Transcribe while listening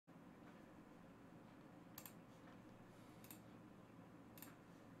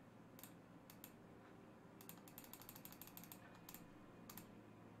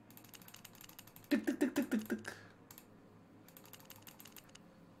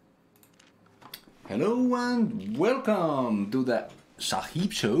Hello and welcome to the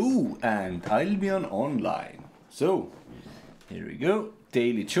Sahiib show and Albion Online. So, here we go.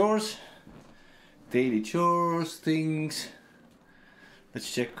 Daily chores things.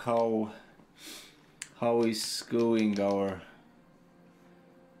 Let's check how is going our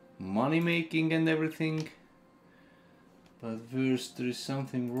money making and everything. But first, there is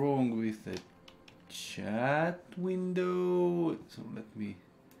something wrong with the chat window. So let me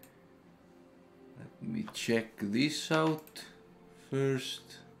check this out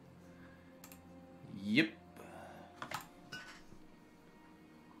first. Yep.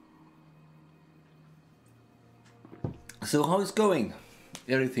 So how is going?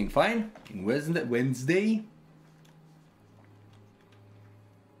 Everything fine in Wednesday?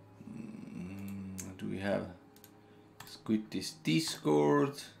 Do we have? Let's quit this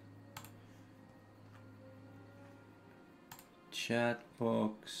Discord. Chat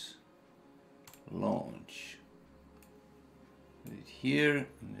box. Launch. Put it here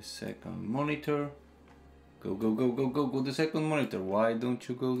in the second monitor. Go to the second monitor. Why don't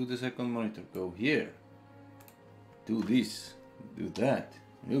you go to the second monitor? Go here. Do this. Do that.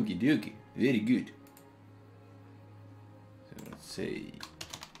 Okie dokie. Very good. So let's say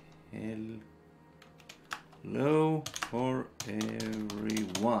hello for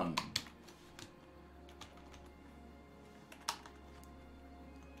everyone.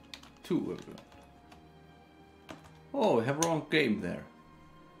 To everyone. Oh, I have wrong game there.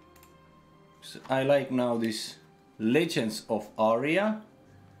 So I like now this Legends of Aria.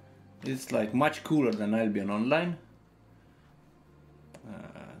 It's like much cooler than Albion Online.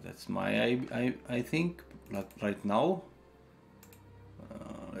 That's my I think like right now.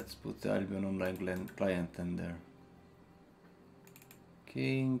 Let's put the Albion Online client in there.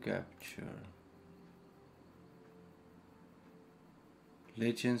 King capture.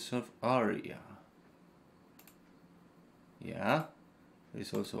 Legends of Aria. Yeah,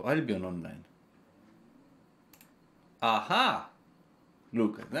 there's also Albion Online. Aha!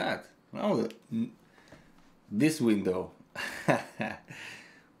 Look at that. Now this window.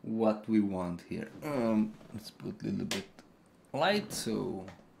 What we want here. Let's put a little bit light so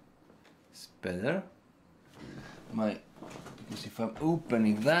it's better. Because if I'm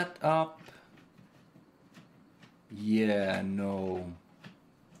opening that up, yeah, no,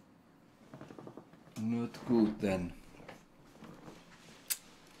 not good then.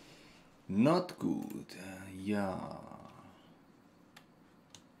 Not good. Yeah.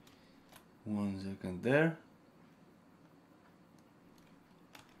 1 second there.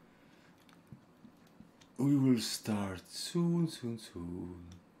 We will start soon.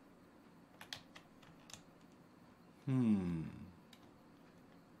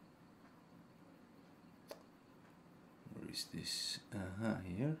 Where is this?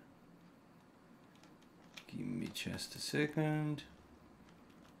 Here. Give me just a second.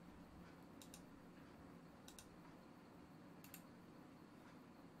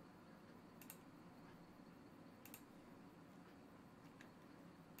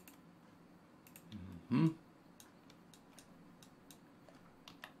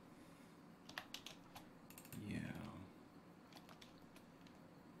 Yeah.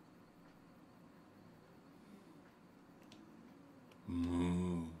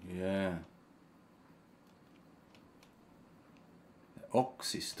 Yeah. The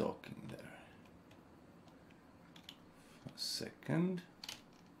ox is talking there. A second.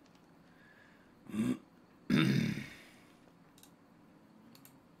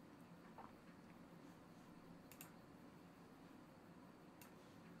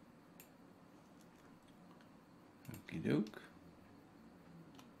 Okie doke.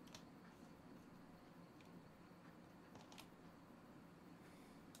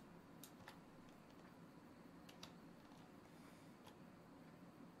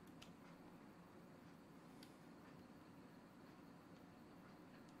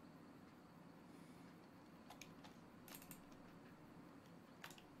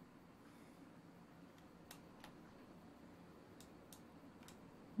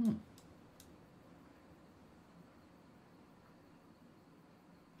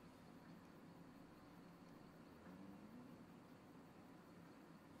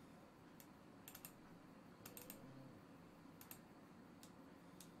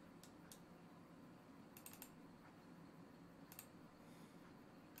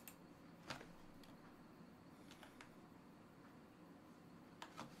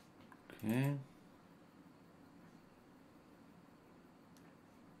 Okay.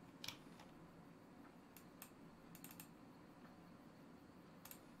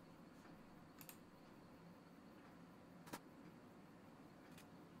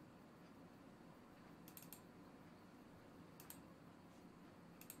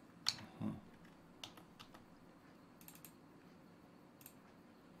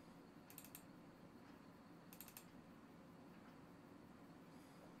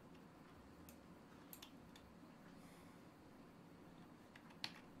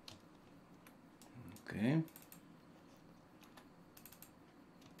 Okay.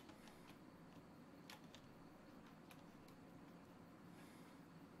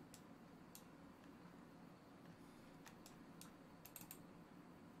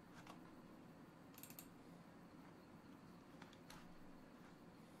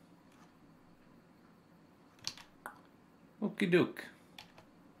 Okie doke.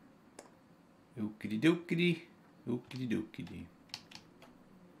 Okie dokie. Okie dokie.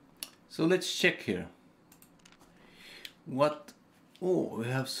 So let's check here. What? Oh, we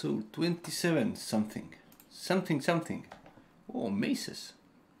have sold 27 something. Something. Oh, maces.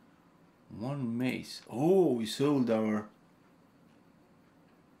 One mace. Oh, we sold our...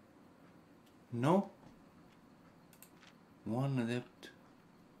 No? One adept.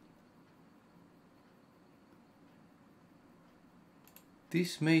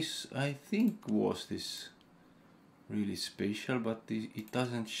 This mace, I think, was this really special, but it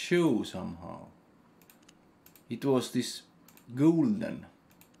doesn't show somehow. It was this golden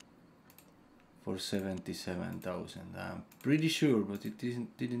for 77,000. I'm pretty sure, but it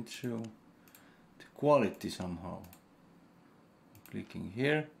didn't show the quality somehow. Clicking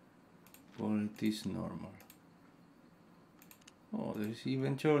here, quality is normal. Oh, there's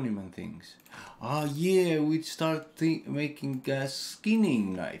even journeyman things. Ah, yeah, we started making a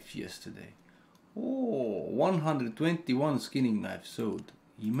skinning knife yesterday. Oh, 121 skinning knives sold.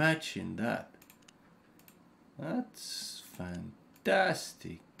 Imagine that. That's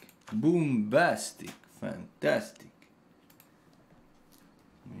fantastic. Boombastic. Fantastic.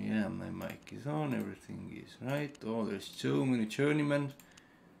 Yeah, my mic is on. Everything is right. Oh, there's so many journeyman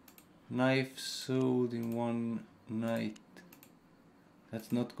knives sold in one night.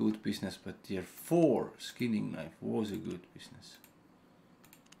 That's not good business, but tier 4 skinning knife was a good business.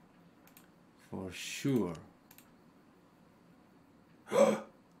 For sure.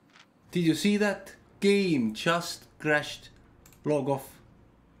 Did you see that? Game just crashed. Log off.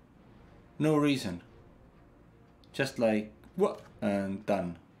 No reason. Just like, what? And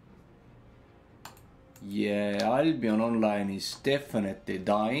done. Yeah, Albion Online is definitely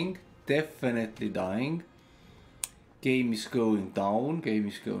dying. Definitely dying. Game is going down.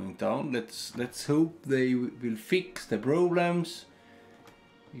 Let's hope they will fix the problems,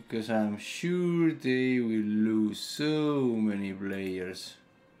 because I'm sure they will lose so many players.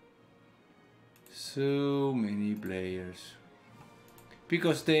 So many players.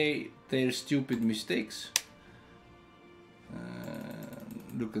 Because their stupid mistakes.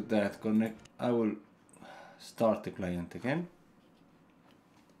 Look at that. Connect. I will start the client again.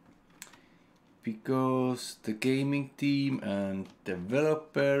 Because the gaming team and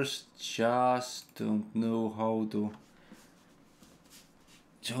developers just don't know how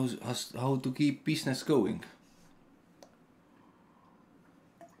to keep business going.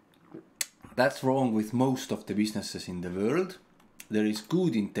 That's wrong with most of the businesses in the world. There is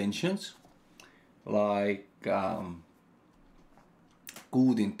good intentions, like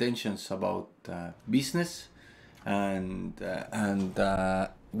good intentions about business and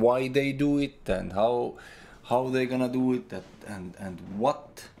why they do it and how they're gonna do it and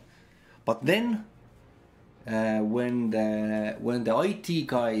what. But then when the IT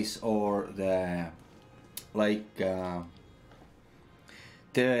guys or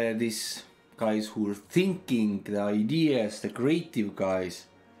these guys who are thinking the ideas, the creative guys,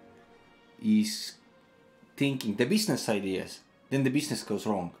 is thinking the business ideas, then the business goes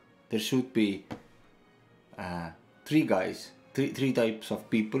wrong. There should be three types of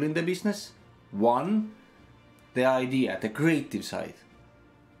people in the business. One, the idea, the creative side.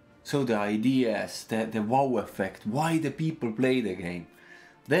 So the ideas, the wow effect, why the people play the game.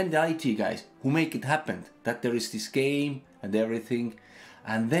 Then the IT guys who make it happen, that there is this game and everything.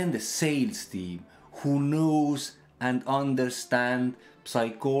 And then the sales team who knows and understand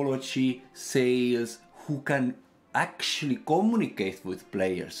psychology, sales, who can actually communicate with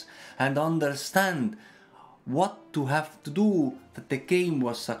players and understand what to have to do that the game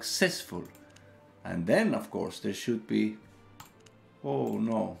was successful. And then of course there should be, oh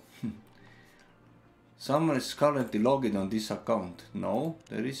no, someone is currently logged on this account. No,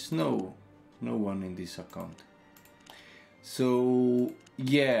 there is no one in this account. So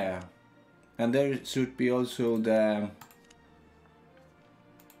yeah, and there should be also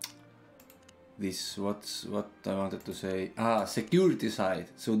what I wanted to say, security side.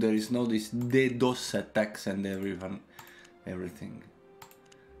 So there is no this DDoS attacks and everything.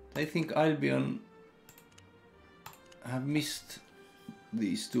 I think Albion have missed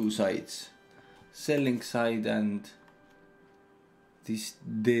these two sides, selling side and this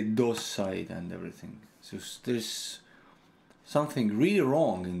DDoS side and everything. So there's something really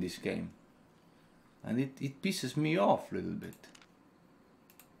wrong in this game. And it pisses me off a little bit.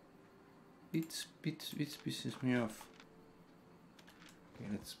 It pisses me off. Okay,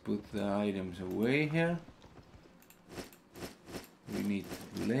 let's put the items away here. We need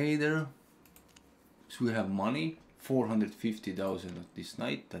later. So we have money, 450,000 this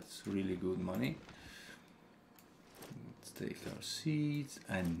night. That's really good money. Let's take our seeds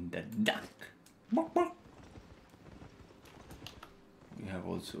and the duck. We have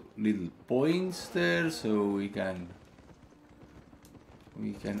also little points there, so we can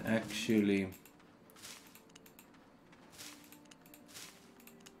actually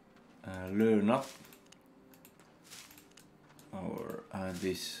learn up our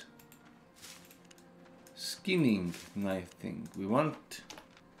this skinning knife thing. We want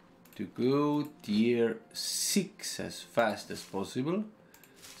to go tier 6 as fast as possible,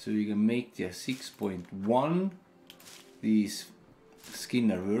 so we can make tier 6.1 these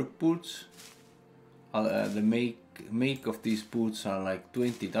Skinner work boots. The make of these boots are like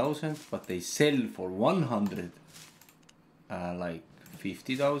 20,000, but they sell for 100, like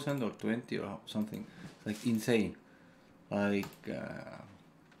 50,000 or 20 or something. It's like insane. Like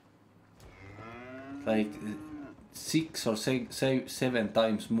 6 or 7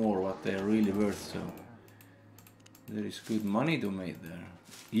 times more what they are really worth. So there is good money to make there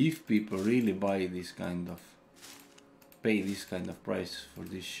if people really buy this kind of, pay this kind of price for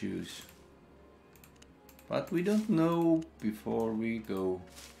these shoes. But we don't know before we go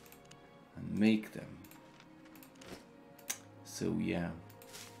and make them. So yeah.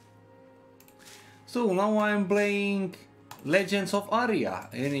 So now I'm playing Legends of Aria.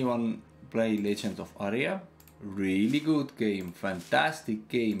 Anyone play Legends of Aria? Really good game, fantastic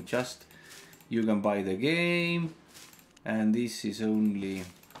game. Just you can buy the game, and this is only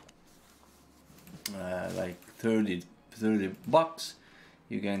like 30 bucks.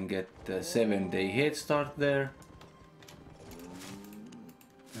 You can get a 7-day head start there,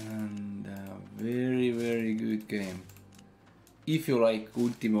 and very good game. If you like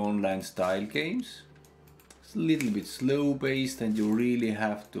Ultima Online style games, it's a little bit slow paced, and you really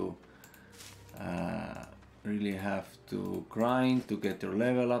have to grind to get your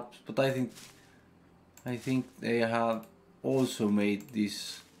level ups. But I think they have also made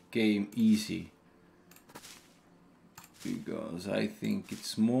this game easy, because I think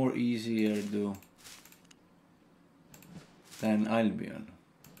it's more easier than Albion,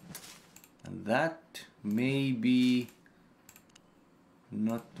 and that may be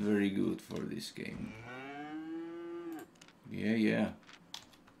not very good for this game. Yeah,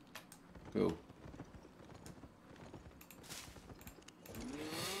 go.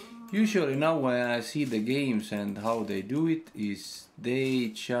 Usually now when I see the games and how they do it, is they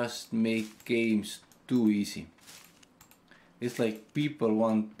just make games too easy. It's like people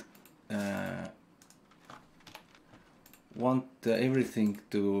want everything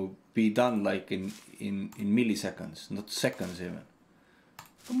to be done like in milliseconds, not seconds even.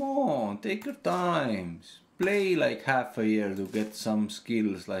 Come on, take your time. Play like half a year to get some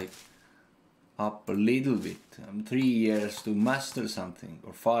skills like up a little bit. 3 years to master something,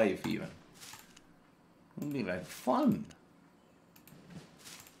 or 5 even. It'll be like fun.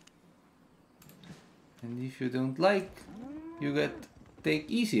 And if you don't like, you take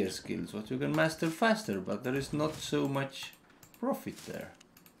easier skills what you can master faster, but there is not so much profit there,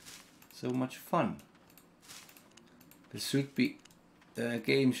 so much fun. The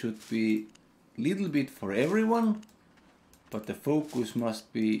game should be little bit for everyone, but the focus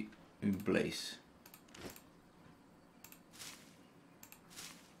must be in place.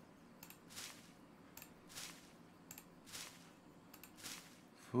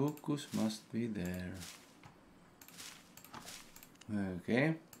 Focus must be there.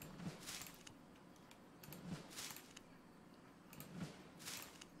 Okay.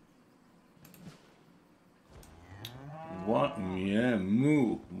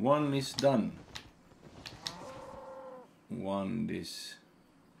 One is done. One is.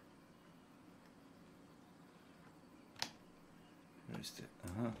 Where is it?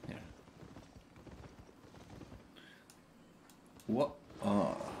 Here. What?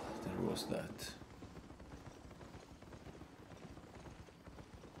 Ah, there was that.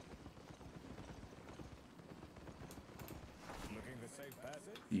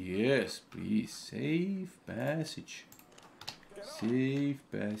 Yes, please. Safe passage. Safe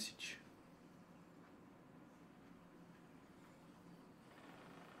passage.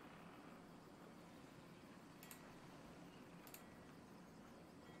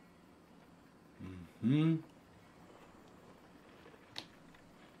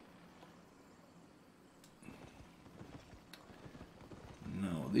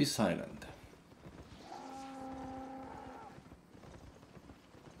 Now this island.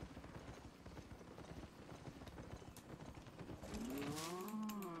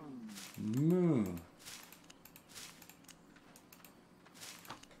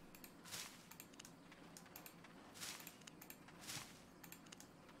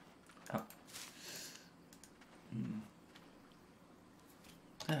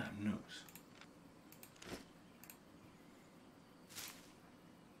 damn knows?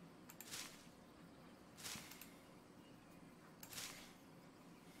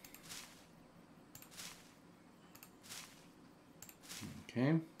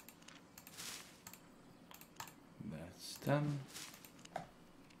 Okay. That's done.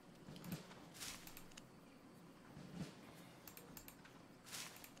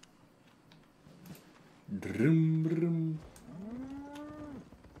 Drum, drum.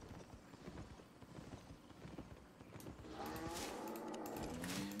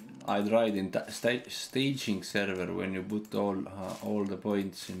 I tried in staging server when you put all the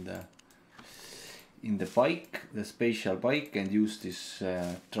points in the bike, the spatial bike, and use this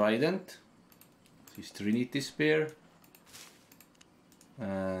trident, this Trinity spear,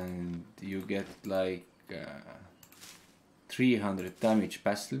 and you get like 300 damage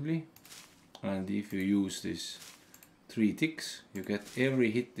passively. And if you use this 3 ticks, you get every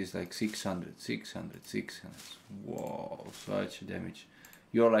hit is like 600, 600, 600. Whoa, such damage.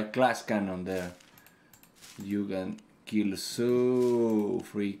 You're like glass cannon there. You can kill so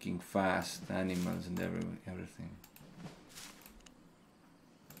freaking fast animals and everything.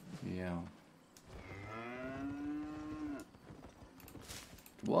 Yeah.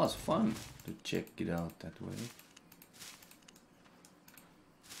 It was fun to check it out that way.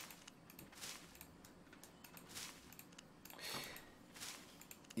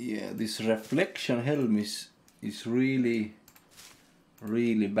 Yeah, this reflection helm is really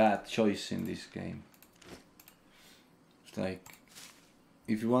bad choice in this game. It's like,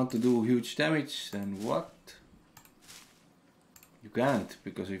 if you want to do huge damage, then what? You can't,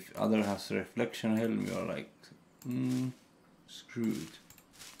 because if other has reflection helm, you're like, screwed.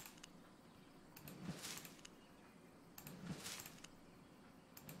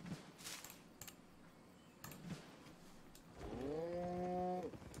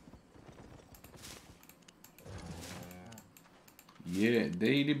 Yeah,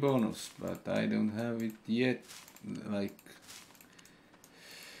 daily bonus, but I don't have it yet. Like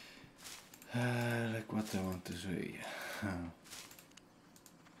what I want to say.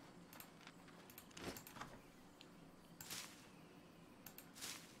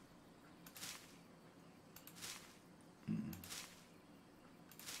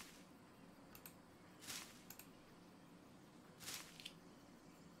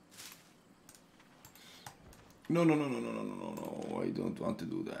 No, I don't want to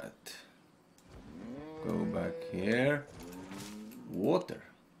do that. Go back here. Water.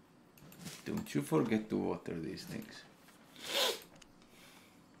 Don't you forget to water these things.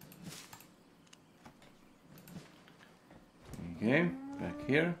 Okay, back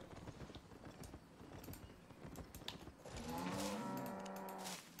here.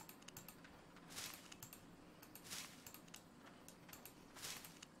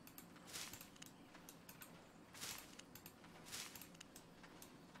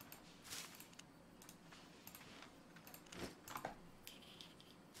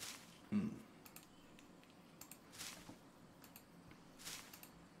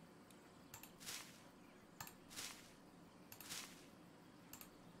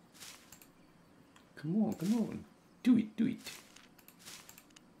 Come on. Do it.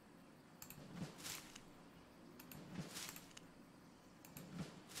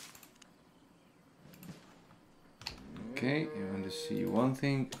 Okay, you want to see one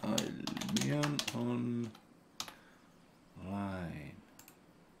thing? Albion Online.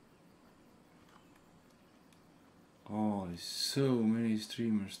 Oh, there's so many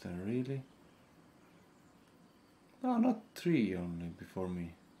streamers there, really? No, not 3 only before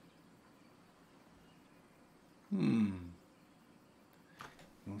me.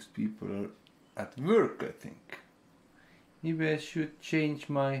 Most people are at work, I think. Maybe I should change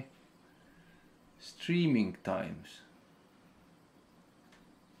my streaming times.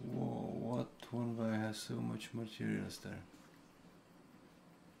 Whoa, what one guy has so much materials there?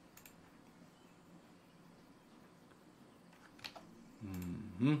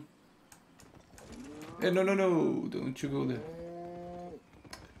 Hey, no, don't you go there.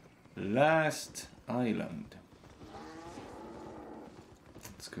 Last island.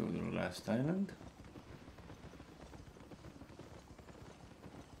 Let's go to the last island.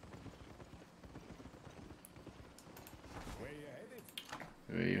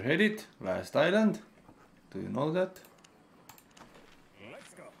 Where you headed? Last island. Do you know that?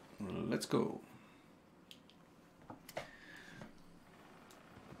 Let's go.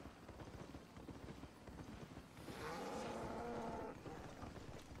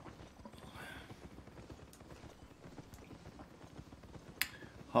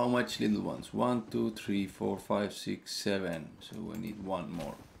 How much little ones? 1, 2, 3, 4, 5, 6, 7. So we need one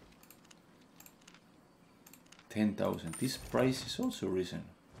more. 10,000. This price is also risen.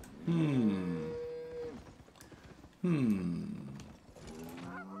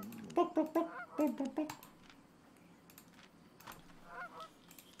 Plop, plop, plop, plop, plop, plop.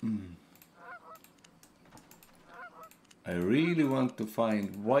 I really want to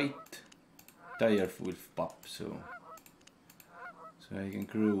find white direwolf pup, so I can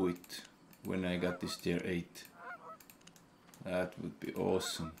grow it when I got this tier 8. That would be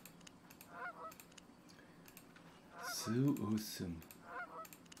awesome. So awesome.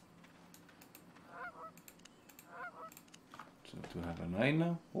 So to have a 9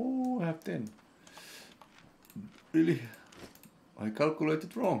 now? Oh, I have 10. Really? I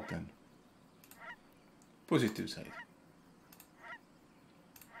calculated wrong then. Positive side.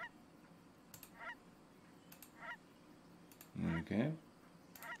 Okay.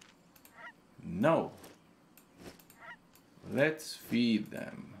 Now, let's feed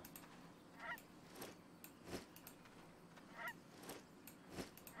them.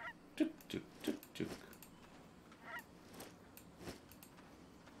 Chuk, chuk, chuk, chuk.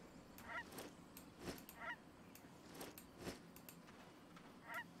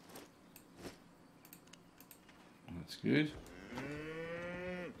 That's good.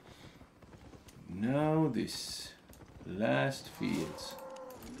 Now this last fields.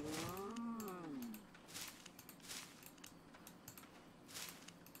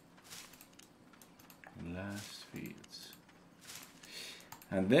 Last fields.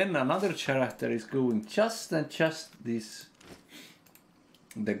 And then another character is going just this.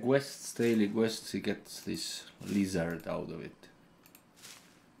 The quests, daily quests, he gets this lizard out of it.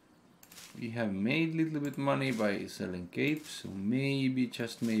 We have made a little bit money by selling capes, so maybe,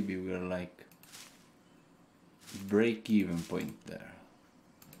 just maybe, we're like break-even point there.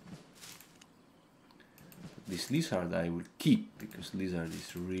 But this lizard I will keep, because lizard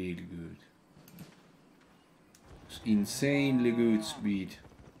is really good. It's insanely good speed.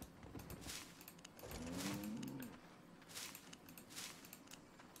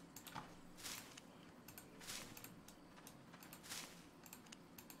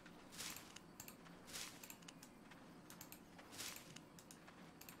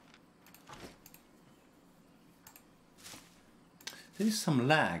 There is some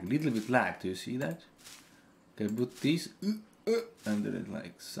lag, little bit lag, do you see that? Okay, put this, and then it's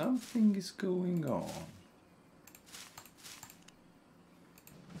like something is going on.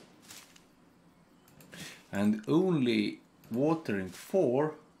 And only watering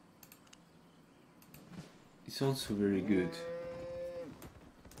 4 is also very good.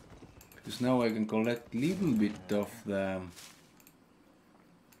 Because now I can collect little bit of the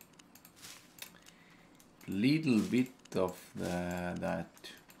that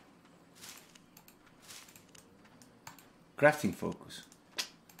crafting focus.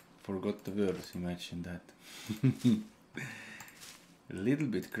 Forgot the word, imagine that. A little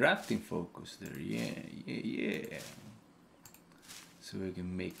bit crafting focus there, yeah. So we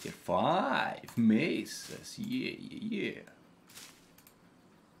can make 5 maces, yeah.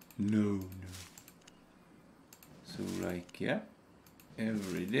 No. So like, yeah,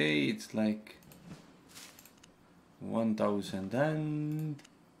 every day it's like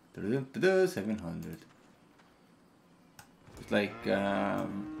 1,700. It's like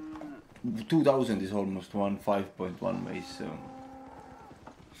 2,000 is almost 5.1 mace. So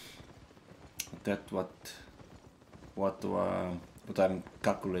that's what I'm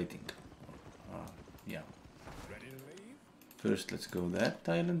calculating. Yeah. First, let's go that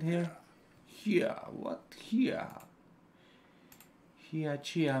island here. Here, what here? Here,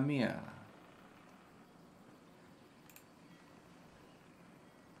 chia mia.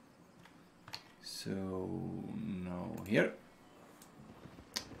 So now here.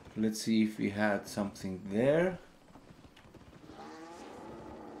 Let's see if we had something there.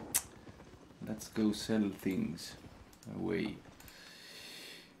 Let's go sell things away.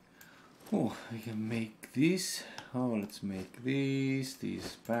 Oh, I can make this. Oh, let's make this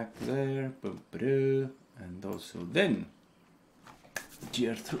back there. And also then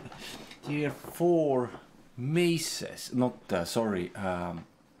tier 4 maces. Not sorry.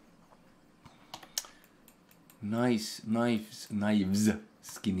 Knives,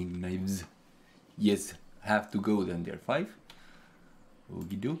 skinning knives. Yes, have to go then tier 5.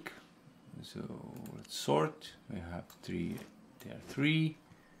 Okie doke. So let's sort. We have tier 3,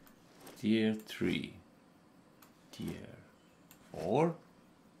 tier 3, tier 4,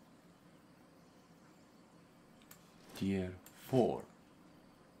 tier 4.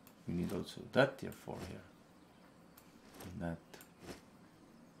 We need also that tier 4 here. And that.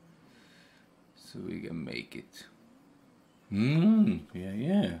 So we can make it.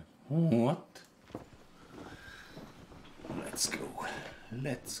 Yeah. Oh, what? Let's go.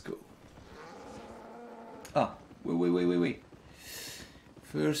 Let's go. Ah, wait.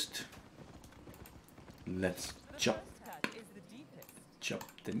 First, let's chop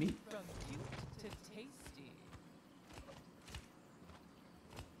the meat. From cute to tasty.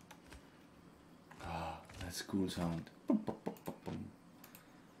 Ah, that's cool sound. Now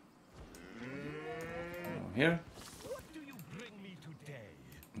here. What do you bring me today?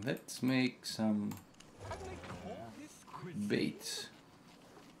 Let's make some I may call this baits.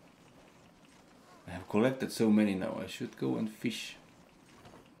 I have collected so many now. I should go and fish.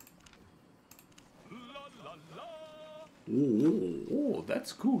 la la la. Oh,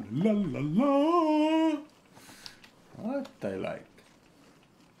 that's cool. La la la. What I like.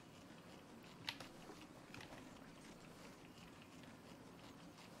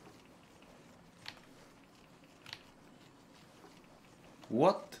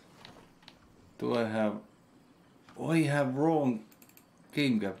 What do I have? Oh, I have wrong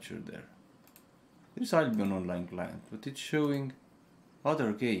game capture there. This Albion Online client, but it's showing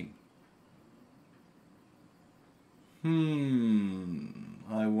other game.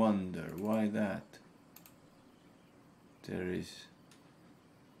 I wonder why that. There is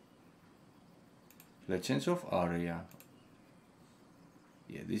Legends of Aria.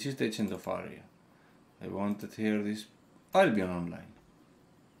 Yeah, this is Legends of Aria. I wanted here this Albion Online.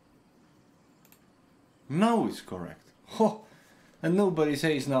 Now it's correct. Oh, and nobody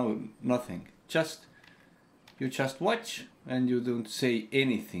says now nothing. You just watch and you don't say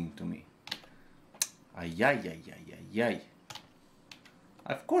anything to me. Ay.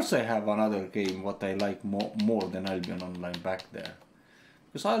 Of course I have another game what I like more than Albion Online back there.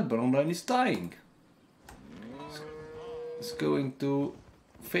 Because Albion Online is dying. It's going to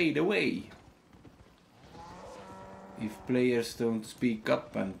fade away. If players don't speak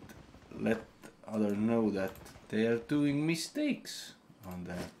up and let others know that they are doing mistakes on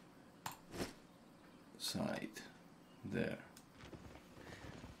their side. There.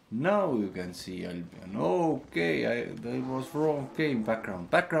 Now you can see Albion. Okay, that was wrong game background.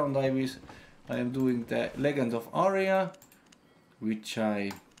 Background I am doing the Legends of Aria, which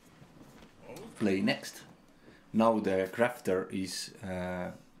I play next. Now the crafter is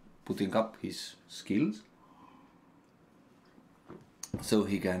putting up his skills, so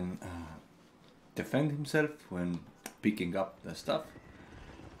he can defend himself when picking up the stuff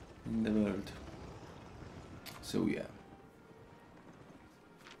in the world. So yeah.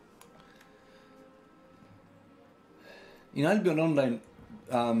 In Albion Online,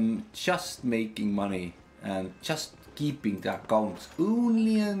 just making money and just keeping the accounts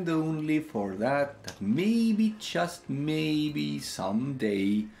only and only for that maybe, just maybe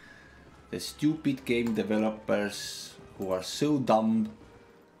someday the stupid game developers who are so dumb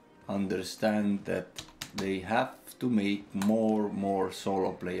understand that they have to make more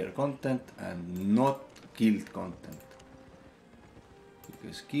solo player content and not guild content.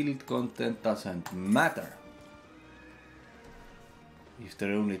 Because guild content doesn't matter if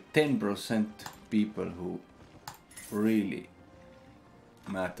there are only 10% people who really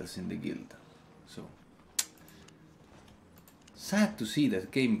matters in the guild. So sad to see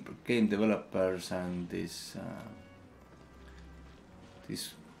that game developers and these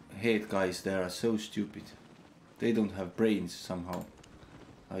head guys there are so stupid. They don't have brains somehow.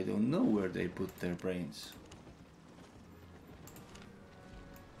 I don't know where they put their brains.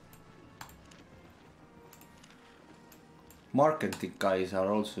 Marketing guys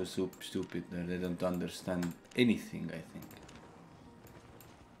are also super stupid. They don't understand anything, I think.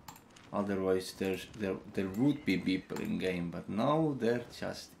 Otherwise there would be people in game, but now there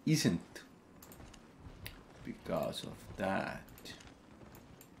just isn't. Because of that.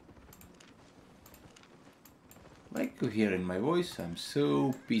 Like you hear in my voice, I'm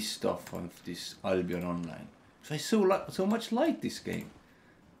so pissed off of this Albion Online. So I so much like this game.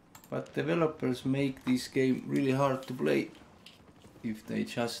 But developers make this game really hard to play if they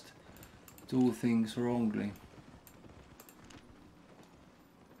just do things wrongly.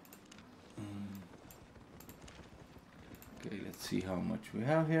 Okay, let's see how much we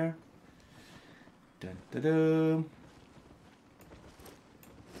have here. Dun, dun, dun.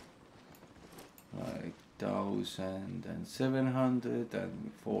 Like 1,700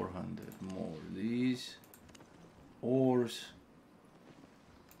 and 400 more. These ores.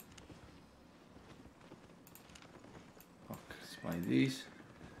 Okay, let's buy these.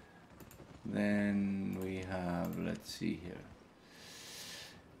 Then we have, let's see here,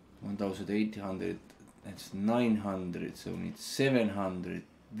 1,800. That's 900. So we need 700.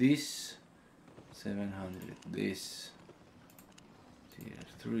 This 700. This tier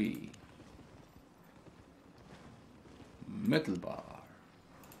 3. metal bar.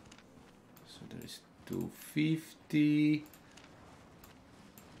 So there is 250.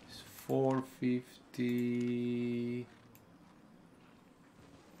 It's 450.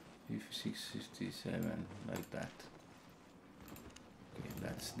 5667, like that. Okay,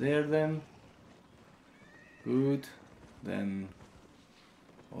 that's there then. Good. Then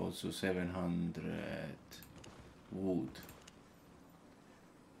also 700 wood.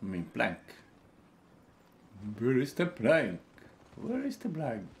 I mean plank. Where is the plank? Where is the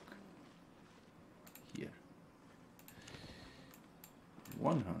plank? Here.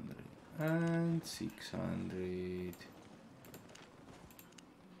 100 and 600.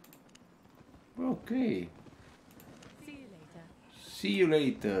 Okay. See you later. See you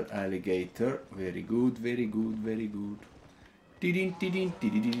later, alligator. Very good, very good, very good. Tidin, tidin,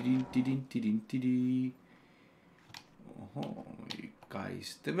 tidin, tidin, tidin, tidin. Oh, you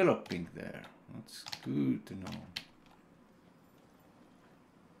guys developing there. That's good to know.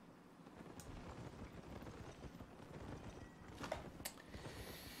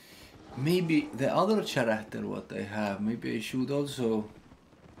 Maybe the other character what I have, maybe I should also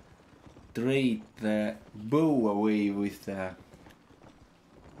trade the bow away with the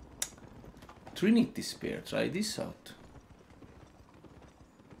Trinity spear. Try this out.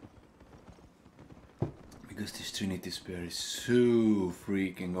 Because this Trinity spear is so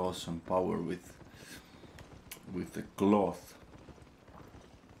freaking awesome power with the cloth.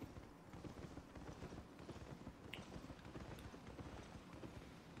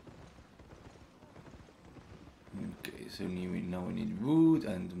 Okay, so now we need wood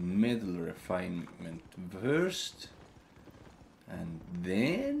and metal refinement first, and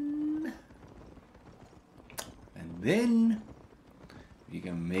then we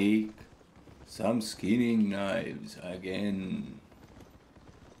can make some skinning knives again.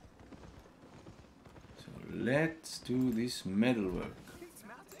 So let's do this metalwork.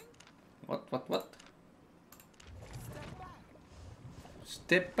 What?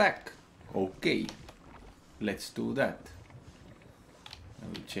 Step back. Okay. Let's do that. I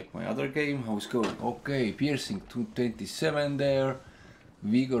will check my other game, how it's going. Okay, piercing 227 there,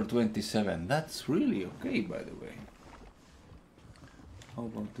 vigor 27. That's really okay, by the way. How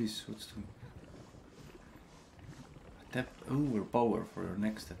about this? What's the attack overpower for your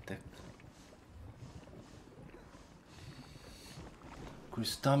next attack?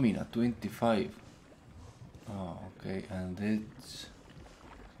 Stamina 25. Oh, okay, and it's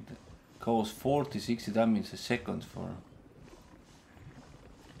cause 40-60 damage a second for...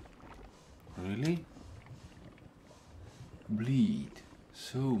 Really? Bleed.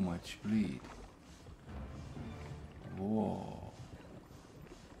 So much bleed. Whoa.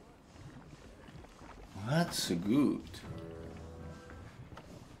 That's good.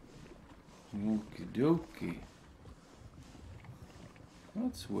 Okie dokie.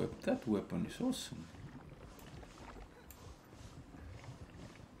 That weapon is awesome.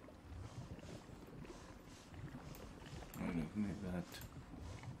 I don't need that.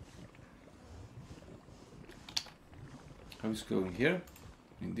 How's it going here?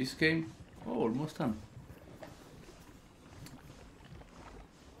 In this game? Oh, almost done.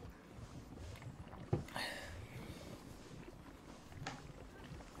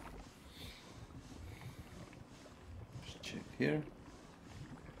 Just check here.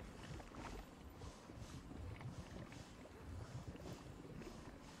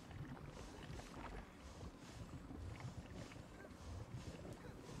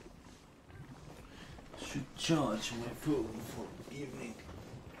 Should charge my phone for evening.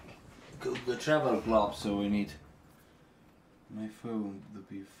 Go to the travel club, so I need my phone to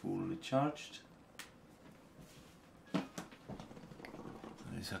be fully charged.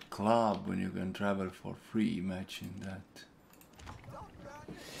 There's a club when you can travel for free, imagine that.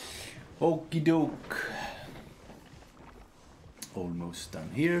 Okie doke. Almost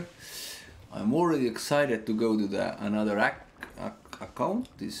done here. I'm already excited to go to the another account,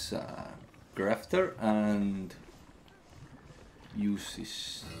 this crafter, and use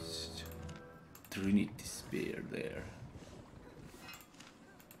this Trinity spear there.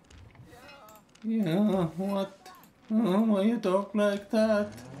 Yeah, what? Oh, why you talk like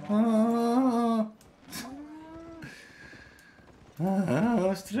that?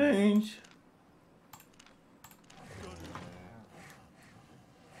 Strange.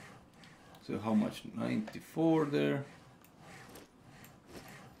 So how much? 94 there.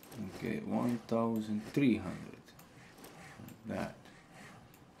 Okay, 1,300. That.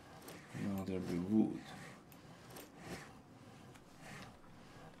 Now there'll be wood.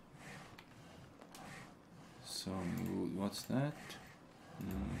 Some wood. What's that?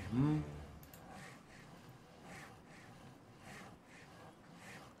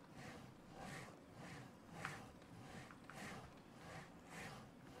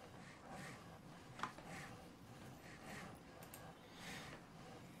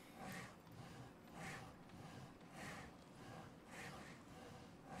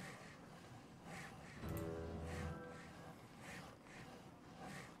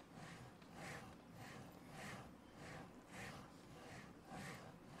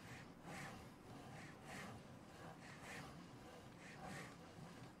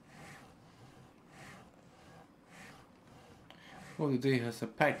 Oh, today has a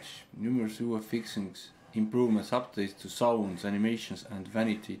patch. Numerous UI fixings, improvements, updates to sounds, animations, and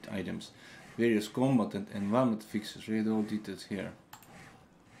vanity items. Various combat and environment fixes. Read all details here.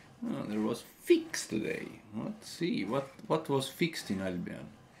 Oh, there was fix today. Let's see what was fixed in Albion.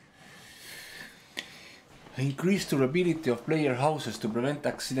 Increased durability of player houses to prevent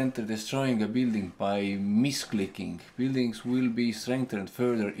accidentally destroying a building by misclicking. Buildings will be strengthened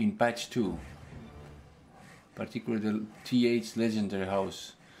further in patch 2. Particularly the TH legendary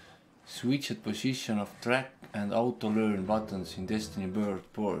house. Switched position of track and auto learn buttons in Destiny Bird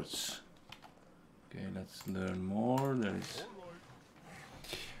ports. Okay, let's learn more. There is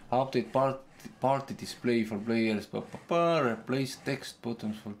update party display for players. Replace text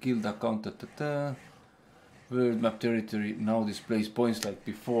buttons for guild account. World map territory now displays points like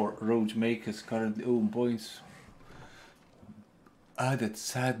before. Rogue makers currently own points. Added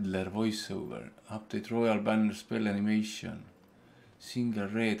Sadler voiceover. Update Royal Banner spell animation. Single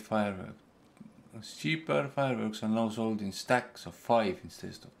red firework. It's cheaper. Fireworks are now sold in stacks of 5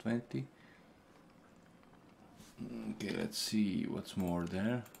 instead of 20. Okay, let's see what's more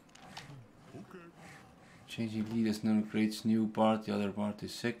there. Okay. Changing leaders now creates new party, other party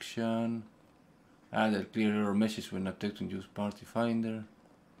section. Added clear error message when attempting to use party finder.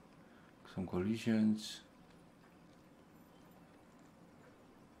 Some collisions.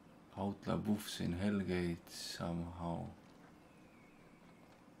 Outlaw buffs in Hellgate somehow.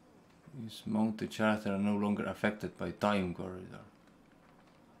 These mounted characters are no longer affected by time corridor.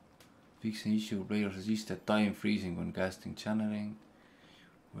 Fixing issue players resisted time freezing when casting channeling.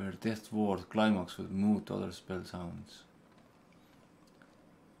 Where Death Ward climax would mute other spell sounds.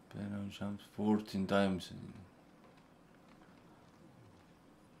 Penal jumps 14 times.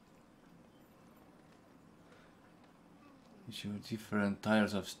 Issue different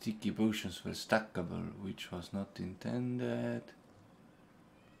tiers of sticky potions were stackable, which was not intended.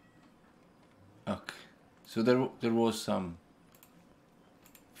 Okay, so there was some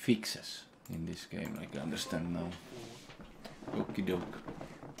fixes in this game, I can understand now. Okie doke.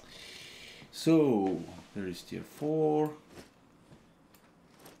 So there is tier 4.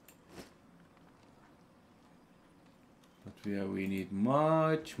 But we need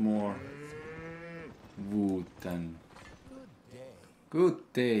much more wood than.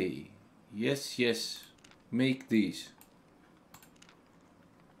 Good day. Yes, yes. Make these.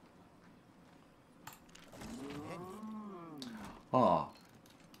 Ah.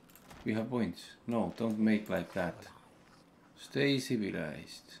 We have points. No, don't make like that. Stay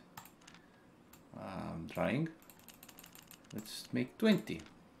civilized. I'm trying. Let's make 20.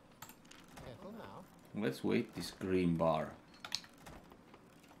 Let's wait this green bar.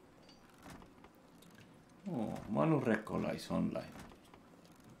 Oh, Manu Recola is online.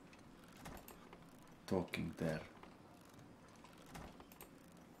 Talking there.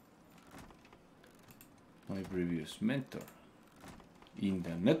 My previous mentor in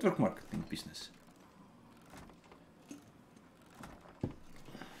the network marketing business.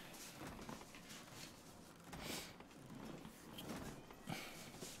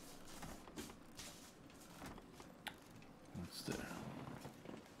 What's there?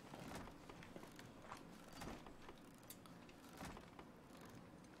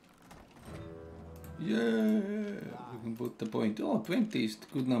 Yeah, we can put the point. Oh, 20 is a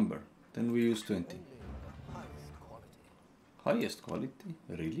good number. Then we use 20. Highest quality?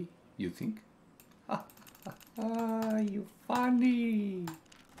 Really? You think? You funny.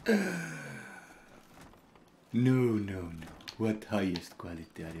 No. What highest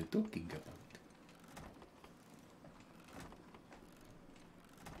quality are you talking about?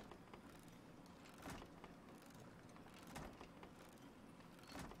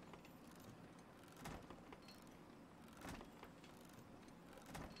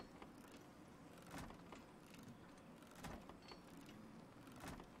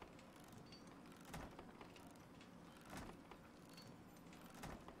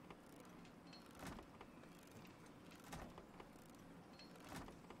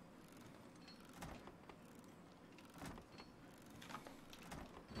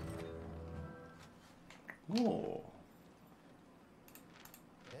 Oh.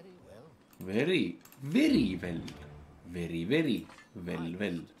 Very well. Very well. Very well.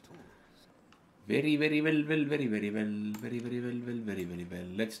 Very well.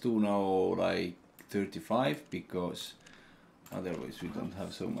 Let's do now like 35 because otherwise we don't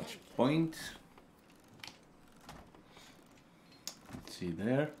have so much point. Let's see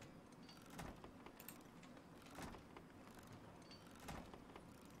there.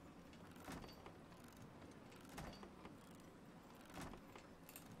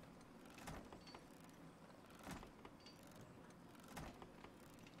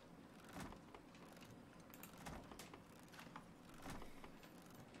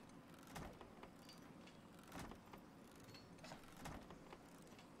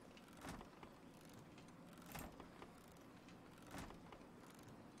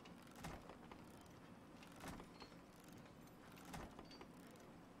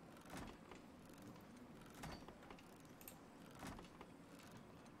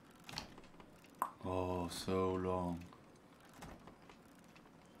 Oh, so long.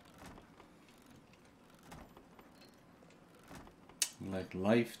 Like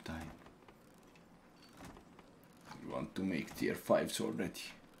lifetime. We want to make tier 5s already.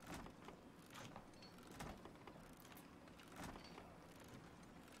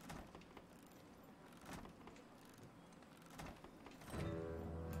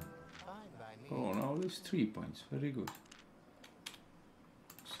 Oh, now there's 3 points. Very good.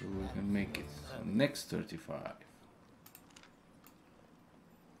 So we can make it. So next 35.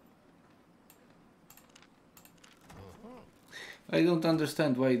 I don't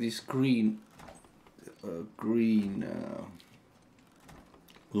understand why this green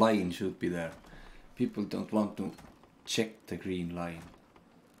line should be there. People don't want to check the green line.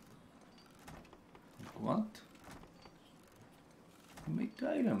 What? Make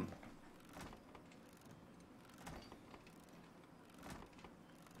item.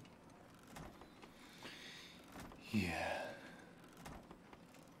 Yeah.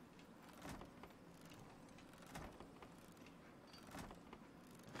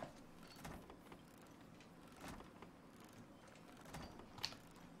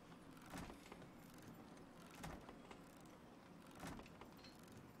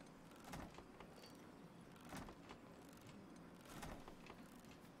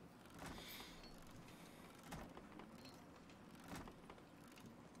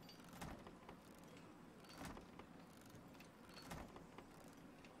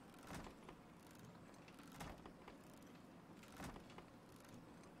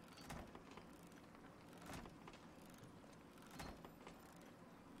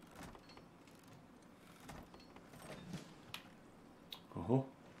 Oh,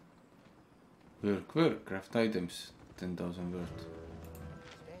 work, craft items, 10,000 worth.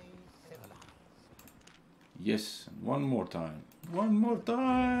 Yes, one more time. One more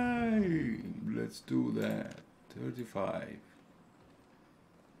time! Let's do that. 35.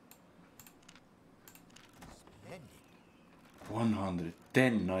 Splendid.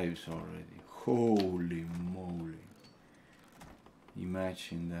 110 knives already. Holy moly.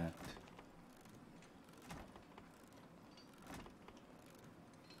 Imagine that.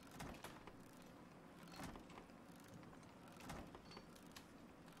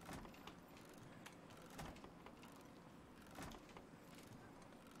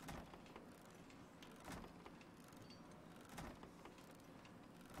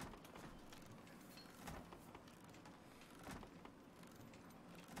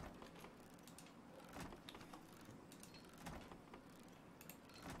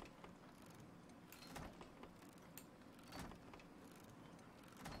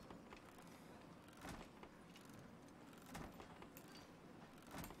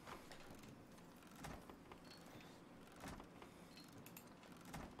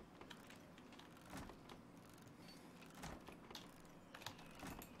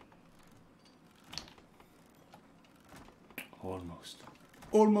 Almost.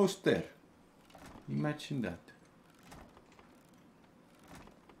 Almost there. Imagine that.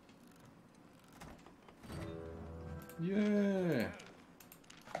 Yeah.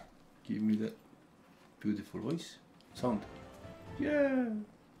 Give me that beautiful voice. Sound. Yeah.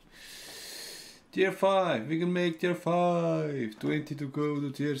 Tier 5. We can make tier 5. 20 to go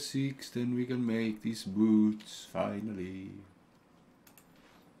to tier 6. Then we can make these boots. Finally.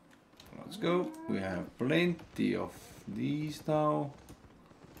 Let's go. We have plenty of these now.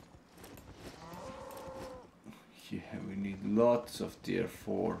 Yeah, we need lots of tier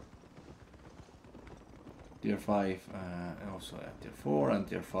 4. Tier 5, also tier 4 and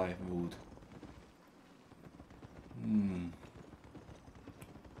tier 5 wood.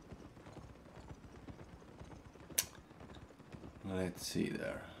 Let's see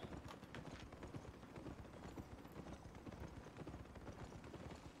there.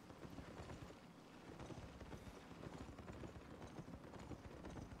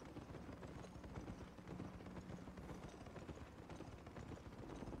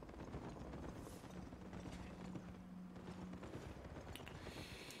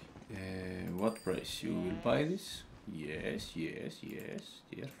 What price you will buy this? Yes, yes, yes.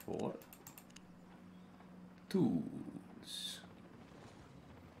 Tier 4. Tools.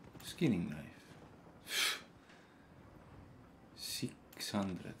 Skinning knife.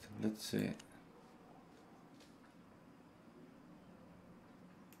 600. Let's say.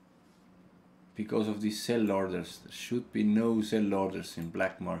 Because of these sell orders, there should be no sell orders in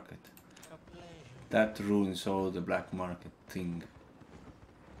black market. That ruins all the black market thing.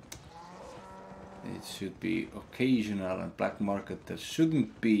 It should be occasional, and black market that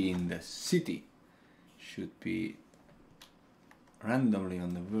shouldn't be in the city. Should be randomly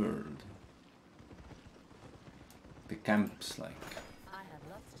on the world. the camps, like. I have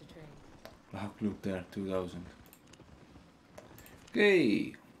lots to trade. Look there, 2000.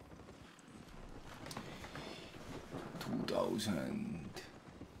 Okay. 2000.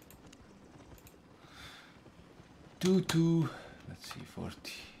 2. Let's see,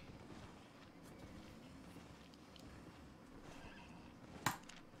 40.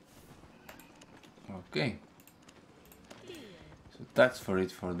 Okay. So that's for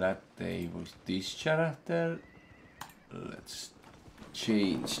it for that day with this character. Let's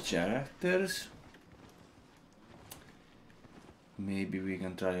change characters. Maybe we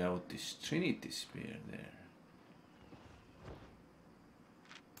can try out this Trinity spear there.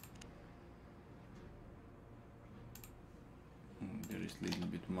 There is a little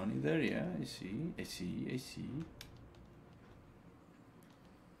bit money there, yeah, I see.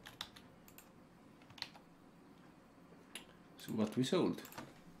 So what we sold?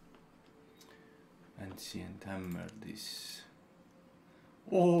 Ancient hammer, this.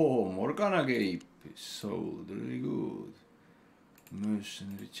 Oh, Morgana cape is sold, really good.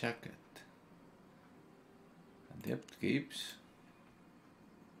 Mercenary jacket. Adept capes.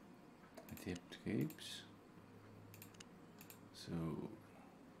 So,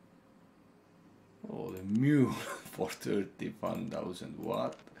 oh, the mule for 31,000.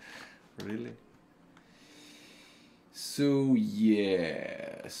 What? Really? So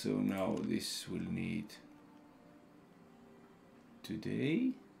yeah. So now this will need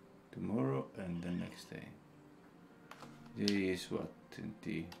today, tomorrow, and the next day. Today is what?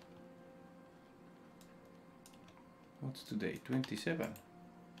 20. What's today? 27 or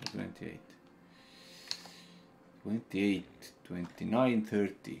 28? 28, 29,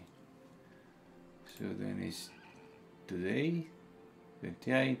 30. So then is today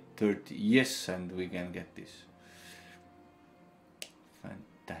 28, 30. Yes, and we can get this.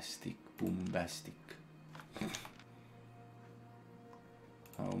 Fantastic, bombastic.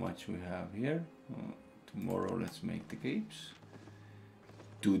 How much we have here? Tomorrow let's make the capes.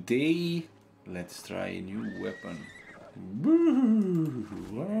 Today let's try a new weapon.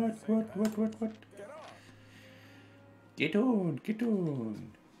 What? Get on. Hit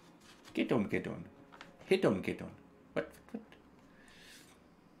on. What?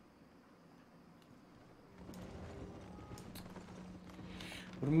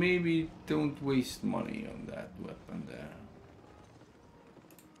 Or maybe don't waste money on that weapon there.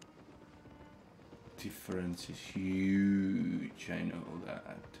 Difference is huge, I know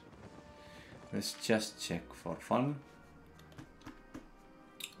that. Let's just check for fun.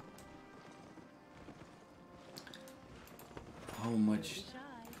 How much?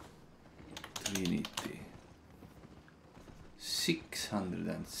 Trinity.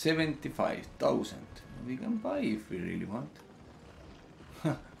 675,000. We can buy if we really want.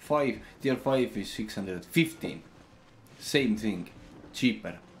 5. Tier 5 is 615. Same thing.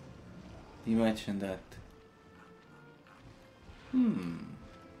 Cheaper. Imagine that. And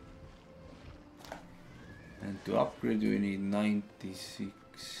to upgrade we need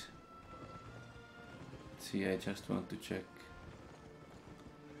 96. See, I just want to check.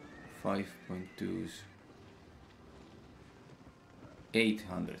 5.2s.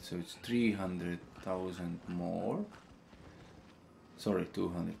 800, so it's 300,000 more. Sorry,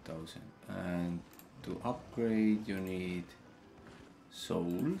 200,000. And to upgrade you need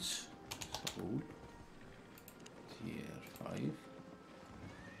souls. Soul. Tier 5.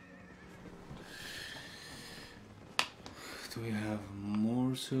 Do we have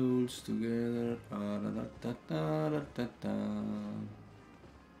more souls together?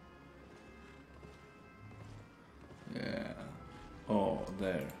 Yeah. Oh,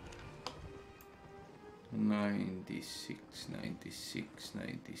 there. 96.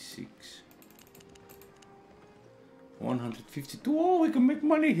 152. Oh, we can make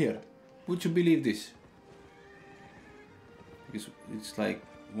money here. Would you believe this? Because it's like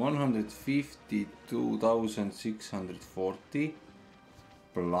 152,640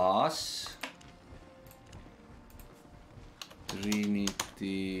 plus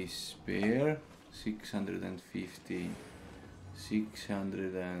Trinity spare 650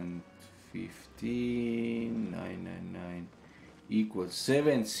 999 equals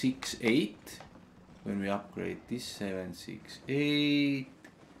 768. When we upgrade this, 768,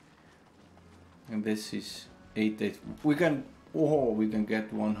 and this is 88. We can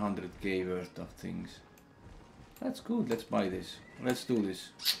get 100k worth of things. That's good. Let's buy this. Let's do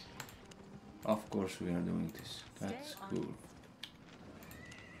this. Of course we are doing this. That's cool.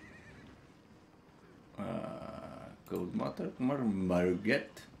 Gold Marget.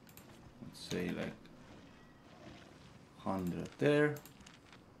 Let's say like 100 there.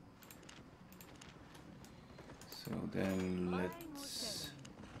 So So then let's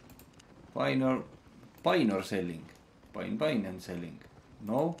buying or selling. Buying and selling.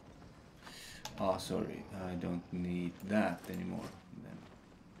 No? Ah, sorry, I don't need that anymore. Then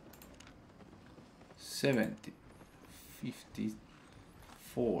 70,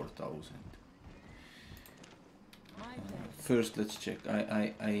 54,000. First, let's check.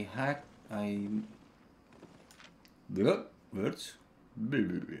 I hack. Words.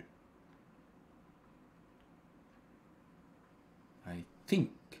 I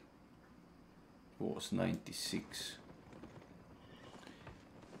think it was 96.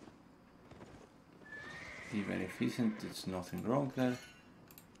 Even if isn't, it's nothing wrong there.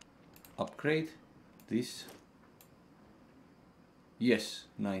 Upgrade this. Yes,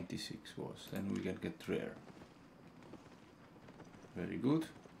 96 was. Then we can get rare. Very good.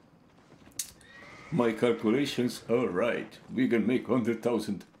 My calculations are right. We can make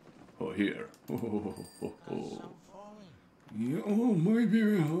 100,000. Oh, here. Oh. Yeah, oh, maybe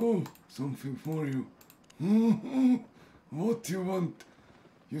we have something for you. What you want?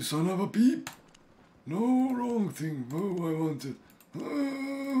 You son of a beep. No, wrong thing. Oh, I wanted.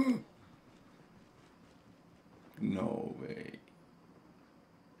 No way.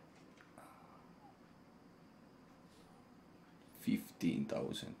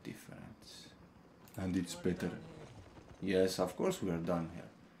 $15,000 difference. And it's better. Yes, of course we are done here.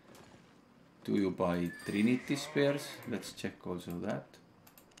 Do you buy Trinity spares? Let's check also that.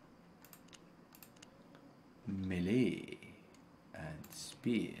 Melee and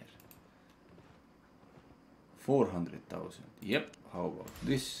spear. 400,000. Yep, how about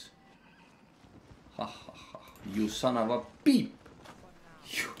this? Ha ha ha. You son of a beep!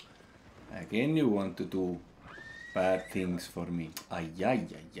 Again you want to do bad things for me. Ay ay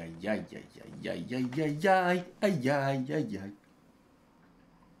ay ay ay ay ay ay ay ay ay ay ay ay.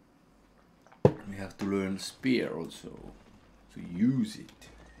 We have to learn spear also to use it.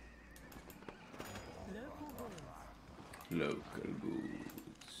 Local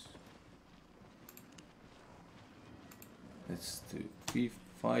goods. Let's do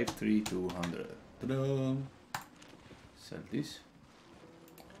 53200. Ta-da! Sell this.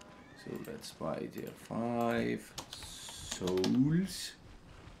 So let's buy there 5 souls.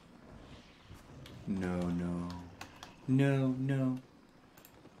 No.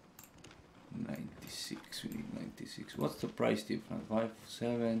 96, we need 96. What's the price difference?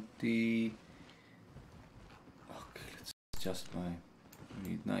 570. Okay, let's adjust my. We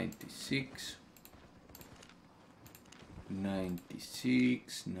need 96.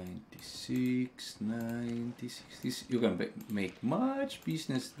 96. This you can make much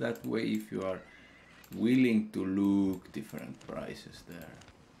business that way if you are willing to look different prices there.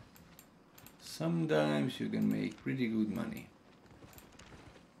 Sometimes you can make pretty good money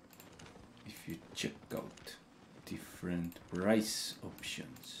if you check out different price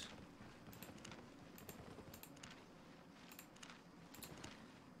options.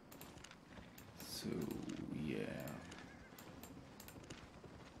 So yeah.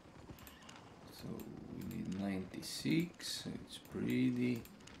 So we need 96, so it's pretty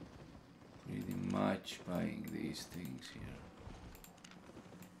much buying these things here.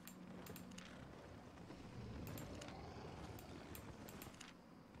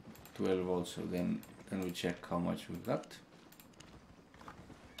 $12 also, then can we check how much we got?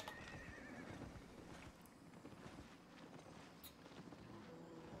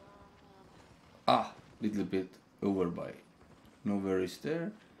 Little bit overbuy. No worries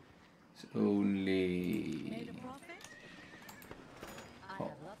there. It's only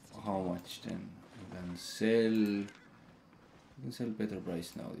how much then? We can sell better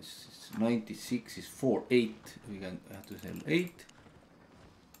price now. This is 96 is 4.8. We can have to sell 8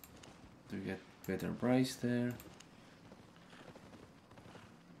 to get better price there.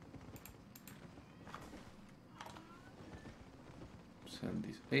 Sell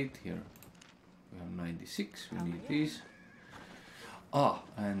this 8 here. We have 96, we need this.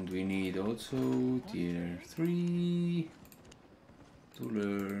 And we need also tier 3 to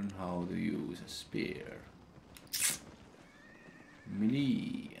learn how to use a spear.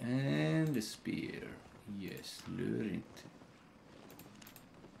 Melee and a spear. Yes, learn it.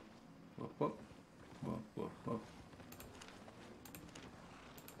 Whoop.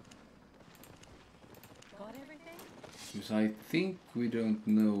 Got everything? Because I think we don't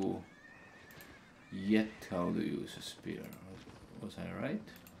know yet how to use a spear. Was I right?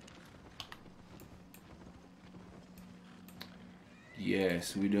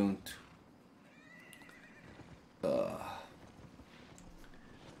 Yes, we don't.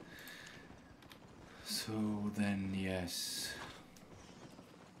 So then, yes.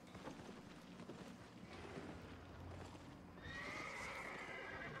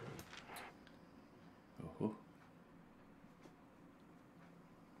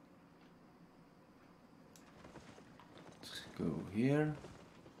 go here.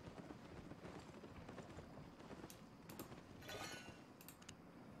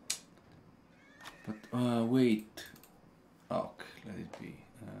 But wait. Okay, let it be.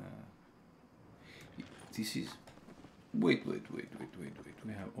 This is. Wait.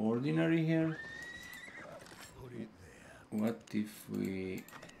 We have ordinary here. What if we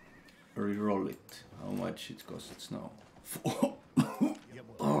re-roll it? How much it costs now?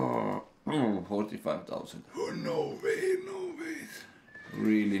 45,000. Oh, no way.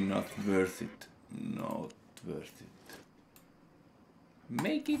 Really not worth it. Not worth it.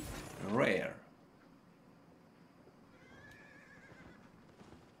 Make it rare.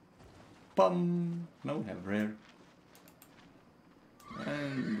 Pum! Now we have rare.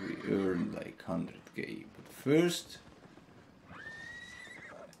 And we earn like 100k. But first,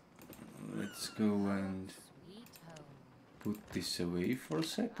 let's go and put this away for a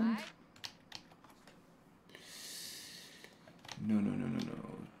second. No.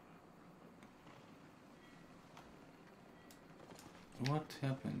 What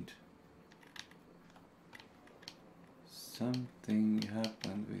happened? Something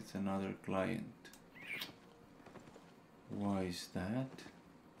happened with another client. Why is that?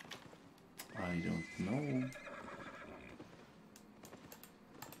 I don't know.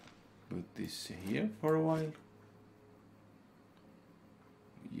 Put this here for a while.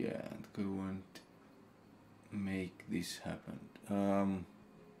 Yeah, and go and make this happen.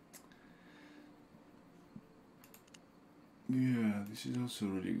 Yeah, this is also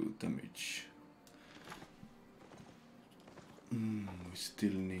really good damage. We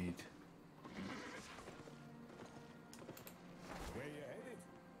still need. Where you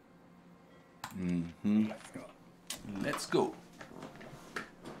headed? Let's go.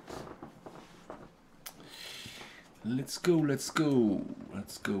 Let's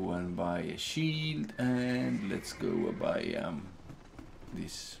go and buy a shield, and let's go buy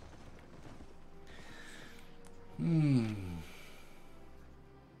this.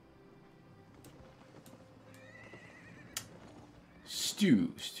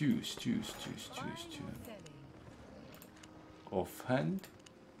 Stew. Offhand?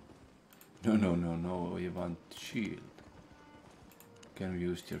 No, we want shield. Can we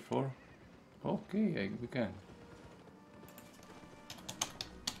use tier 4? Okay, we can.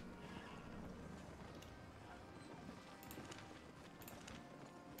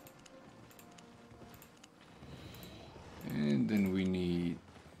 And then we need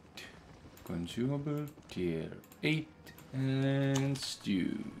consumable tier 8 and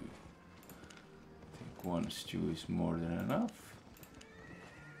stew. I think one stew is more than enough.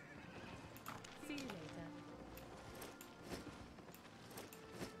 See you later.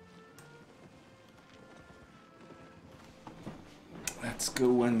 Let's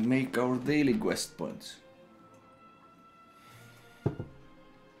go and make our daily quest points.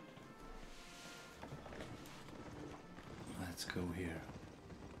 Let's go here.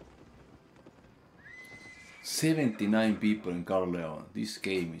 79 people in Carleon. This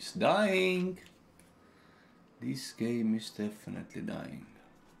game is dying. This game is definitely dying.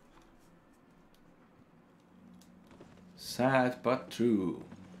 Sad but true.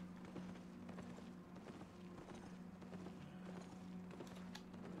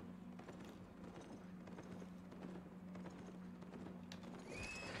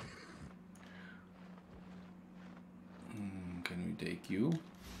 Can we take you?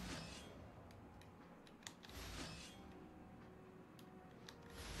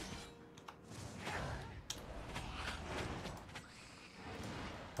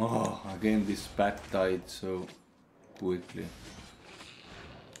 Oh, again this bat died so quickly.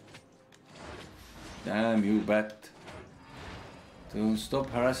 Damn you, bat. Don't stop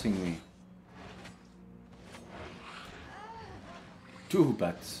harassing me. 2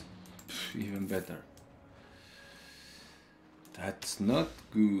 bats. Even better. That's not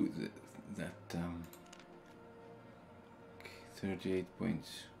good. That 38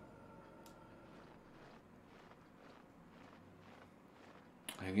 points.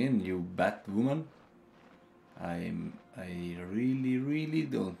 Again, you bat woman. I really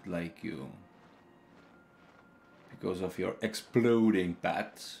don't like you. Because of your exploding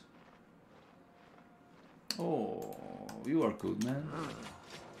bats. Oh, you are good, man.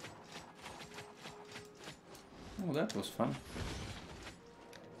 Oh, that was fun.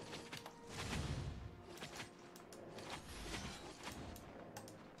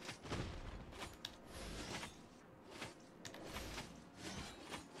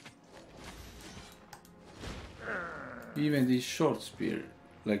 Even this short spear,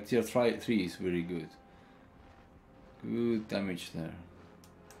 like tier 3 is very good. Good damage there.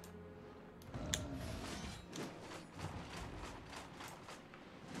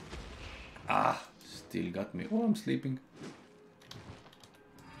 Ah, still got me. Oh, I'm sleeping.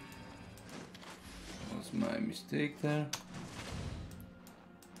 Was my mistake there.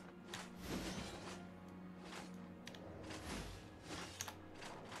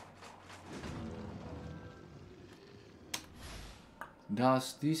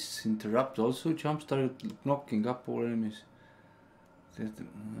 Does this interrupt also jumpstart knocking up all enemies? And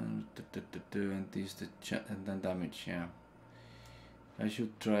this and then damage, yeah. I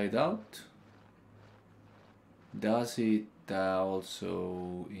should try it out. Does it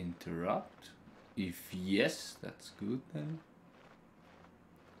also interrupt? If yes, that's good then.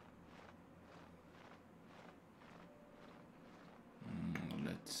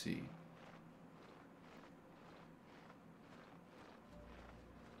 Let's see.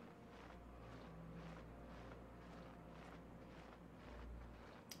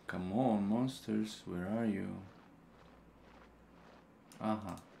 Come on, monsters, where are you?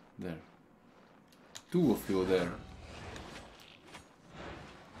 Aha, there. Two of you there.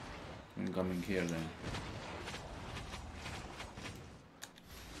 I'm coming here then.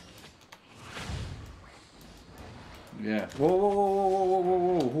 Yeah. Whoa, whoa, whoa, whoa, whoa,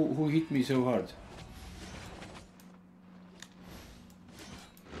 whoa, whoa. Who hit me so hard?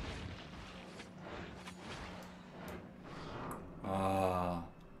 Ah.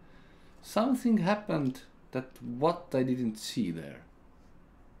 Something happened that what I didn't see there.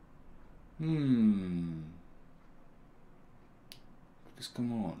 Because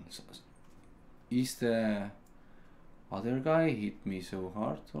come on. Is the other guy hit me so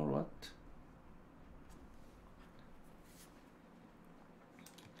hard or what?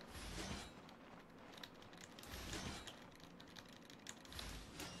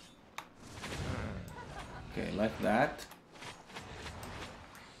 Okay, like that.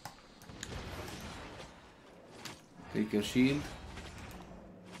 Take your shield.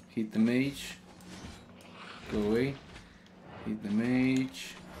 Hit the mage. Go away. Hit the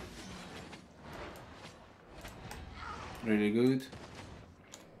mage. Really good.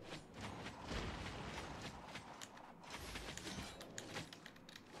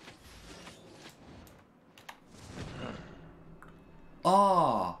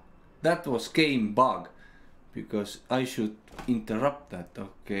 Ah, that was game bug. Because I should interrupt that.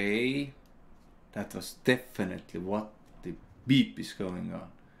 Okay. That was definitely what the beep is going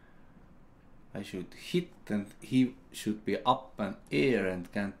on. I should hit and he should be up and air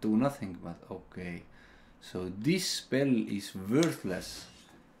and can't do nothing, but okay. So this spell is worthless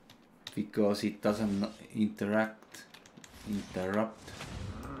because it doesn't interrupt.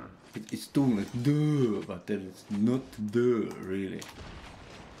 It's doing like duh, but then it's not duh really.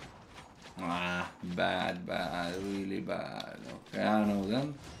 Ah, bad, really bad. Okay, I know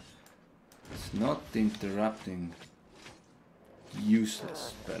then. It's not interrupting.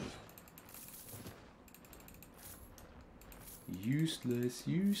 Useless spell. Useless.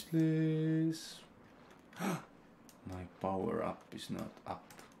 My power up is not up.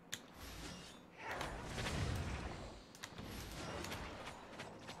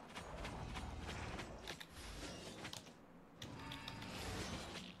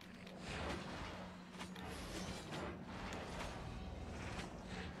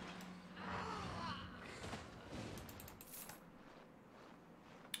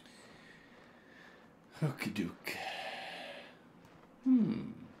 Okie doke.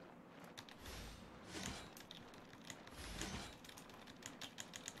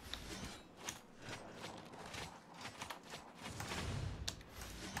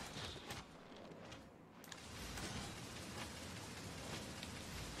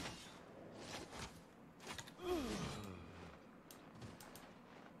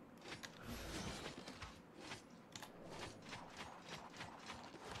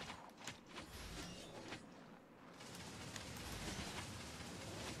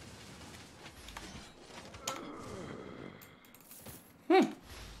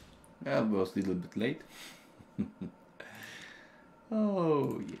 I was a little bit late.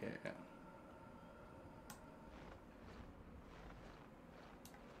 Oh yeah.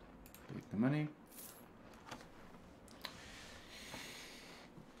 Take the money.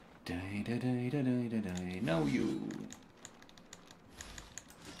 Die. Now you.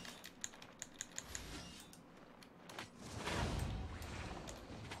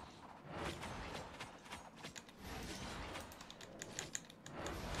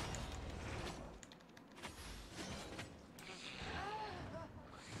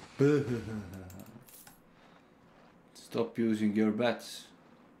 Stop using your bats.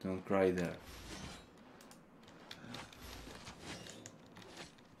 Don't cry there.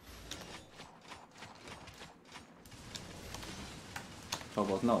 How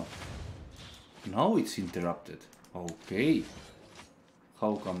about now? Now it's interrupted. Okay.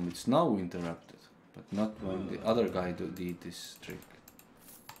 How come it's now interrupted? But not when the other guy did this trick.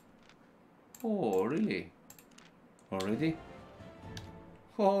 Oh, really? Already?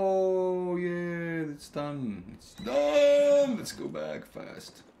 Oh, yeah, it's done. It's done! Let's go back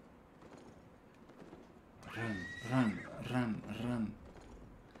fast. Run, run, run, run.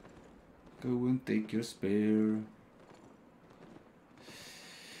 Go and take your spear.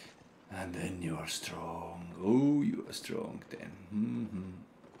 And then you are strong. Oh, you are strong then.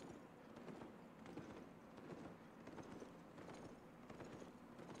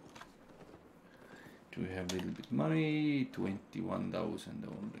 Do we have a little bit money? 21,000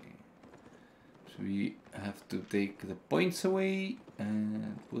 only. So we have to take the points away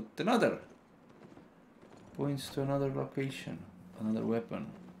and put another points to another location, another weapon.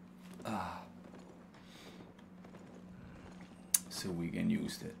 So we can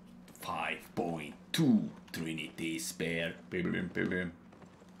use the 5.2 Trinity spare.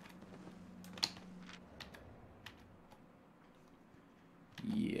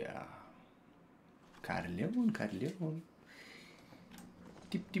 Yeah. Carleon.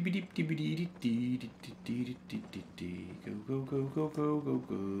 Dip dip dip dip dip dip. Go.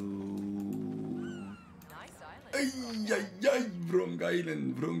 Nice island. Ay, wrong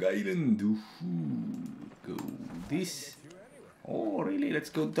island. Go this. Oh, really? Let's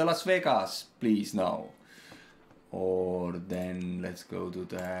go to Las Vegas, please, now. Or then let's go to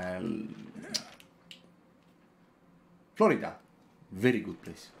the Florida. Very good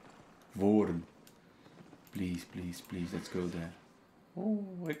place. Warm. Please, let's go there. Oh,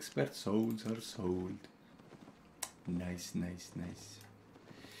 expert souls are sold. Nice.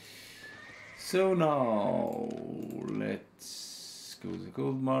 So now, let's go to the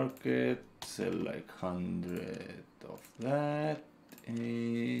gold market, sell like 100 of that,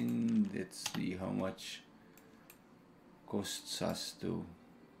 and let's see how much costs us to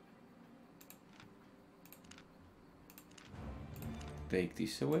take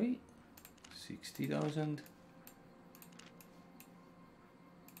this away. 60,000.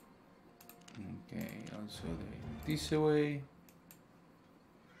 Okay, also take this away.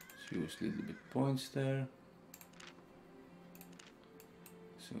 Let's use a little bit points there.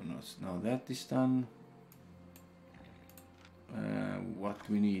 So now that is done. What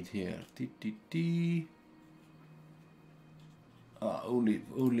we need here? Only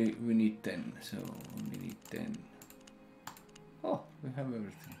we need 10. So only need 10. Oh, we have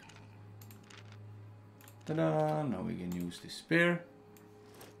everything. Ta-da! Now we can use this spear.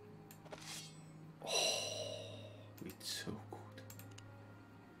 Oh, it's so good.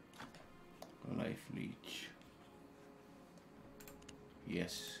 Life leech.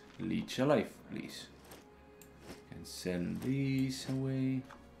 Yes, leech alive, please. Can sell these away.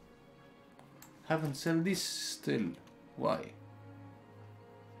 Haven't sold this still. Why?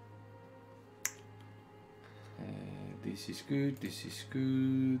 This is good. This is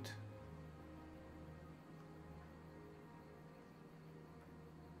good.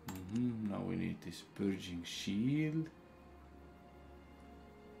 Now we need this purging shield.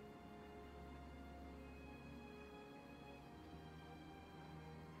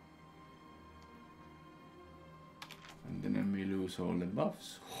 And then we lose all the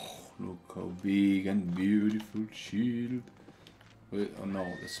buffs. Oh, look how big and beautiful shield. Wait, oh no,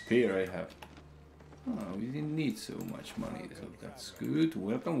 the spear I have. Oh, we didn't need so much money, so that's good.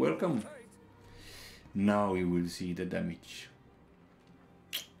 Welcome. Now we will see the damage.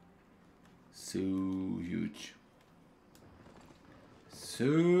 So huge.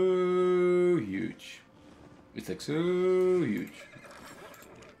 It's like so huge.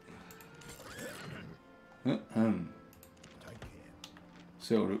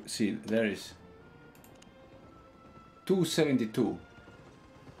 So see, there is 272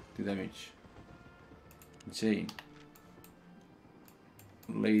 the damage. Insane.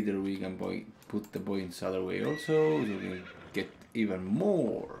 Later we can put the points other way also, so we get even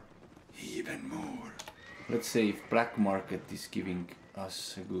more. Let's say if black market is giving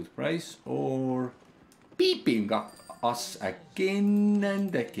us a good price or peeping up us again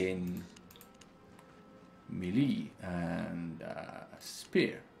and again. Melee and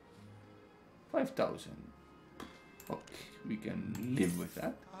spear. 5,000. Okay, we can live with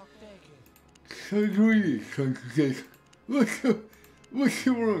that. What's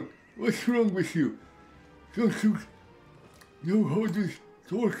wrong with you? Don't you know how this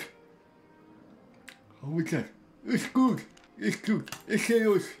works? How is that? It's good. It's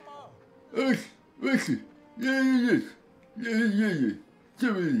chaos. Listen. Yes.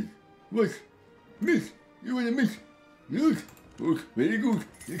 Somebody. What? Miss? You wanna miss? Yes. Oh, very good.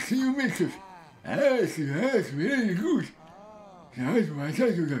 Let's see you miss it. Yes, yes, very good. That's what I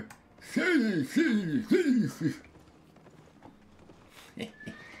do.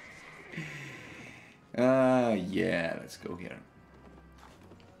 Yeah, let's go here.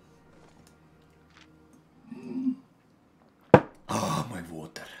 Ah, my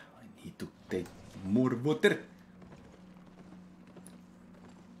water. I need to take more water.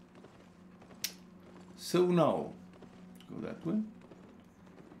 So now, go that way.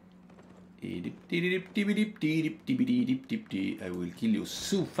 I will kill you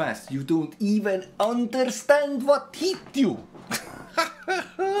so fast you don't even understand what hit you.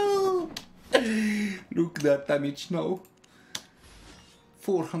 Look that damage now.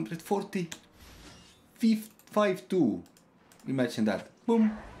 440. 5-2. Imagine that.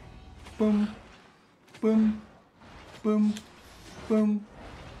 Boom, boom, boom, boom, boom,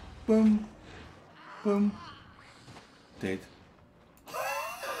 boom, boom. Dead.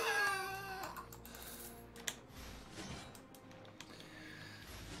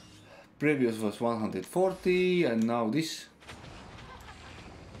 Previous was 140 and now this.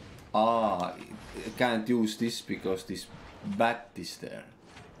 Ah, I can't use this because this bat is there.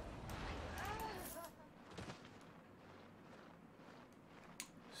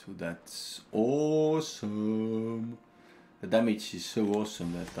 So that's awesome. The damage is so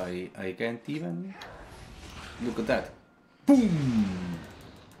awesome that I can't even look at that. Boom!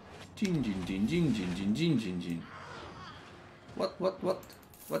 Jin jin jin jin jin jin jin jin jin.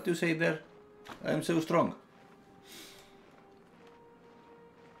 What you say there? I'm so strong.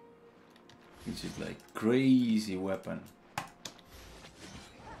 This is like crazy weapon.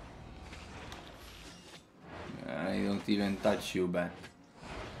 I don't even touch you, bat.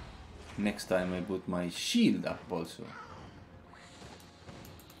 Next time I put my shield up also.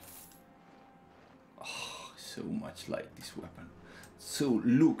 Oh, so much like this weapon. So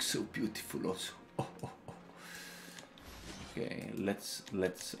looks so beautiful also. Oh, oh, oh. Okay, let's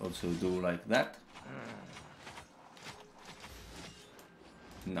also do like that.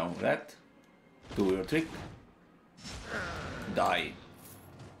 Now that. Do your trick. Die.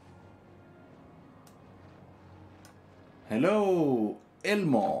 Hello,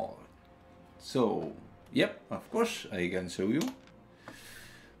 Elmo. So, yep, of course I can show you.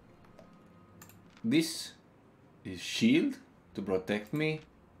 This is shield to protect me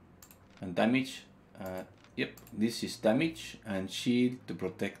and damage. Yep, this is damage and shield to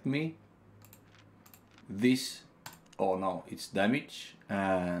protect me. This, oh no, it's damage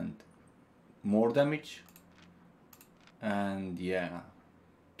and more damage. And yeah,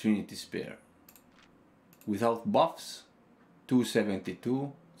 Trinity spear. Without buffs,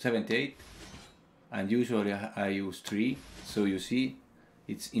 272, 78. And usually I use 3, so you see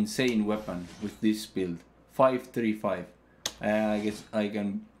it's insane weapon with this build. 535. I guess I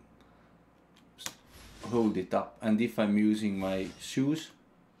can hold it up, and if I'm using my shoes,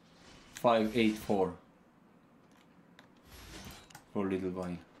 584 for little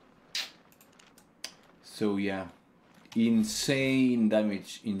boy. So yeah, insane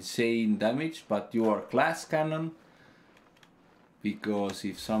damage, but you are class cannon, because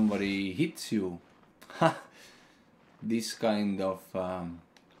if somebody hits you, this kind of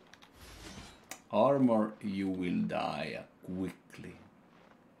armor, you will die quickly.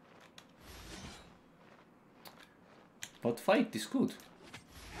 But fight is good.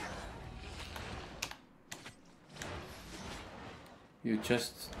 You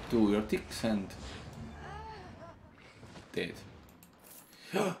just do your ticks and dead.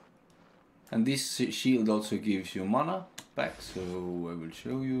 And this shield also gives you mana back, so I will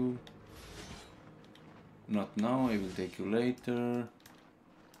show you. Not now, I will take you later.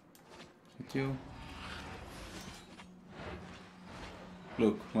 Hit you.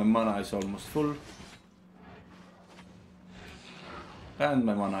 Look, my mana is almost full. And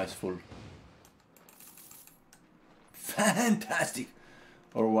my mana is full. Fantastic!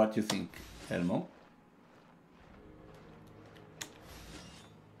 Or what you think, Elmo?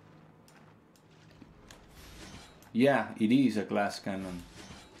 Yeah, it is a glass cannon.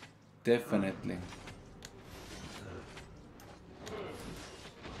 Definitely.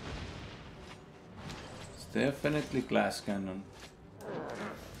 It's definitely glass cannon.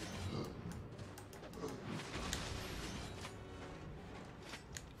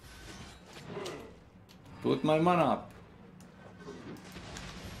 Put my mana up.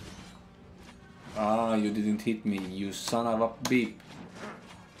 Ah, you didn't hit me, you son of a beep.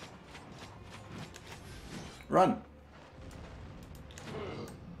 Run!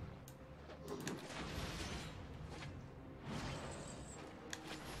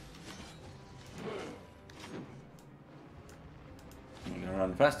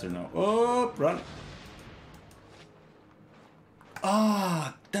 run faster now. Oh, run!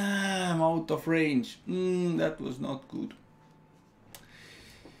 Ah, damn, out of range. That was not good.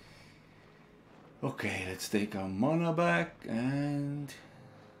 Okay, let's take our mana back and...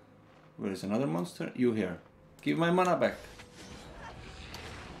 Where is another monster? You here. Give my mana back.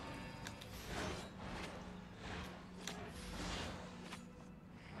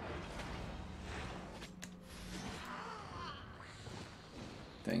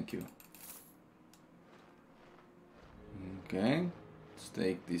 Thank you. Okay, let's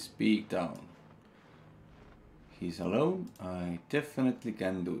take this beak down. He's alone. I definitely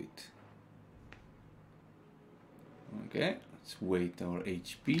can do it. Okay, let's wait our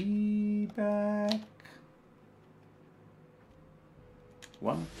HP back.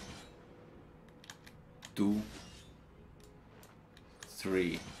 1, 2,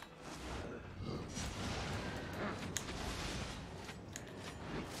 3.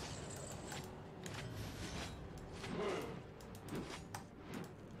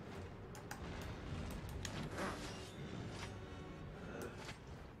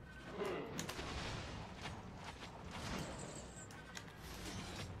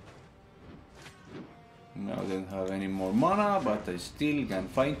 Now I don't have any more mana, but I still can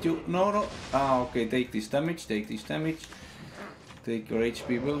fight you. No, no. Ah, okay, take this damage, take this damage. Take your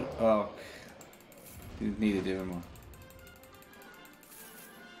HP build. Oh, didn't need it even more.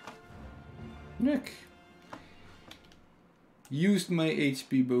 Nick. Used my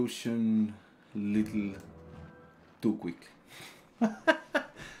HP potion little too quick. That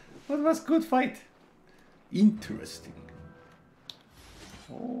was good fight. Interesting.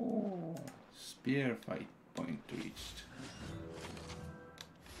 Oh, spear fight point reached.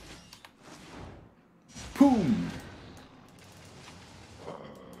 Boom!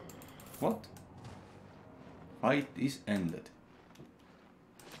 What? Fight is ended.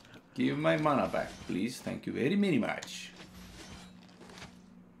 Give my mana back, please. Thank you very, very much.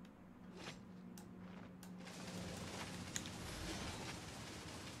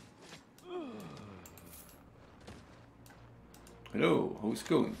 Hello, how's it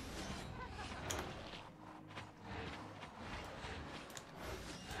going?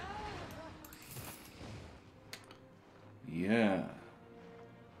 Yeah.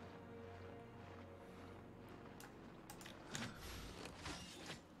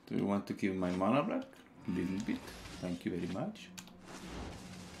 Do you want to give my mana back? A little bit. Thank you very much.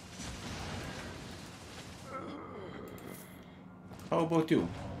 How about you?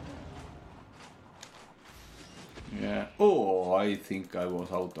 Yeah. Oh, I think I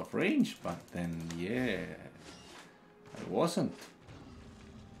was out of range, but then, yeah, I wasn't.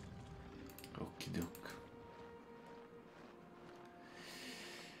 Okie doke.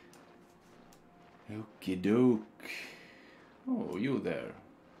 Okie doke. Oh, you there.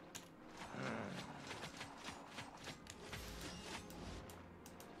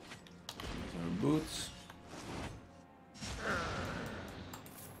 These are boots.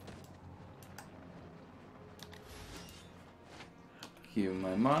 Give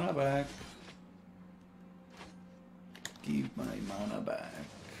my mana back. Give my mana back.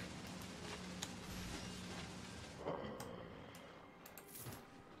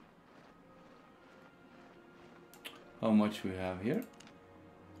 How much we have here?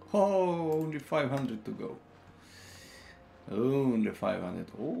 Oh, only 500 to go. Only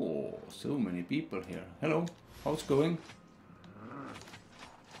 500. Oh, so many people here. Hello, how's it going?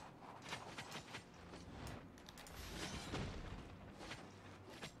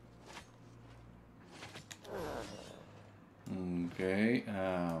 Okay.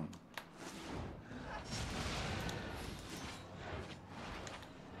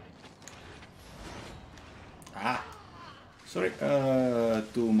 Sorry.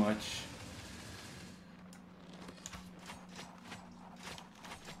 Too much.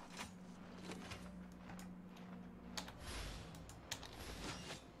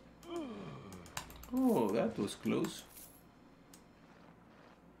 Oh, that was close.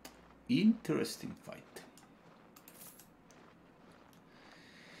 Interesting fight.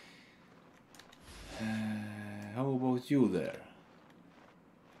 How about you there?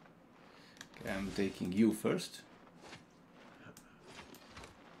 Okay, I'm taking you first.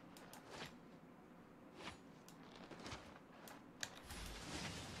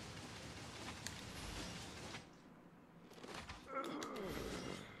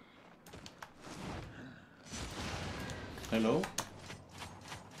 Hello?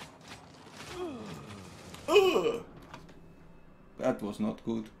 That was not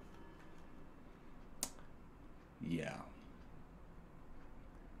good. Yeah.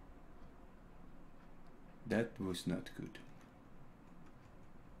 That was not good.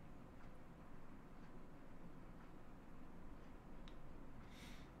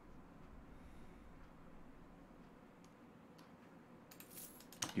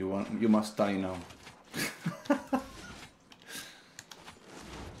 You must die now.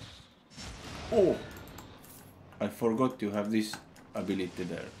 Oh! I forgot you have this ability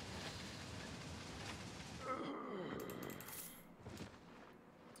there.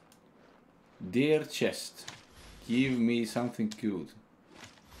 Dear chest, give me something good.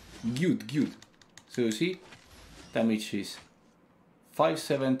 Good. So you see, damage is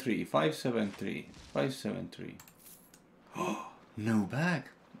 573, 573, 573. Oh, no bag.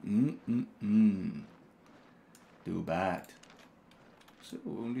 Too bad. So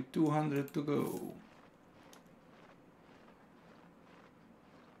only 200 to go.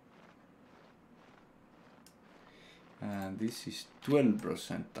 And this is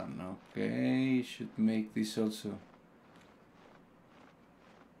 12% done. Okay, should make this also.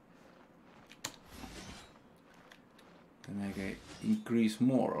 Then I can increase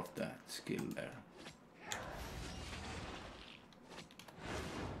more of that skill there.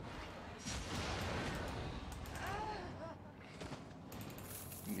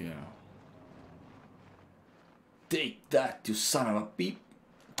 Yeah. Take that, you son of a beep.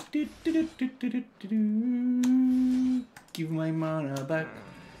 Give my mana back.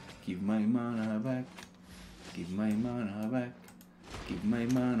 Give my mana back. Give my mana back. Give my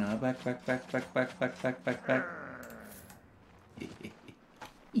mana back. Back.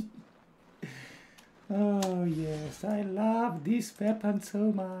 Oh yes, I love this weapon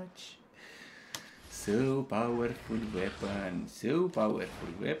so much. So powerful weapon. So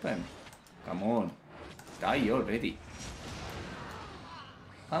powerful weapon. Come on. Die already.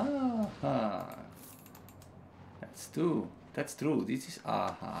 Aha. That's true. That's true. This is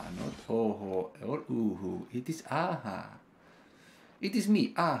aha, not oho or uhu. It is aha. It is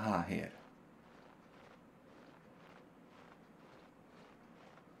me, aha here.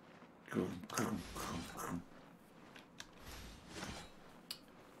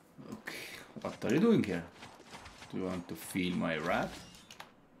 Okay, what are you doing here? Do you want to feel my wrath?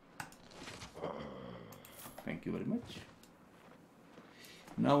 Thank you very much.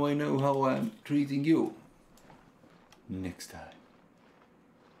 Now I know how I'm treating you. Next time.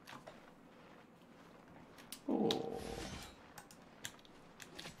 Oh.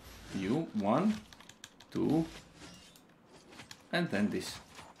 You, 1, 2, and then this.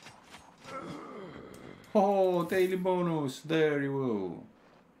 Oh, daily bonus, there you go.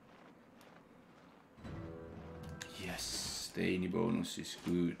 Yes, daily bonus is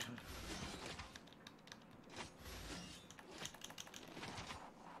good.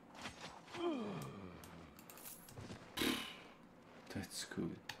 That's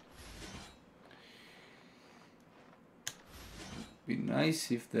good. Be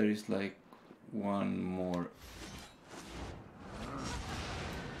nice if there is like one more.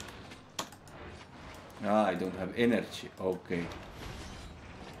 Ah, I don't have energy. Okay.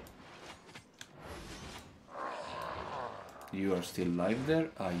 You are still alive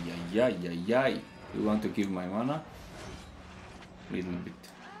there? Ay, ay, ay, ay, ay. You want to give my mana? Little bit.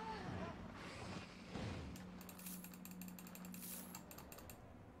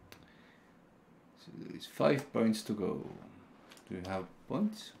 So there is 5 points to go. Do you have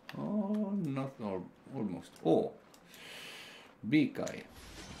points? Oh, not all, almost. Oh, big guy.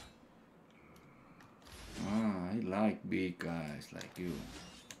 Ah, I like big guys like you.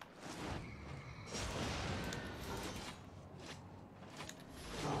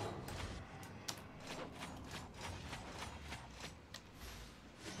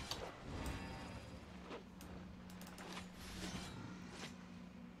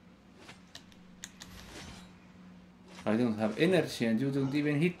 I don't have energy and you don't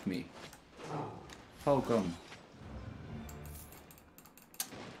even hit me. How come?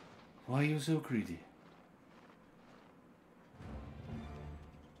 Why are you so greedy?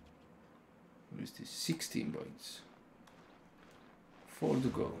 What is this? 16 points. 4 to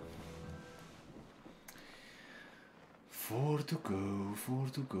go. 4 to go, 4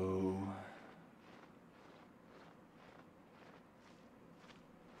 to go.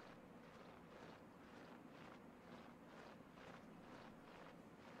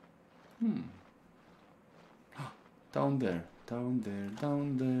 Down there, down there,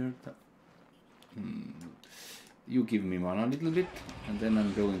 down there. You give me mana a little bit, and then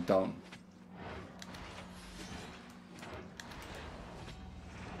I'm going down.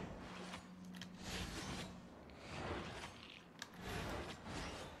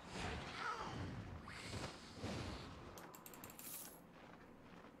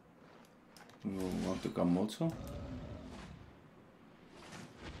 You want to come also?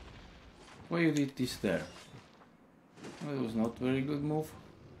 Why you did this there? That was not very good move.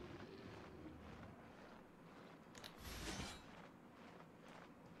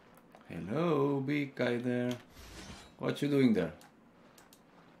 Hello, big guy there. What you doing there?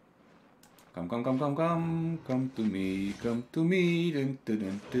 Come, come, come, come, come. Come to me, come to me. Dun, dun,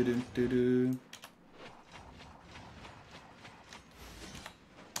 dun, dun, dun, dun, dun.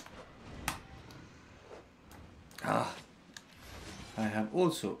 Ah, I have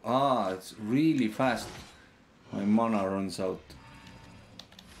also, it's really fast. My mana runs out.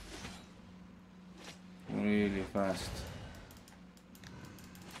 Really fast.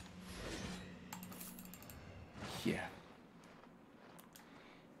 Yeah.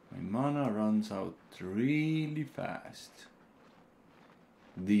 My mana runs out really fast.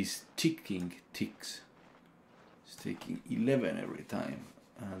 These ticking ticks. It's taking 11 every time.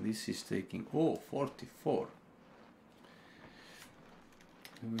 This is taking, 44.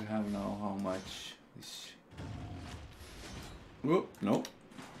 Do we have now how much? This. Oh, no.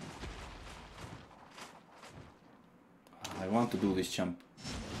 I want to do this jump.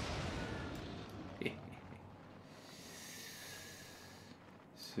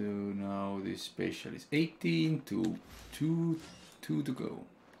 So now this special is 18 to 2 to go.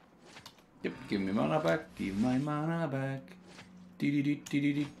 Yep, give me mana back, give my mana back.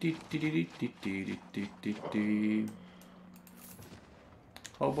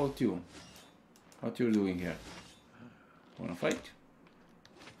 How about you? What you're doing here? Wanna fight?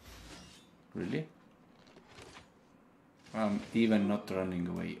 Really? I'm even not running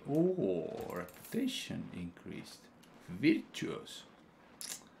away. Oh, reputation increased. Virtuous.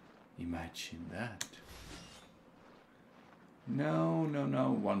 Imagine that. No,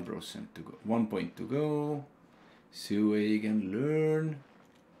 1% to go. 1 point to go. So I can learn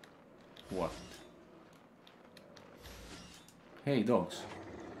what? Hey, dogs.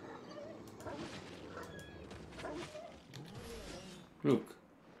 Look.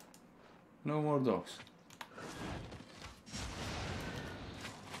 No more dogs.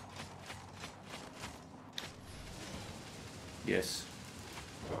 Yes.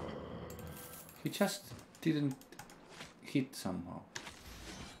 He just didn't hit somehow.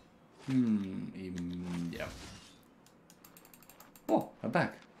 Yeah. Oh, a bag.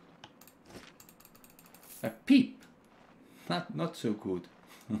 A peep. Not so good.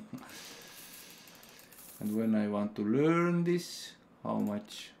 And when I want to learn this, how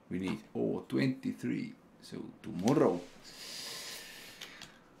much we need? 23. So tomorrow.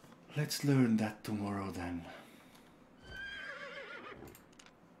 Let's learn that tomorrow then.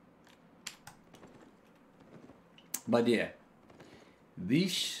 But yeah,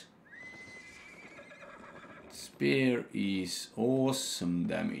 this spear is awesome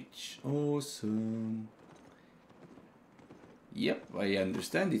damage. Awesome. Yep, I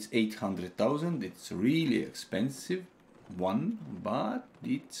understand it's 800,000. It's really expensive one, but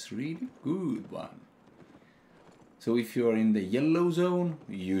it's really good one. So if you're in the yellow zone,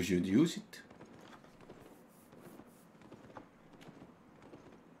 you should use it.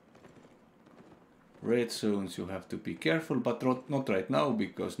 Red zones you have to be careful, but not right now,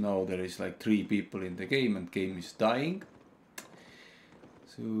 because now there is like 3 people in the game and game is dying.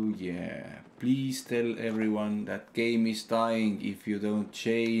 So yeah, please tell everyone that game is dying if you don't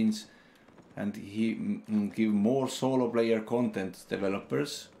change and give more solo player content,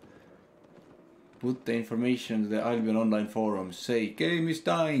 developers. Put the information to the Albion Online forums. Say game is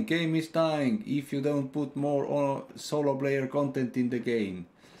dying if you don't put more solo player content in the game.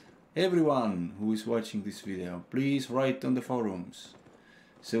 Everyone who is watching this video, please write on the forums,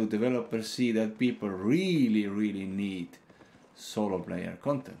 so developers see that people really need solo player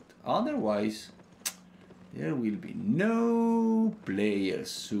content. Otherwise, there will be no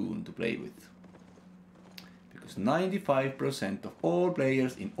players soon to play with. Because 95% of all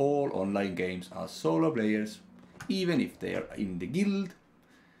players in all online games are solo players, even if they are in the guild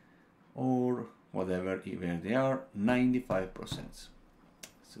or whatever, where they are, 95%.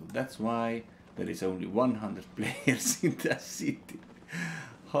 So that's why there is only 100 players in the city.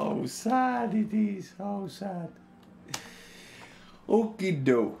 How sad it is, how sad. Okie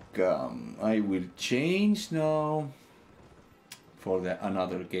doke, I will change now for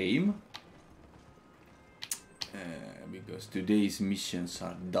another game. Because today's missions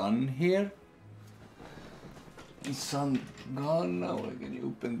are done here. Sun gone now, I can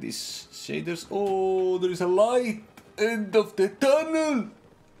open these shaders. Oh, there is a light, end of the tunnel.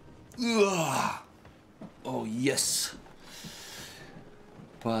 Ugh. Oh yes.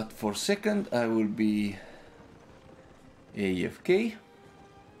 But for a second I will be AFK.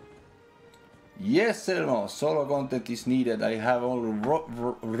 Yes, Elmo, solo content is needed. I have all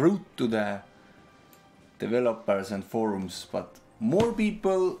route to the developers and forums, but more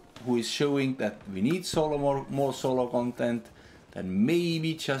people who is showing that we need more solo content, then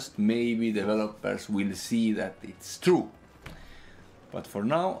maybe, just maybe, developers will see that it's true. But for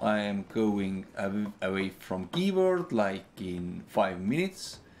now, I am going away from keyboard like in 5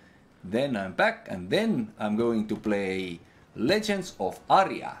 minutes. Then I'm back, and then I'm going to play Legends of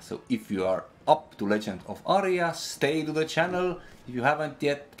Aria. So if you are up to Legends of Aria, stay to the channel. If you haven't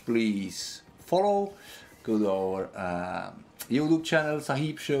yet, please follow. Go to our YouTube channel,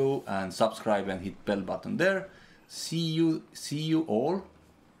 Sahiib Show, and subscribe and hit bell button there. See you all.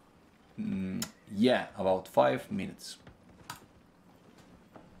 Yeah, about 5 minutes.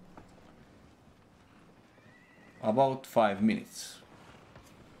 About 5 minutes.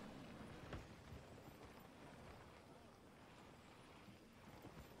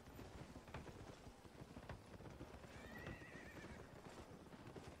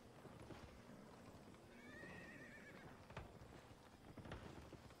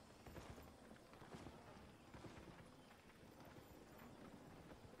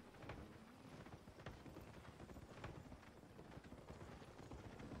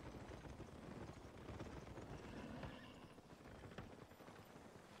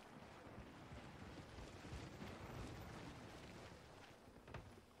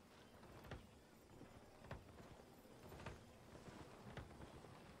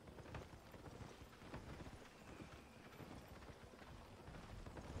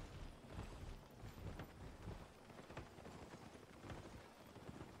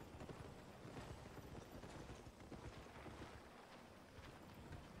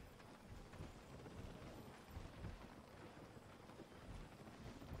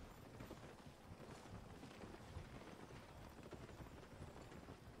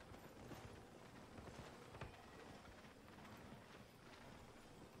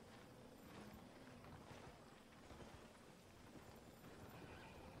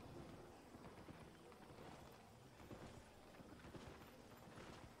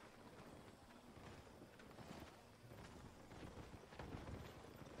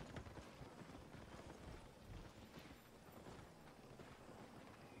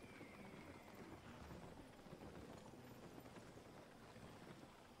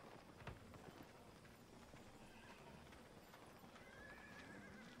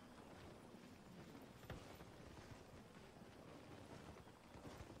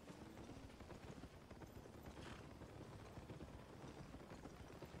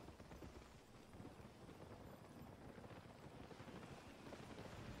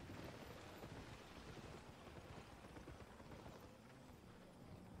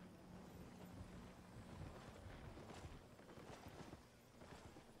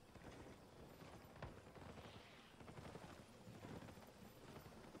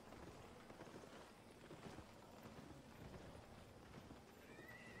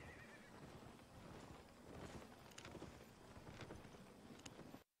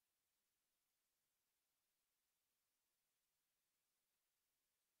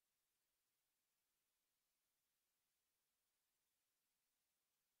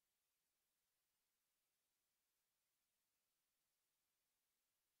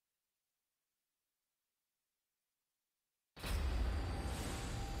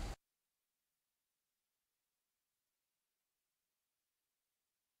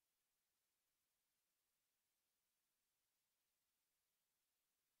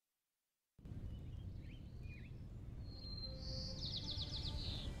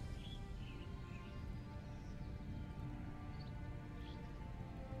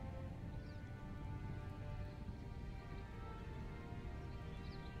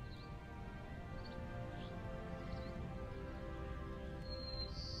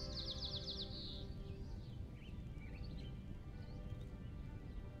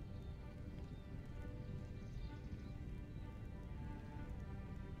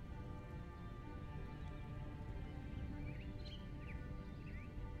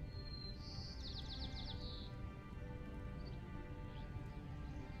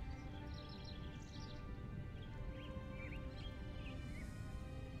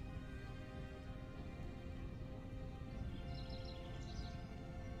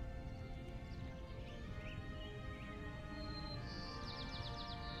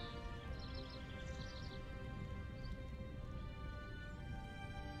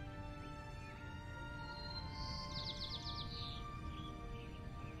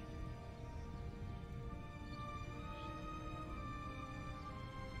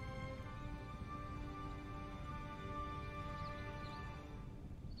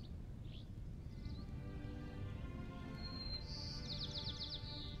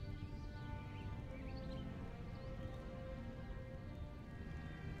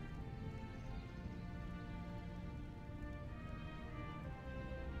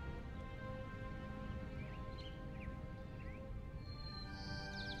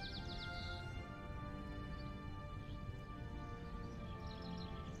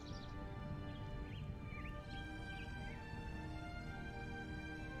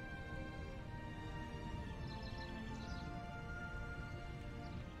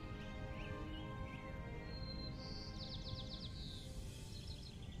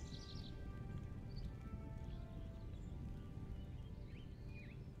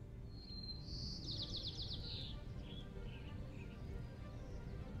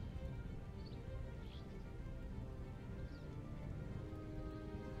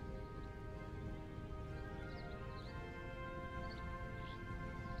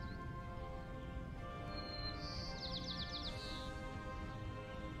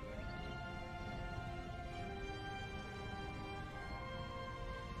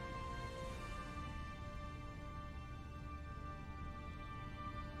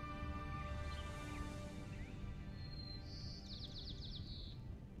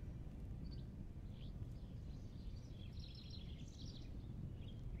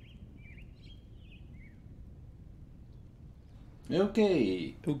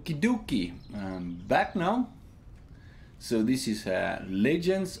 Okay, okie dokie. I'm back now. So this is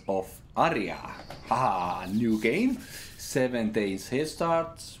Legends of Aria. Ah, new game. 7 days head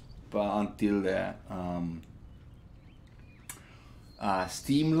start until the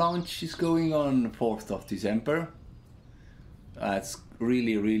Steam launch is going on 4th of December. It's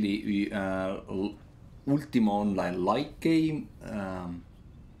really Ultima Online like game.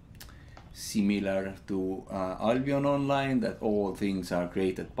 Similar to Albion Online, that all things are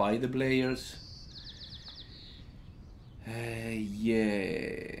created by the players.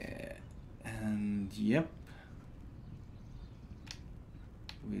 Yeah, and yep,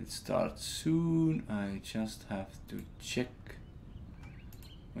 we'll start soon. I just have to check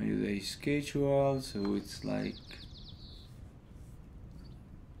my day schedule, so it's like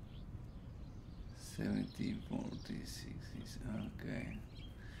 17:46 is okay.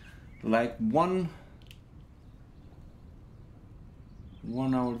 Like one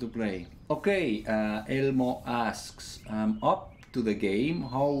hour to play. Okay, Elmo asks, I'm up to the game.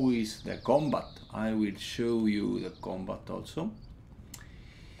 How is the combat? I will show you the combat also.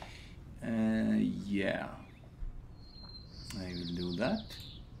 Yeah, I will do that.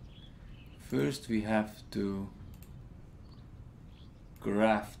 First we have to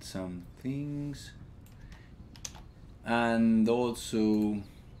craft some things, and also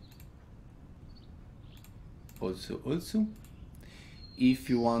if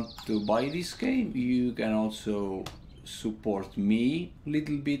you want to buy this game, you can also support me a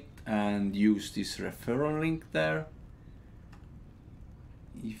little bit and use this referral link there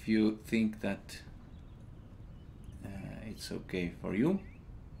if you think that it's okay for you.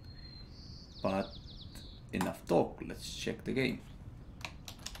 But enough talk, let's check the game.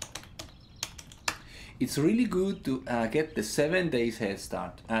 It's really good to get the 7 days head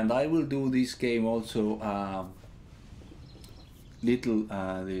start, and I will do this game also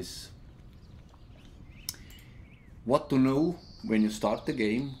this what to know when you start the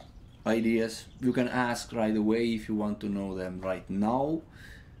game ideas. You can ask right away if you want to know them right now.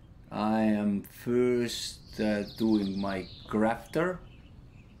 I am first doing my crafter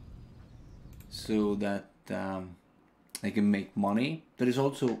so that I can make money. There is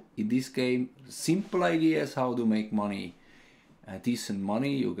also in this game simple ideas how to make money, decent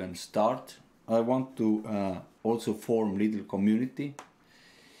money. You can start. I want to also form little community.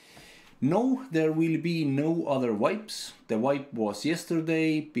 No, there will be no other wipes. The wipe was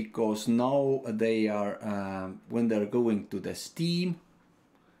yesterday because now they are when they're going to the Steam,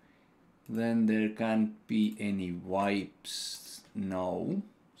 then there can't be any wipes now.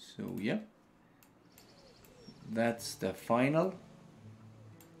 So yeah. That's the final.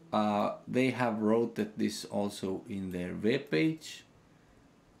 They have wrote this also in their web page.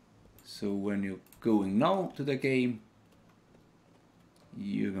 So when you're going now to the game,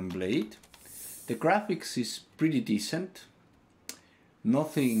 you can play it. The graphics is pretty decent.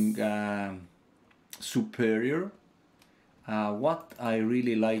 Nothing superior. What I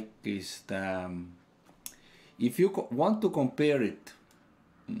really like is the if you want to compare it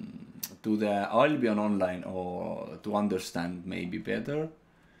to the Albion Online, or to understand maybe better,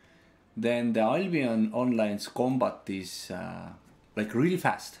 then the Albion Online's combat is like really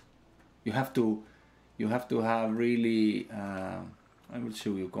fast. You have to have really I will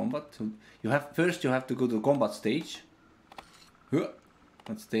show you combat. So you have to go to the combat stage.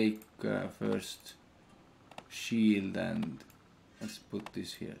 Let's take first shield, and let's put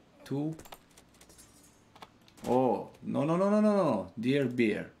this here 2. Oh no, dear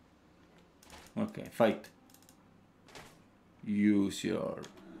bear. Okay, fight. Use your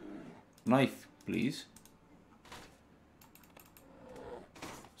knife, please.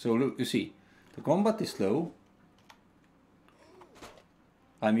 So look, you see, the combat is slow.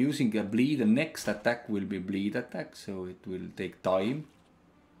 I'm using a bleed. The next attack will be bleed attack, so it will take time.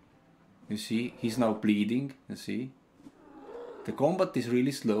 You see, he's now bleeding. You see, the combat is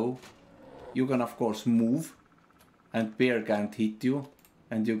really slow. You can of course move, and bear can't hit you,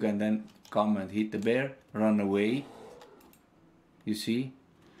 and you can then come and hit the bear, run away. You see,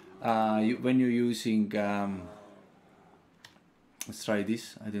 when you're using let's try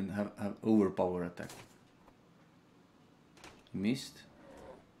this. I didn't have overpower attack. Missed.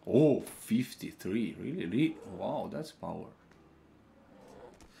 Oh, 53. Really? Wow, that's power.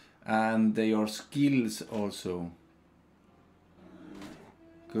 And your skills also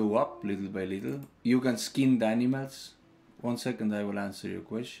go up little by little. You can skin the animals. 1 second, I will answer your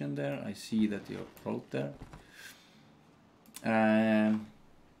question there. I see that you wrote there.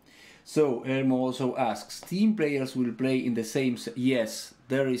 So Elmo also asks, team players will play in the same... Yes,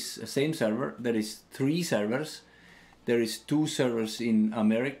 there is a same server. There is 3 servers. there is 2 servers in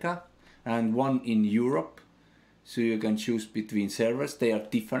America and 1 in Europe. So you can choose between servers. They are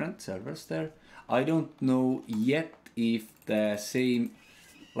different servers there. I don't know yet if the same,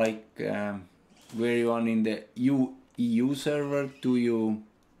 like where you are in the EU server, do you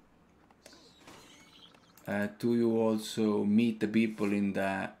also meet the people in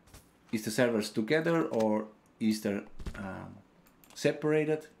the, is the servers together or is there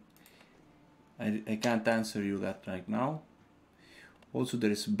separated? I can't answer you that right now. Also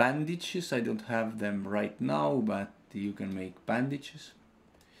there is bandages. I don't have them right now, but you can make bandages.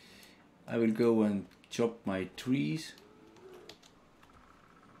 I will go and chop my trees.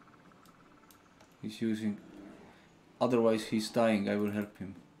 He's using, otherwise he's dying. I will help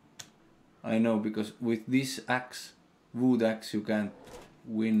him. I know, because with this axe, wood axe, you can't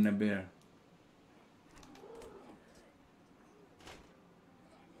win a bear.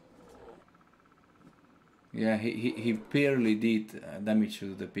 Yeah, he barely did damage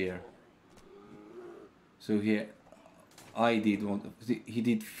to the bear. So here, I did one. He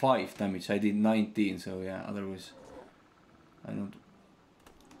did 5 damage. I did 19. So yeah, otherwise, I don't.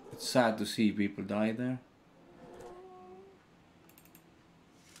 It's sad to see people die there.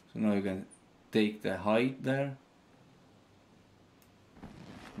 So now you can take the hide there.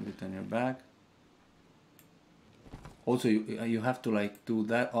 Put it on your back. Also, you have to like do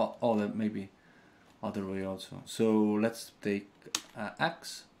that. Oh, that maybe other way also. So let's take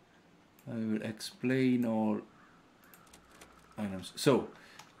axe. I will explain all items. So,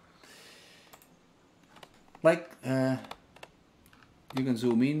 like you can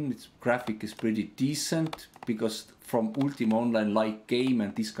zoom in. Its graphic is pretty decent because from Ultima Online like game,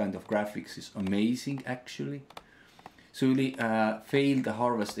 and this kind of graphics is amazing actually. So you fail to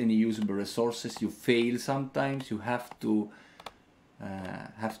harvest any usable resources. You fail sometimes. You have to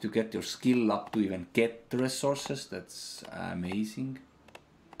get your skill up to even get the resources. That's amazing.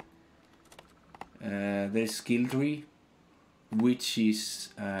 There's skill tree, which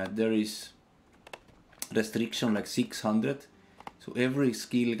is there is restriction like 600. So every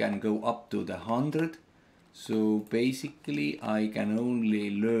skill can go up to the 100. So basically I can only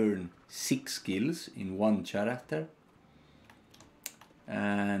learn 6 skills in one character.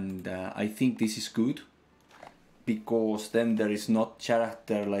 And I think this is good, because then there is not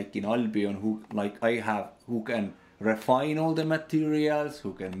character like in Albion who, like I have, who can refine all the materials,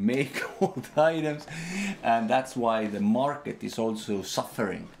 who can make all the items, and that's why the market is also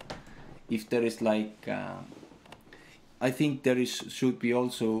suffering. If there is like I think there is should be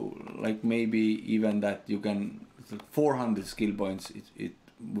also like maybe even that you can 400 skill points. It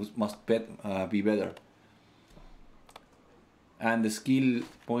must be better. And the skill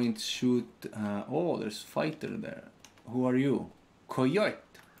points should... oh, there's fighter there. Who are you? Coyote.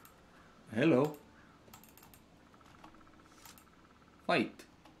 Hello. Fight,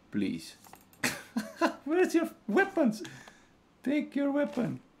 please. Where's your weapons? Take your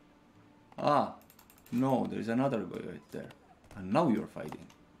weapon. Ah, no, there's another coyote there. And now you're fighting.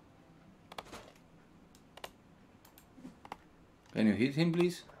 Can you hit him,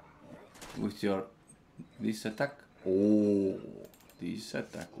 please? With your... this attack? Oh, this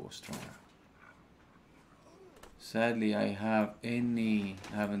attack was strong. Sadly, I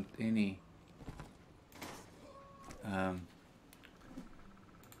haven't any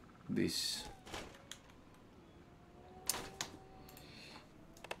this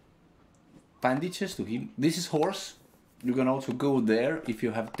bandages to him. This is horse. You can also go there if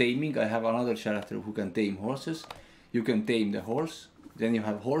you have taming. I have another character who can tame horses. You can tame the horse. Then you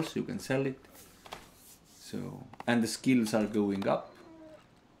have horse. You can sell it. So, and the skills are going up,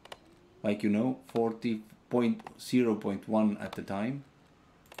 like you know, 40.0.1 at the time.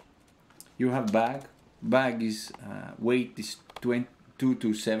 You have bag. Bag is weight is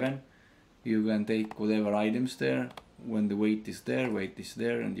 227. You can take whatever items there. When the weight is there,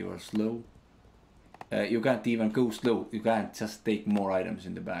 and you are slow. You can't even go slow. You can't just take more items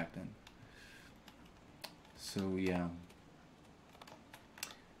in the bag then. So yeah.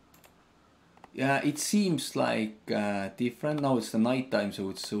 Yeah, it seems like different. Now it's the night time, so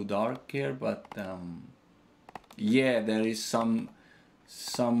it's so dark here, but yeah, there is some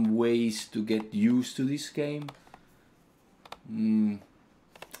ways to get used to this game.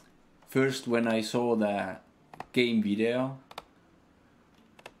 First, when I saw the game video,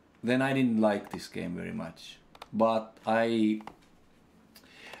 then I didn't like this game very much, but I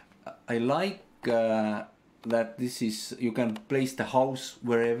like that this is, you can place the house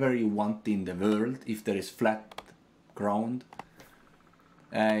wherever you want in the world. If there is flat ground,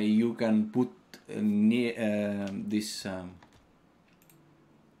 you can put near this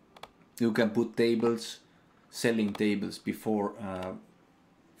you can put tables selling tables before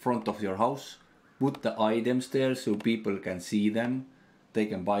front of your house. Put the items there so people can see them. They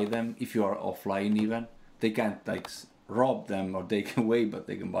can buy them if you are offline even. They can't like rob them or take away, but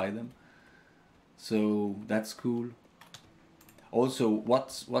they can buy them. So that's cool. Also,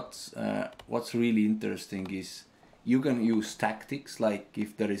 what's really interesting is you can use tactics, like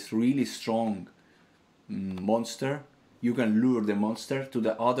if there is really strong monster, you can lure the monster to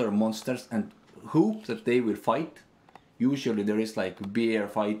the other monsters and hope that they will fight. Usually there is like bear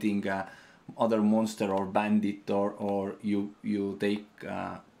fighting other monster or bandit, or you take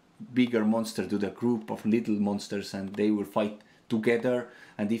bigger monster to the group of little monsters and they will fight together,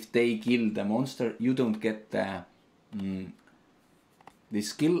 and if they kill the monster you don't get the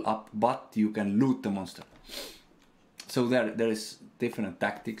skill up, but you can loot the monster. So there is different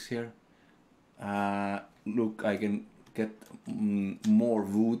tactics here. Look, I can get more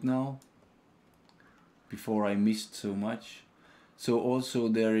wood now before I missed so much. So also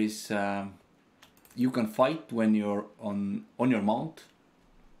there is you can fight when you're on your mount,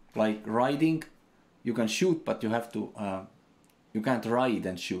 like riding. You can shoot, but you have to you can't ride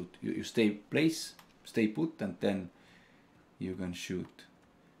and shoot. You stay put, and then you can shoot.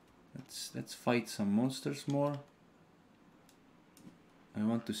 Let's fight some monsters more. I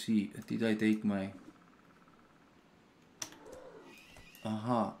want to see, did I take my...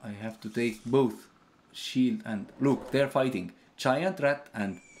 Aha, I have to take both shield and... Look, they're fighting. Giant rat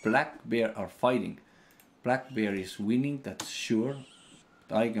and black bear are fighting. Black bear is winning, that's sure.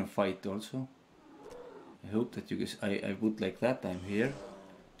 But I can fight also. I hope that you guys... I put like that, I'm here.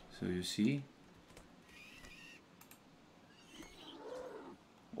 So you see.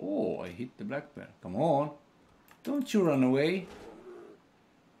 Oh, I hit the black bear. Come on. Don't you run away.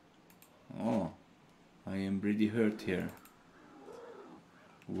 Oh, I am pretty hurt here.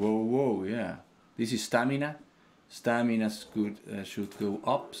 Whoa, yeah. This is stamina. Stamina should go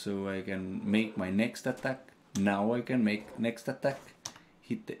up so I can make my next attack. Now I can make next attack.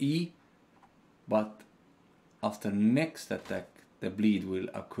 Hit the E. But after next attack, the bleed will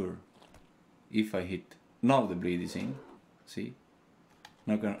occur. If I hit. Now the bleed is in. See?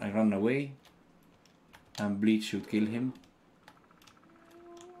 Now I run away. And bleed should kill him.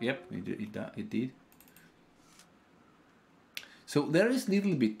 Yep, it did. So there is a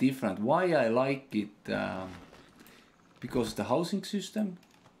little bit different. Why I like it? Because the housing system.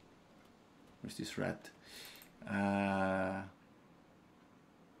 Where's this rat?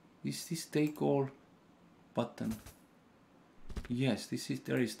 Is this take all button? Yes,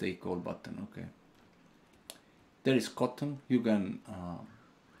 there is take all button. Okay. There is cotton. You can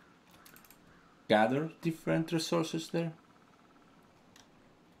gather different resources there.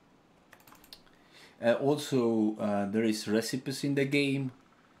 Also, there is recipes in the game.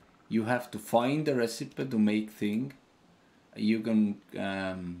 You have to find the recipe to make thing. You can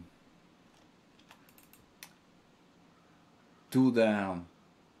do the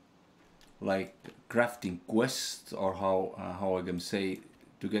like crafting quest, or how I can say,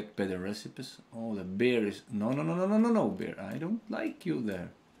 to get better recipes. Oh, the bear is no bear. I don't like you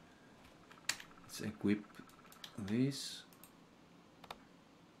there. Let's equip this.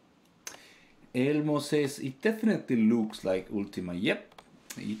 Elmo says it definitely looks like Ultima. Yep,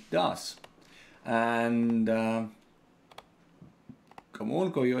 it does. And come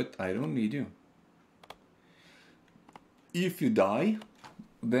on, Coyote, I don't need you. If you die,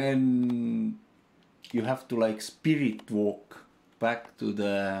 then you have to like spirit walk back to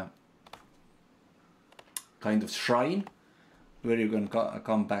the kind of shrine where you can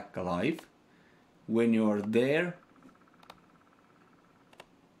come back alive. When you are there,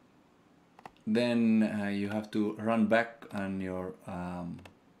 then you have to run back on your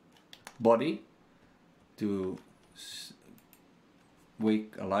body to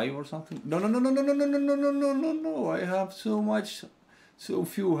wake alive or something. No, I have so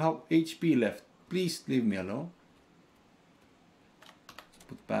few HP left. Please leave me alone.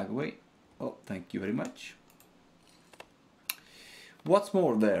 Put bag away. Oh, thank you very much. What's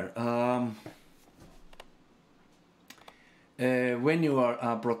more there? When you are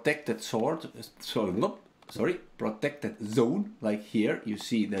a protected protected zone, like here, you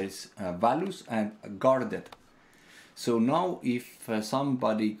see there is values and guarded. So now if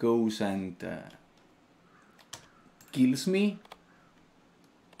somebody goes and kills me,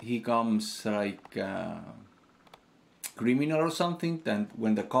 he comes like criminal or something, then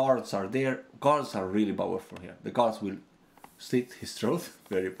when the guards are there, guards are really powerful here. The guards will slit his throat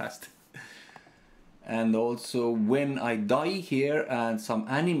very fast. And also when I die here and some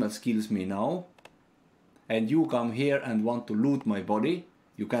animals kills me now, and you come here and want to loot my body,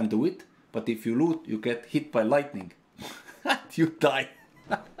 you can do it, but if you loot, you get hit by lightning. You die.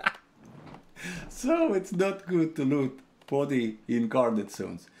 So it's not good to loot body in guarded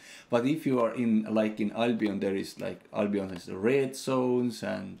zones. But if you are in, like in Albion, there is like, Albion has the red zones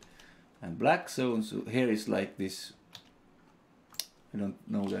and black zones. So here is like this, I don't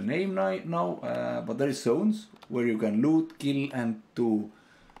know the name now, but there is zones where you can loot, kill, and do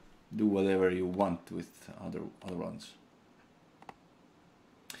whatever you want with other ones.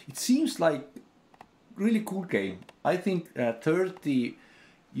 It seems like really cool game. I think $30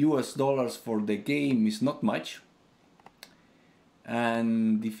 for the game is not much.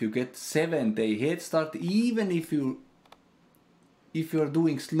 And if you get 7-day head start, even if you are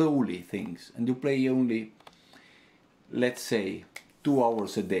doing slowly things and you play only, let's say, 2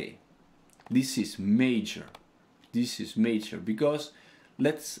 hours a day, this is major. This is major, because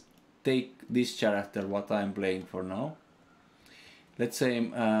let's take this character what I'm playing for now. Let's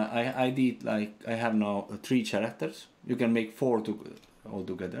say I did like, I have now 3 characters. You can make 4 all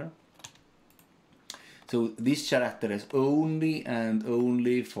together. So this character is only and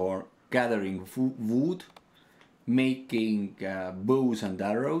only for gathering wood, making bows and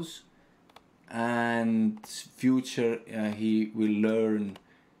arrows, and future he will learn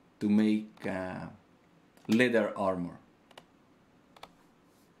to make leather armor.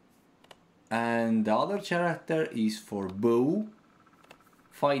 And the other character is for bow,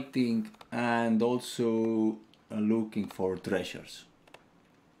 fighting, and also looking for treasures.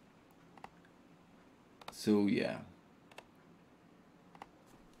 So yeah.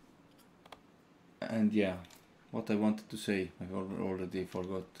 And yeah, what I wanted to say, I already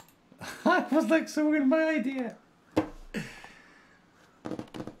forgot. I was like so in my idea.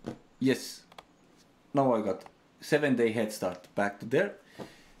 Yes. Now I got 7-day head start. Back to there.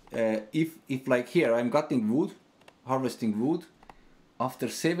 If like here I'm cutting wood, harvesting wood, after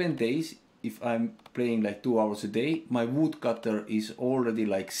 7 days, if I'm playing like 2 hours a day, my wood cutter is already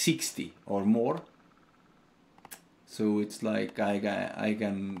like 60 or more. So it's like I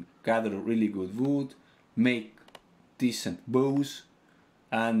can gather really good wood, make decent bows,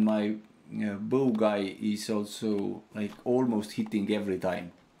 and my bow guy is also like almost hitting every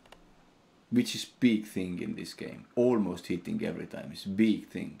time, which is big thing in this game. Almost hitting every time is big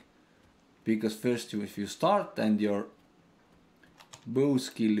thing, because first if you start and your bow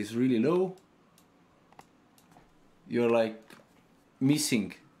skill is really low, you're like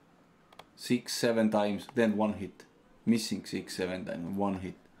missing 6-7 times, then one hit. Missing 6-7 times, one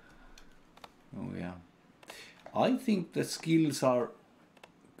hit. Oh yeah. I think the skills are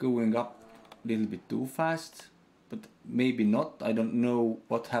going up a little bit too fast, but maybe not. I don't know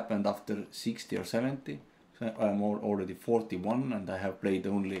what happened after 60 or 70. So I'm already 41 and I have played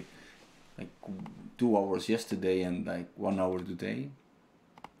only like 2 hours yesterday and like 1 hour today.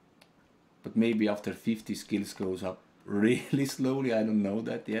 But maybe after 50 skills goes up really slowly. I don't know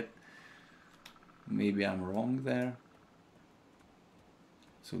that yet. Maybe I'm wrong there.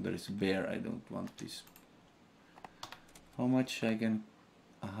 So there is a bear. I don't want this. How much I can?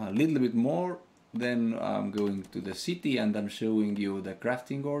 A little bit more. Then I'm going to the city and I'm showing you the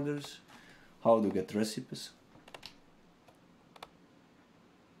crafting orders, how to get recipes.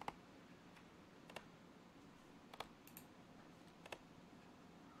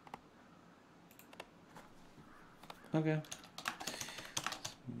 Okay.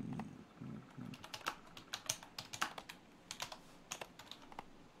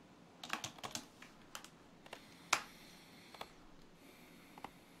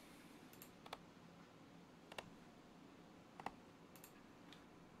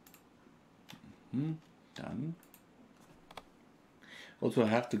 Done. Also I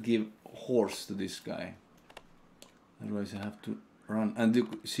have to give horse to this guy, otherwise I have to run. And you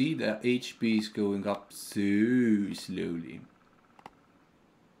see the HP is going up so slowly.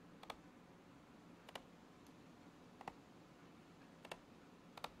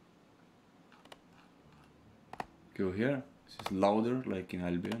 Go here. This is louder like in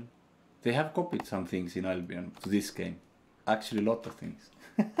Albion. They have copied some things in Albion to this game. Actually a lot of things.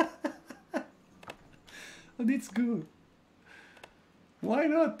 And it's good. Why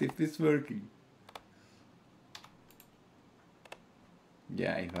not if it's working?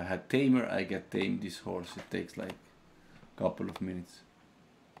 Yeah, if I had tamer, I get tame this horse. It takes like a couple of minutes.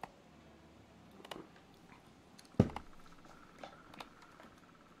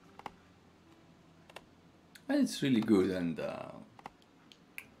 And it's really good and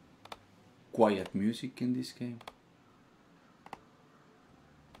quiet music in this game.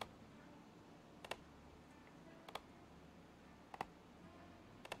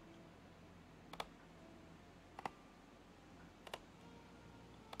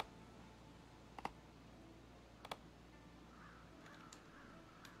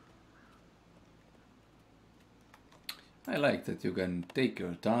 I like that you can take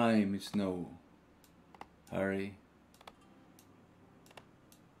your time, it's no hurry.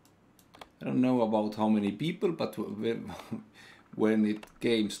 I don't know about how many people, but when it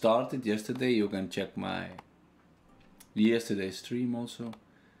game started yesterday, you can check my yesterday's stream also.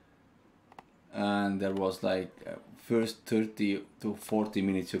 And there was like first 30 to 40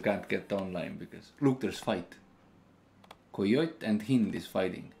 minutes you can't get online because look, there's fight. Coyote and Hind is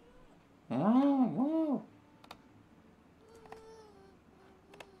fighting. Oh,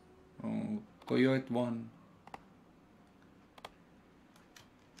 Coyote won.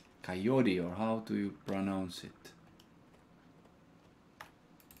 Coyote, or how do you pronounce it?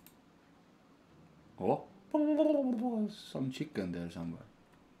 Oh, some chicken there somewhere.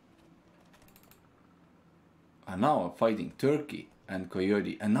 And now I'm fighting Turkey and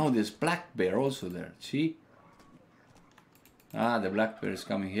Coyote. And now there's Black Bear also there. See? Ah, the Black Bear is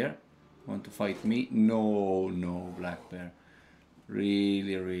coming here. Want to fight me? No, no, Black Bear.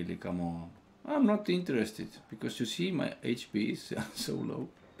 Really, really, come on. I'm not interested. Because you see my HP is so low.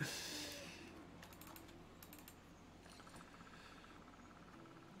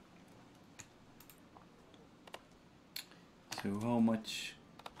 So how much?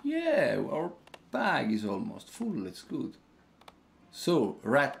 Yeah, our bag is almost full. It's good. So,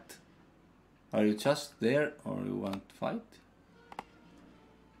 rat. Are you just there or you want to fight?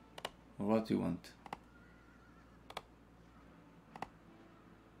 Or what do you want?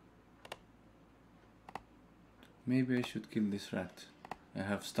 Maybe I should kill this rat. I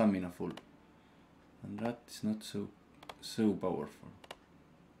have stamina full. And rat is not so powerful.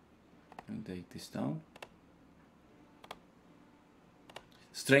 And take this down.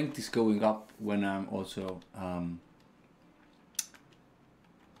 Strength is going up when I'm also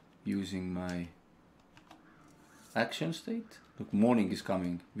using my action state. Look, morning is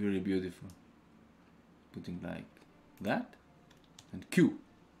coming, really beautiful. Putting like that and Q.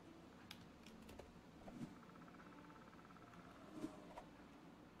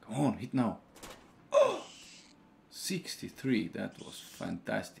 Come on, hit now. Oh, 63, that was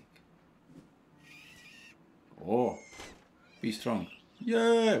fantastic. Oh, be strong.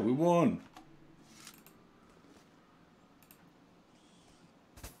 Yeah, we won.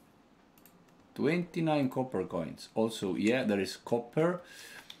 $29 copper coins. Also, yeah, there is copper.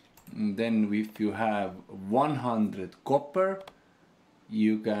 And then if you have 100 copper,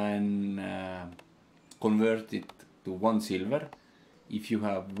 you can convert it to 1 silver. If you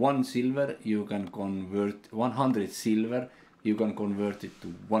have 1 silver, you can convert 100 silver, you can convert it to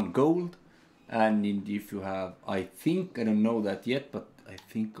 1 gold. And if you have, I think, I don't know that yet, but I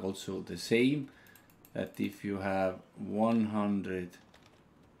think also the same, that if you have 100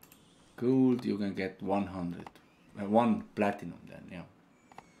 gold, you can get 1 platinum then, yeah.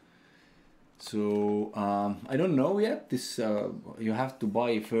 So, I don't know yet, this, you have to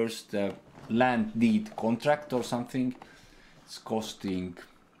buy first land deed contract or something. It's costing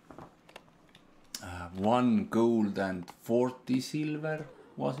 1 gold and 40 silver,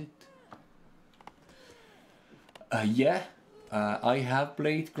 was it? Yeah, I have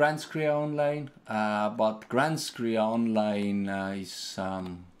played Grand Scria Online, but Grand Scria Online is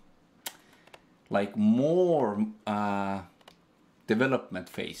like more development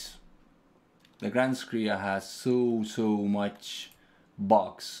phase. The Grand Scria has so much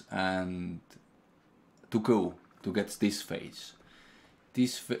bugs and to go to get this phase.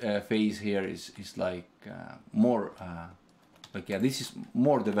 This phase here is like more like, yeah, this is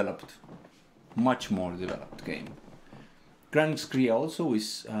more developed, much more developed game. Grand Scria also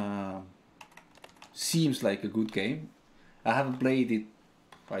is seems like a good game. I haven't played it,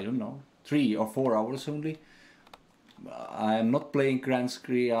 I don't know, 3 or 4 hours only. I am not playing Grand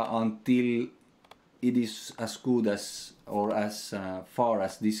Scria until it is as good as or as far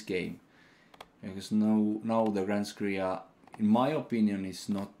as this game, because now the Grand Scria, in my opinion, is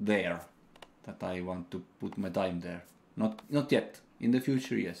not there that I want to put my time there. Not yet. In the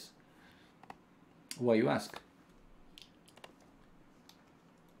future, yes. Why you ask?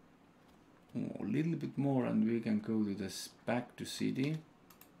 Oh, a little bit more and we can go to this back to city.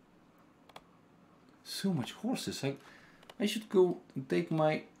 So much horses. I should go and take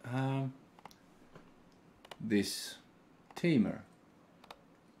my this tamer.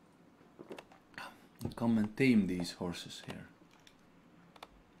 Come and tame these horses here.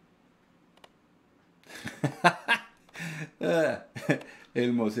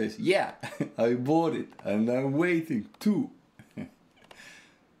 Elmo says, yeah, I bought it and I'm waiting too.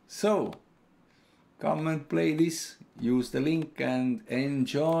 So, come and play this, use the link and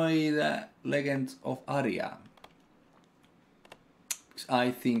enjoy the Legends of Aria.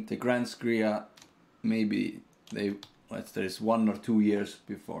 I think the Grand Scria, maybe they there is 1 or 2 years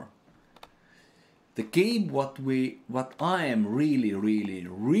before. The game what I am really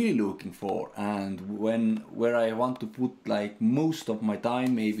looking for, and where I want to put like most of my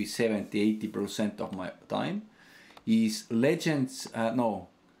time, maybe 70-80% of my time, is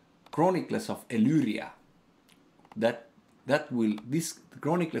Chronicles of Illyria. This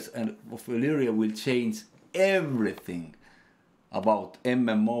Chronicles of Illyria will change everything about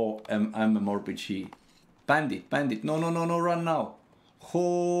MMORPG. Bandit, no, run now.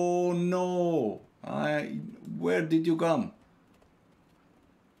 Oh no, where did you come?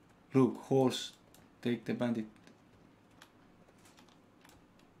 Look, horse, take the bandit.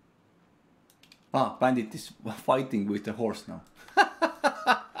 Bandit is fighting with the horse now.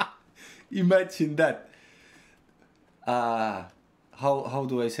 Imagine that. How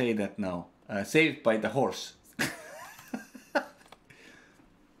do I say that now? Saved by the horse.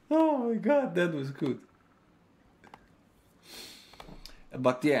 Oh my god, that was good.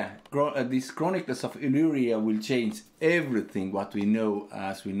 But yeah, this Chronicles of Illyria will change everything what we know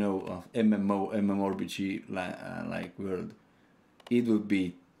as we know of MMORPG like world. It will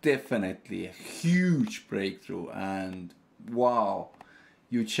be definitely a huge breakthrough, and wow,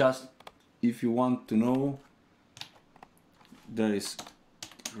 if you want to know, there is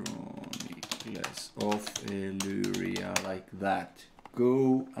Chronicles of Illyria like that.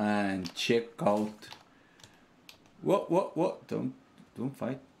 Go and check out. What? Don't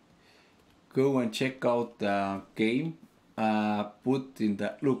fight. Go and check out the game. Put in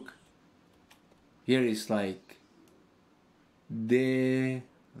the look. Here is like De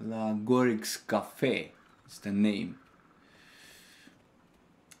La Gorix Cafe. It's the name.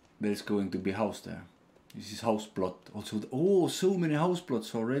 There's going to be a house there. This is house plot. Also, so many house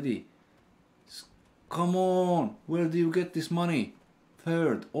plots already. Come on, where do you get this money?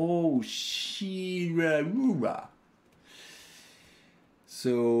 Third. Oh, Shira.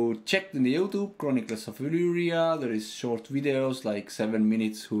 So check in the YouTube Chronicles of Illyria. There is short videos like 7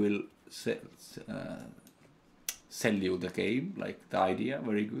 minutes who will sell you the game, like the idea.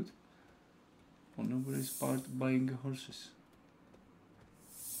 Very good. Oh, nobody's buying horses.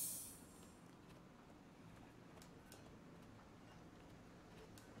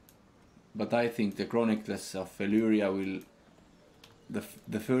 But I think the Chronicles of Illyria will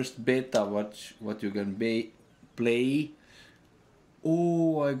the first beta what you can play.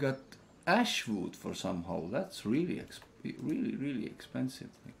 Oh, I got Ashwood for somehow. That's really expensive.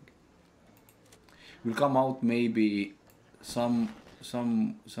 Will come out maybe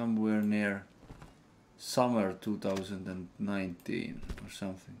somewhere near summer 2019 or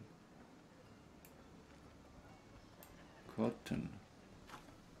something. Cotton.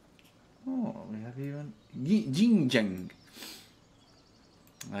 Oh, we have even Jingjang.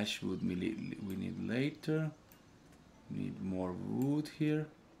 Ashwood we need later. Need more wood here.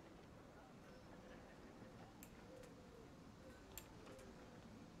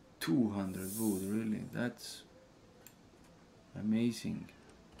 $200 wood, really? That's amazing.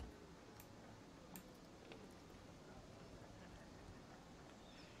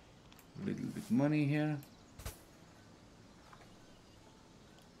 A little bit money here.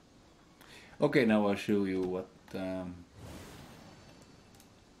 Okay, now I'll show you what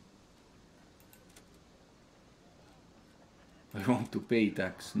I want to pay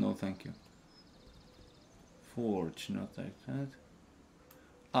tax. No, thank you. Forge, not like that.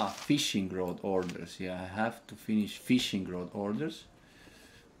 Fishing rod orders. Yeah, I have to finish fishing rod orders.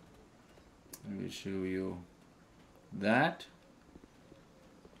 I will show you that.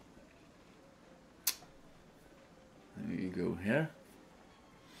 There you go here.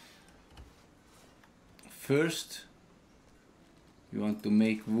 First, you want to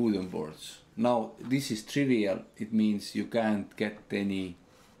make wooden boards. Now, this is trivial. It means you can't get any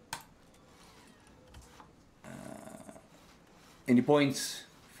points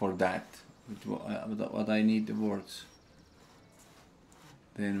for that. What I need the boards.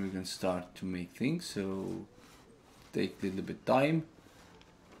 Then we can start to make things. So take a little bit time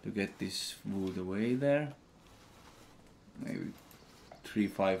to get this wood away there. Maybe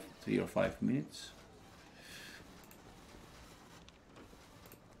 3 or 5 minutes.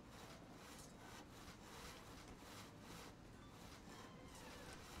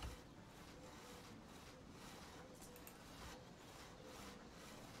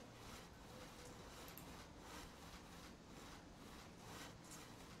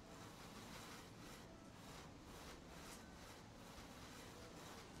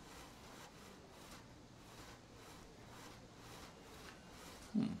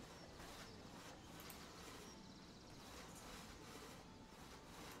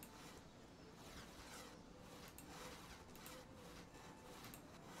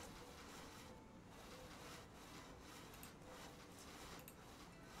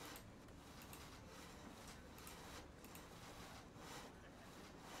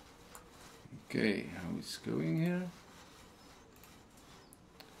 Okay, how it's going here?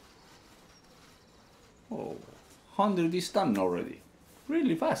 Oh, 100 is done already.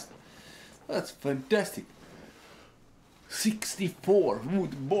 Really fast. That's fantastic. 64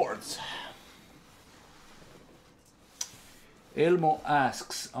 wood boards. Elmo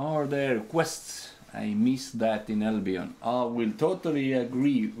asks, are there quests? I miss that in Albion. I will totally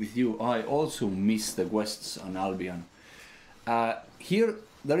agree with you. I also miss the quests on Albion. Here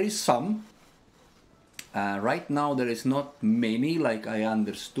there is some. Right now there is not many like I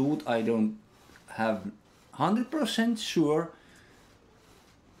understood. I don't have 100% sure.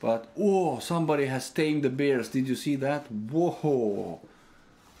 But oh, somebody has tamed the bears. Did you see that? Whoa.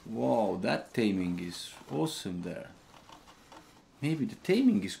 Wow, that taming is awesome there. Maybe the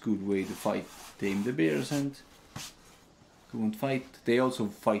taming is good way to fight. Tame the bears and go and fight. They also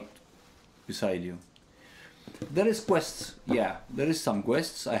fight beside you. There is quests. Yeah, there is some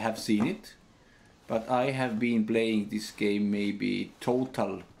quests. I have seen it. But I have been playing this game maybe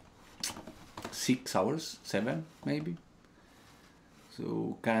total 6 hours, 7 maybe.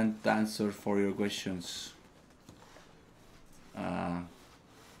 So can't answer for your questions.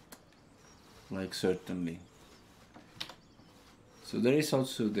 Like certainly. So there is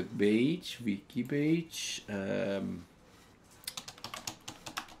also the page, wiki page of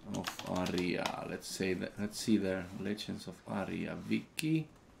Aria. Let's see there. Legends of Aria wiki.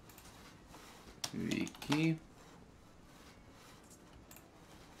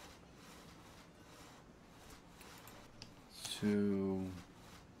 So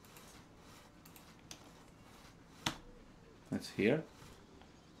that's here.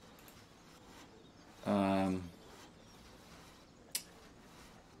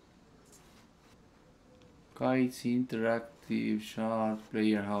 Guides, interactive, chart,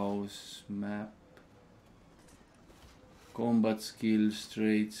 player house, map, combat skills,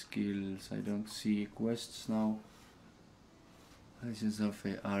 trade skills. I don't see quests now. Legends of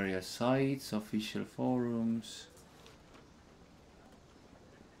Aria sites, official forums.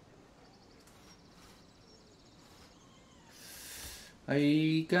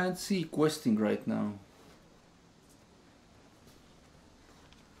 I can't see questing right now.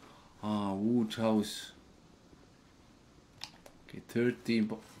 Wood house. Okay,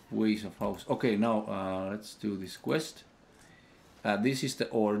 13 ways of house. Okay, now let's do this quest. This is the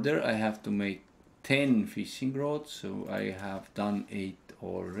order. I have to make 10 fishing rods, so I have done 8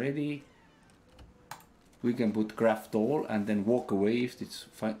 already. We can put craft all and then walk away if it's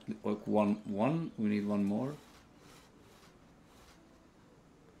fine. Like one. We need one more.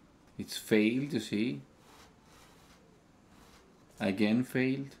 It's failed, you see. Again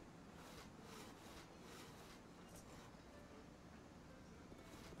failed.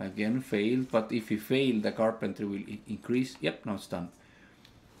 Again failed, but if you fail, the carpentry will increase. Yep, now it's done.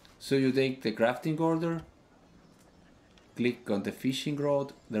 So you take the crafting order, click on the fishing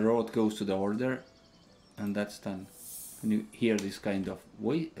rod, the rod goes to the order, and that's done. And you hear this kind of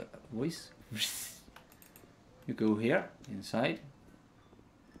voice. You go here, inside.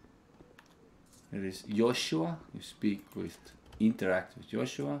 There is Joshua, you speak with, interact with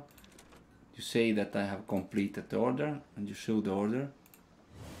Joshua. You say that I have completed the order, and you show the order.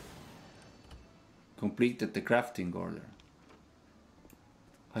 Completed the crafting order.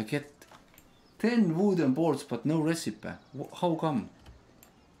 I get 10 wooden boards but no recipe. How come?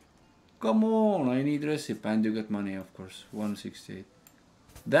 Come on, I need recipe, and you get money, of course. 168.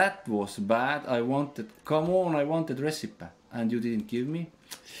 That was bad. I wanted, come on, I wanted recipe, and you didn't give me.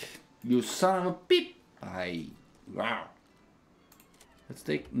 You son of a pip! Wow. Let's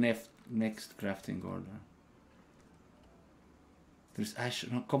take next crafting order. There's ash.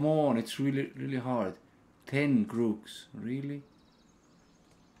 No, come on, it's really hard. 10 crooks, really?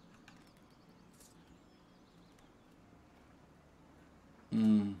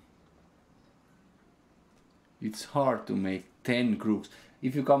 It's hard to make 10 crooks.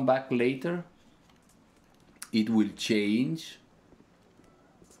 If you come back later, it will change.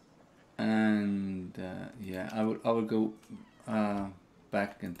 And yeah, I will go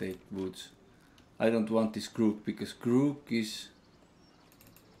back and take woods. I don't want this crook because crook is,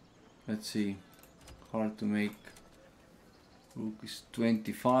 let's see, hard to make. Crook is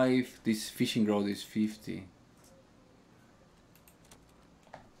 25. This fishing rod is 50.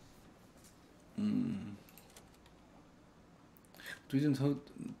 We don't hold.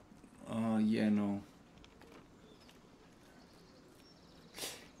 Yeah, no.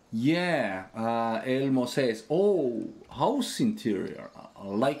 Yeah, Elmo says, oh, house interior,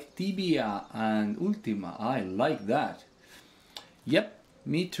 like Tibia and Ultima. I like that. Yep,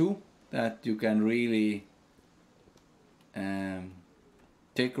 me too. That you can really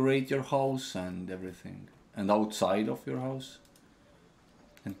decorate your house and everything, and outside of your house,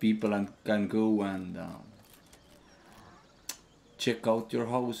 and people can go and check out your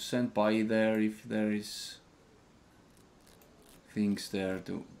house and buy there if there is things there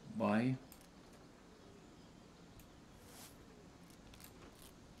to buy.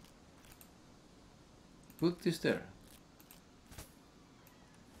 Put this there.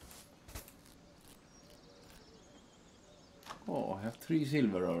 Oh, I have 3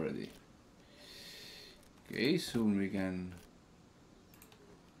 silver already. Okay, soon we can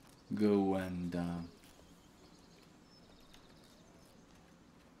go and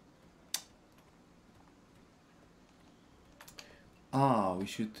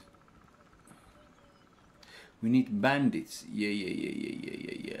we need bandits.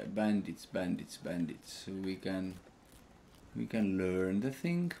 Yeah. Bandits. So we can learn the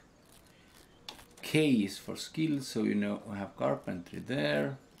thing. K is for skill, so you know I have carpentry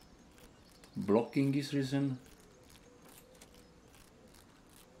there. Blocking is risen.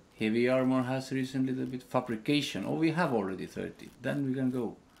 Heavy armor has risen a little bit. Fabrication. Oh, we have already 30. Then we can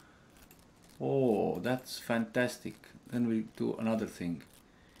go. Oh, that's fantastic. Then we do another thing.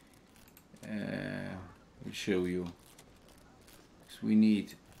 We'll show you. So we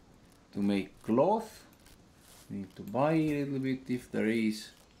need to make cloth. We need to buy a little bit if there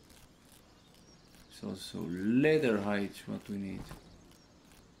is. It's also leather hides what we need.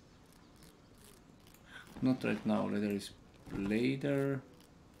 Not right now, leather is later.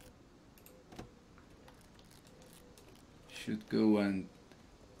 Should go and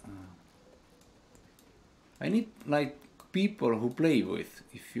I need like people who play with.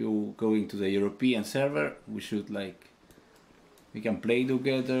 If you going to the European server, we should like we can play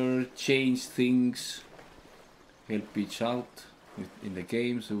together, change things, help each out in the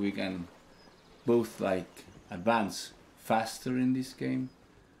game, so we can both like advance faster in this game.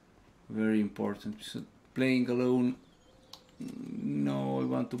 Very important. So playing alone, no, I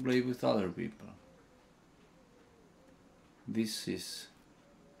want to play with other people. This is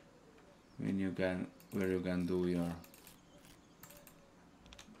when you can, where you can do your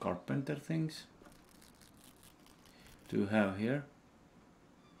carpenter things. Do you have here?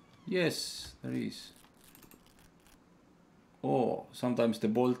 Yes, there is. Oh, sometimes the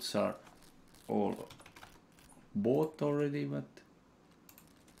bolts are all bought already, but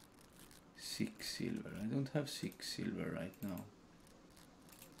 6 silver. I don't have 6 silver right now.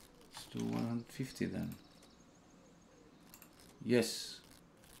 Let's do 150 then. Yes.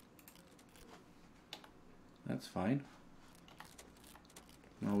 That's fine.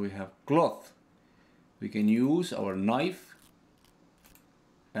 Now we have cloth. We can use our knife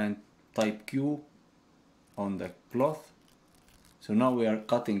and type Q on the cloth. So now we are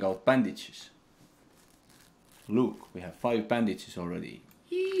cutting out bandages. Look, we have 5 bandages already.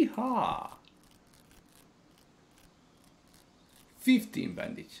 Yeehaw! 15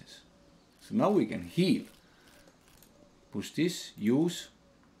 bandages. So now we can heal. Push this, use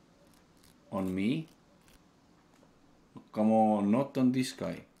on me. Come on, not on this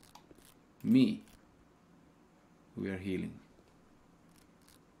guy. Me. We are healing.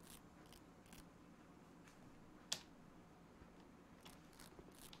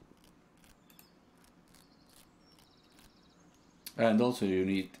 And also you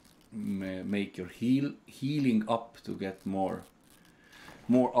need make your healing up to get more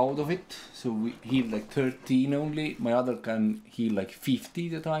out of it. So we heal like 13 only. My other can heal like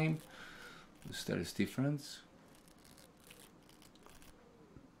 50 at a time. So there is difference.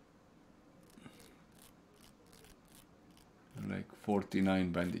 Like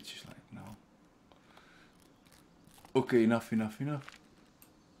 49 bandages like now. Okay, enough.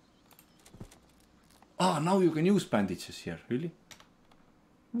 Ah, now you can use bandages here, really?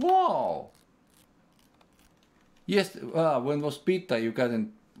 Wow! Yes, when was beta you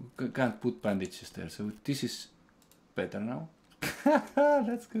can't put bandages there, so this is better now.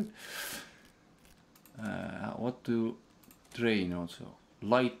 That's good. What to train also?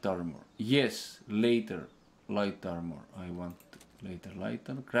 Light armor. Yes, later light armor. I want later light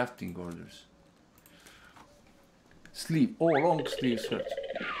armor. Crafting orders. Sleeve. Oh, long sleeve shirt.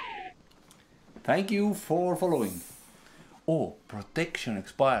 Thank you for following. Oh, protection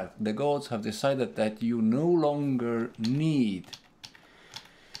expired. The gods have decided that you no longer need.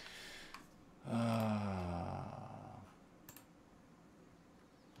 Yeah,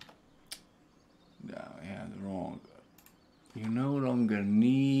 wrong. You no longer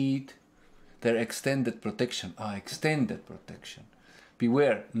need their extended protection. Extended protection.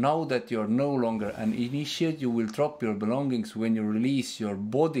 Beware, now that you're no longer an initiate, you will drop your belongings when you release your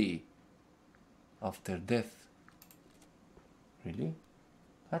body after death. Really?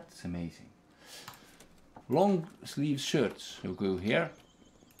 That's amazing. Long sleeve shirts. You go here.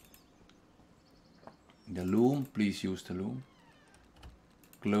 The loom, please use the loom.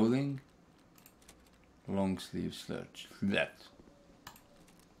 Clothing. Long sleeve shirts. That.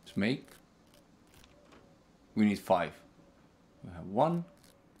 Let's make. We need 5. We have 1,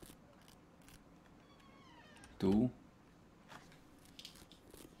 2,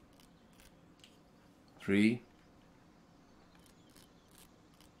 3,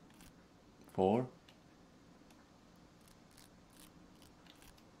 4,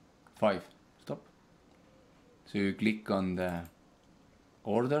 5. Stop. So you click on the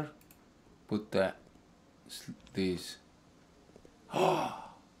order, put these.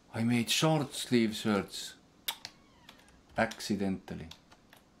 Oh, I made short sleeve shirts. Accidentally.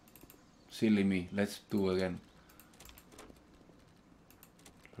 Silly me. Let's do again.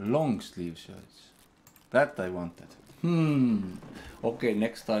 Long sleeve shirts. That I wanted. Okay,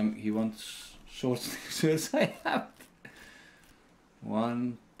 next time he wants short sleeve shirts. I have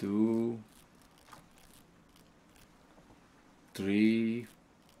 1, 2, 3,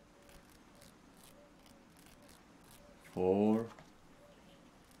 4,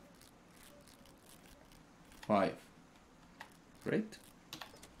 5. Great.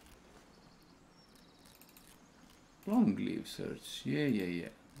 Long sleeve shirts. Yeah.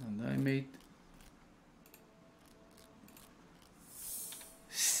 And I made.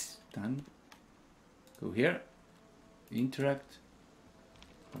 Done. Go here. Interact.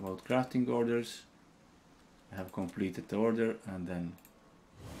 About crafting orders. I have completed the order and then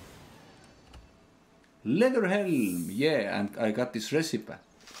leather helm. Yeah, and I got this recipe.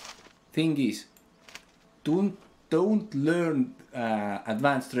 Thing is, don't learn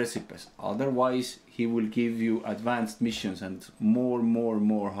advanced recipes. Otherwise, he will give you advanced missions and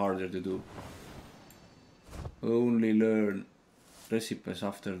more harder to do. Only learn recipes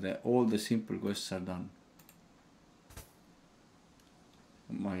after all the simple quests are done.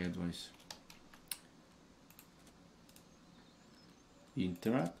 My advice.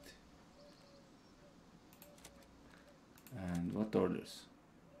 Interact. And what orders?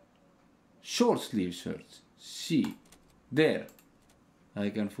 Short sleeve shirts. See. There. I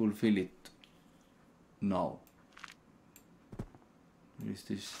can fulfill it now. Is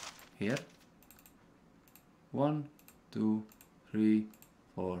this here? 1, 2, 3,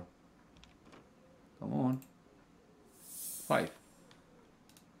 4. Come on. 5.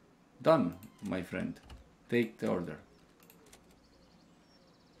 Done, my friend. Take the order.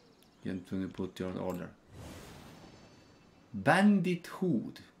 You have to put your order. Bandit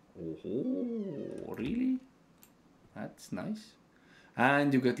hood. Oh, really? That's nice.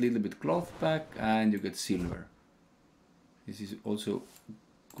 And you get a little bit cloth back and you get silver. This is also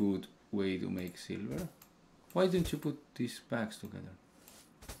good way to make silver. Why didn't you put these bags together?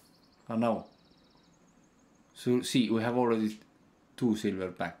 Oh, no. So see, we have already 2 silver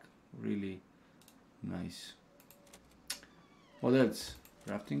back. Really nice. What else?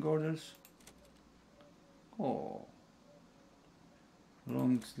 Crafting orders. Oh.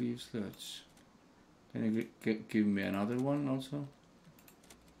 Long sleeve shirts. Can you give me another one also?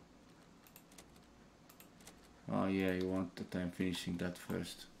 Oh yeah, you want that I'm finishing that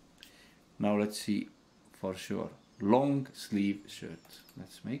first. Now let's see for sure. Long sleeve shirt.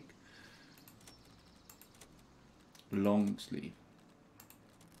 Let's make. Long sleeve.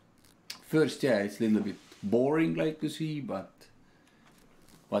 First, yeah, it's a little bit boring like you see, but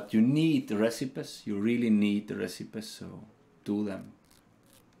you need the recipes. You really need the recipes, so do them.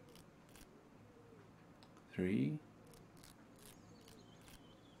 3,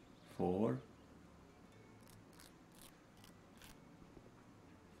 4,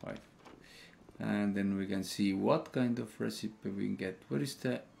 5. And then we can see what kind of recipe we can get. Where is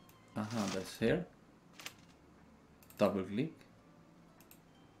the... Aha, that's here. Double click.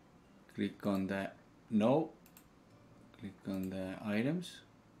 Click on the... No. Click on the items.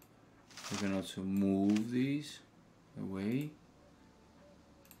 You can also move these away.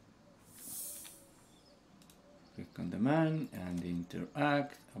 Click on the man and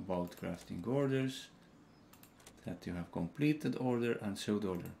interact about crafting orders. That you have completed order and showed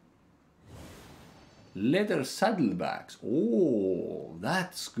order. Leather saddlebags. Oh,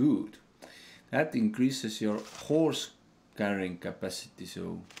 that's good. That increases your horse carrying capacity.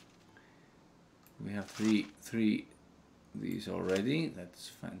 So we have three these already. That's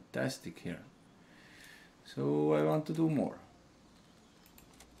fantastic here. So I want to do more.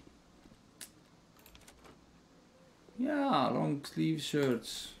 Yeah, long sleeve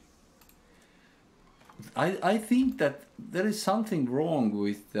shirts. I think that there is something wrong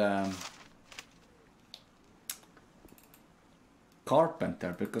with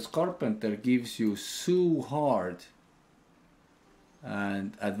carpenter, because carpenter gives you so hard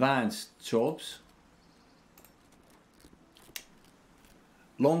and advanced jobs.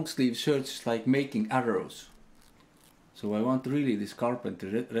 Long sleeve shirts is like making arrows. So I want really this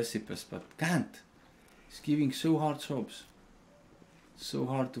carpenter recipes, but can't. It's giving so hard jobs. So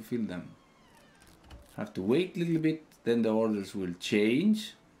hard to fill them. Have to wait a little bit, then the orders will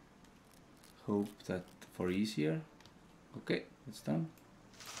change. Hope that for easier. Okay, it's done.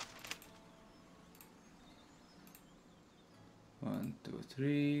 1, 2,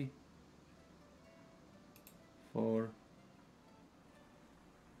 3, 4.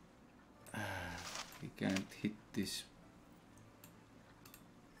 We can't hit this.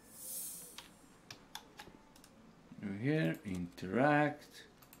 Over here, interact,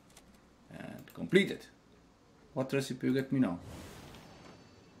 and completed. What recipe you get me now?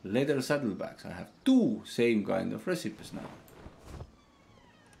 Leather saddlebags. I have 2 same kind of recipes now.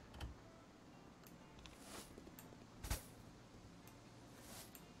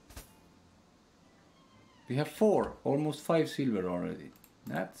 We have 4, almost 5 silver already.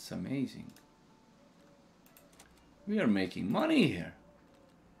 That's amazing. We are making money here.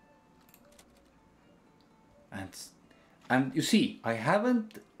 And you see, I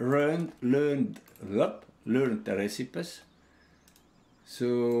haven't learned the recipes.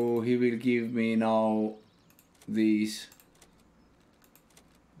 So he will give me now these.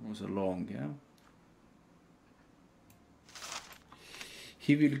 Was long, yeah.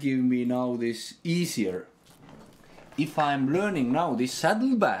 He will give me now this easier. If I'm learning now this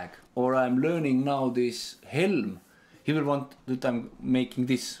saddlebag or I'm learning now this helm, he will want that I'm making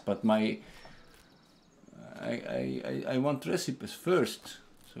this, but I want recipes first,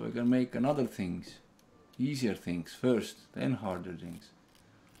 so I can make another things, easier things first, then harder things,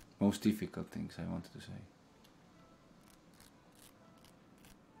 most difficult things I wanted to say.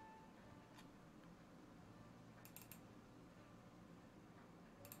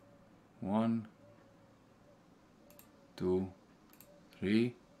 One, 2,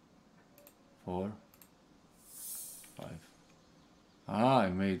 3, 4, 5. I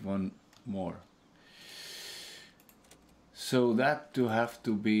made one more. So that you have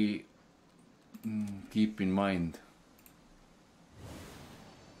to be keep in mind.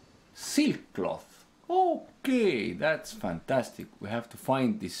 Silk cloth. Okay, that's fantastic. We have to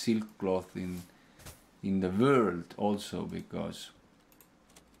find this silk cloth in the world also, because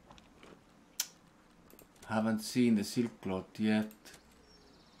I haven't seen the silk cloth yet.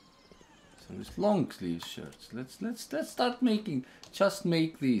 So it's long sleeve shirts. Let's start making. Just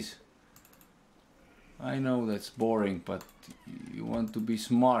make these. I know that's boring, but you want to be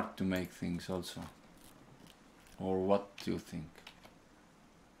smart to make things also. Or what do you think?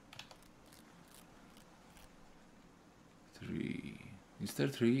 3. Is there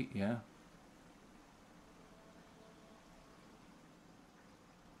 3? Yeah.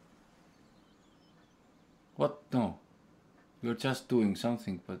 What? No. You're just doing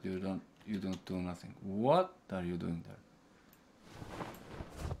something, but you don't do nothing. What are you doing there?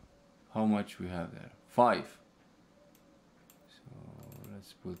 How much we have there? 5. So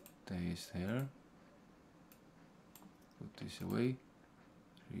let's put this here. Put this away.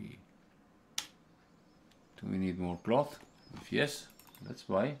 3. Do we need more cloth? If yes, let's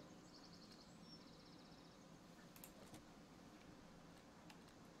buy.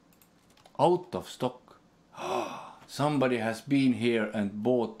 Out of stock. Somebody has been here and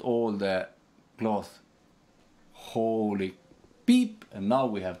bought all the cloth. Holy peep! And now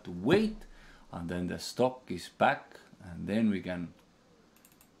we have to wait, and then the stock is back, and then we can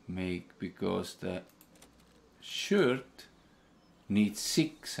make, because the shirt needs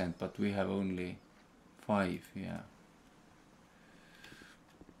 6, but we have only 5. Yeah.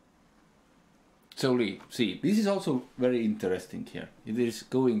 So see, this is also very interesting here. It is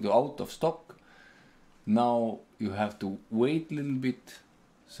going to out of stock. Now you have to wait a little bit,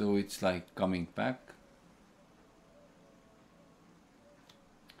 so it's like coming back.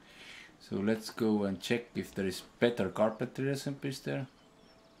 So let's go and check if there is better carpentry recipes there.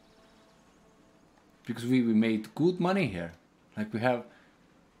 Because we made good money here. Like we have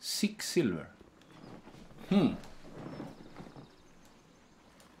 6 silver.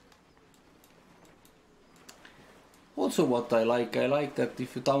 Also what I like that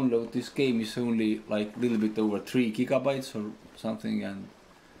if you download this game, it's only like a little bit over 3 gigabytes or something,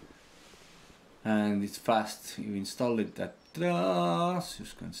 and it's fast. You install it at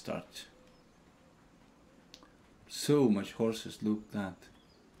just can start. So much horses, look at that.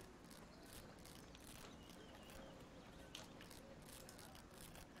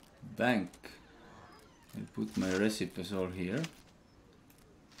 Bank. I'll put my recipes all here.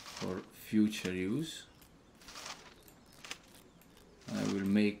 for future use. I will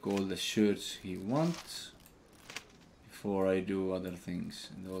make all the shirts he wants before I do other things,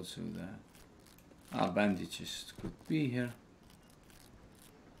 and also the bandages could be here.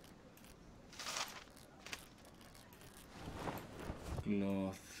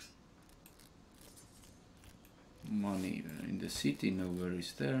 Cloth, money in the city, nowhere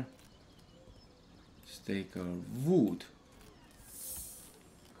is there. Let's take our wood.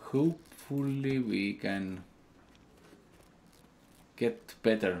 Hopefully we can get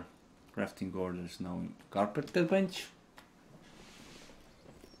better crafting orders now. Carpenter bench.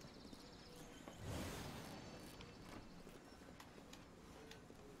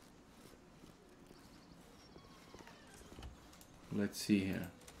 Let's see here.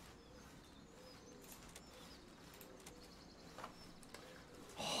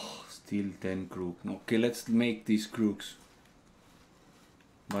 Oh, still 10 crook. Okay, let's make these crooks.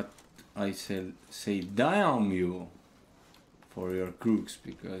 But I say damn you for your crooks,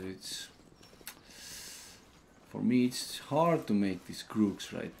 because it's, for me it's hard to make these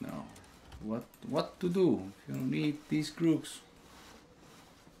crooks right now. What to do if you need these crooks?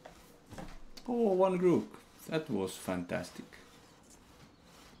 Oh, 1 crook. That was fantastic.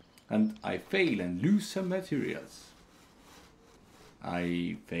 And I fail and lose some materials.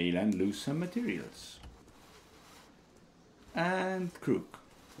 I fail and lose some materials. And crook.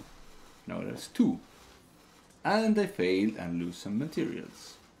 Now there's 2. And I fail and lose some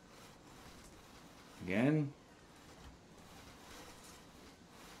materials. Again.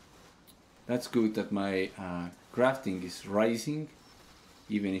 That's good that my crafting is rising,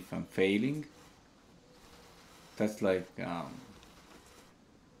 even if I'm failing. That's like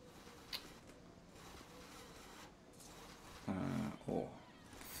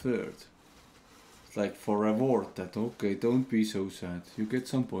third. It's like for reward that, okay, don't be so sad. You get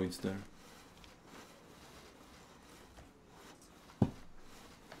some points there.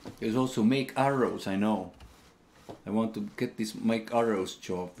 There's also make arrows, I know. I want to get this make arrows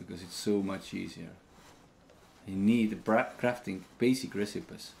job because it's so much easier. I need crafting basic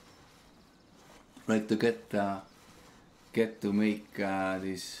recipes. Like to get to make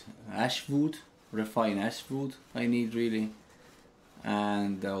this ash wood, refine ash wood I need really.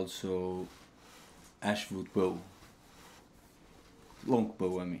 And also ash wood bow. Long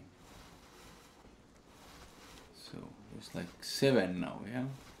bow, I mean. So it's like 7 now, yeah?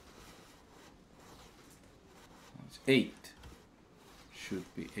 It's 8. Should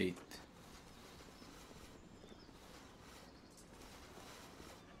be 8.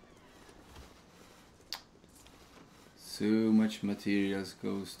 So much materials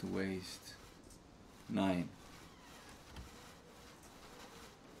goes to waste. 9.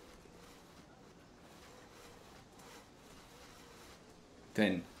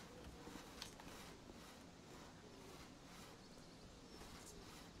 10.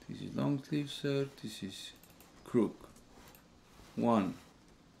 This is long sleeve shirt, this is crook. 1,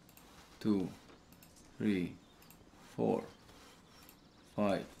 2, 3, 4,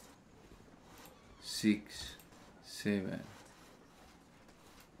 5, 6, 7,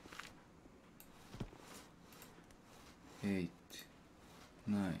 8,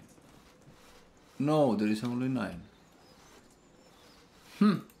 9. No, there is only 9.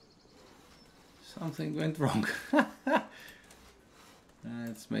 Something went wrong.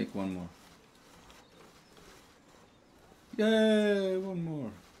 Let's make 1 more. Yay, 1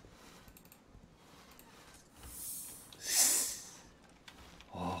 more.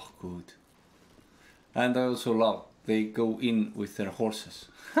 Oh, good. And I also love they go in with their horses.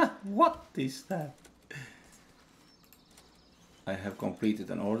 What is that? I have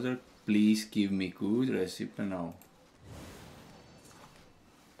completed an order. Please give me good recipe now.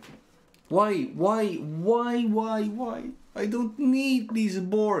 Why? I don't need these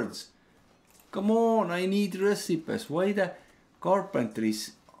boards. Come on, I need recipes. Why the carpentry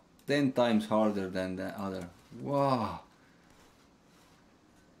is 10 times harder than the other? Wow.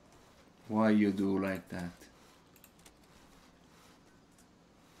 Why you do like that?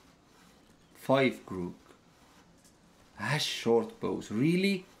 5 crook. Ash short bows.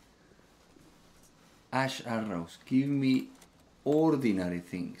 Really? Ash arrows. Give me ordinary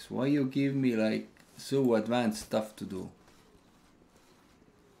things. Why you give me like so advanced stuff to do?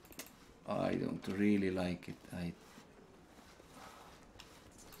 I don't really like it.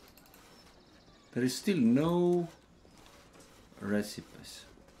 There is still no recipes.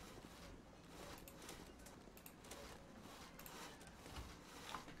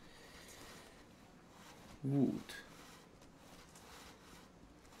 Wood.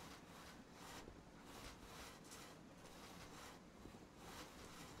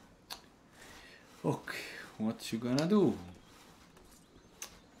 Okay, what you gonna do?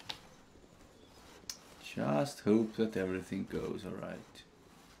 Just hope that everything goes alright.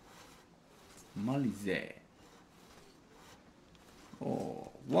 Malize. Oh,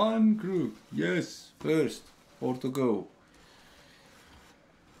 one group. Yes, first. Or to go.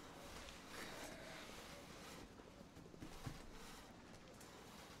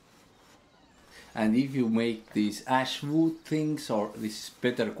 And if you make these ash wood things or this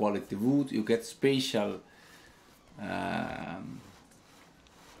better quality wood, you get special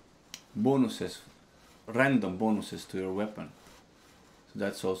bonuses, random bonuses to your weapon. So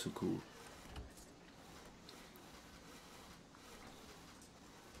that's also cool.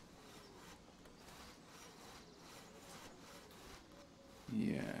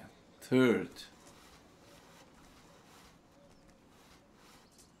 Yeah, third.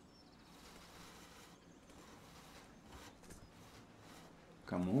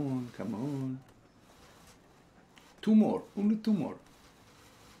 Come on, come on. Two more, only two more.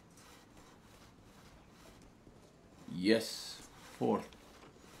 Yes, fourth.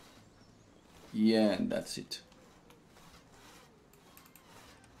 Yeah, and that's it.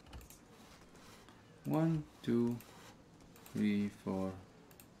 1, 2, 3, 4,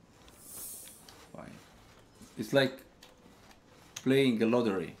 5. It's like playing a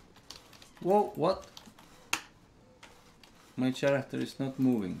lottery. Whoa, what? My character is not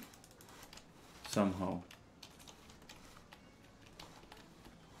moving somehow.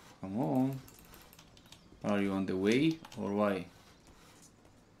 Come on. Are you on the way or why?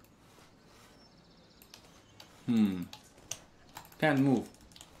 Can't move.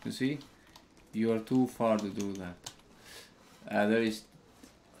 You see? You are too far to do that. There is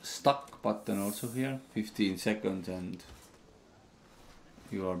stuck button also here. 15 seconds and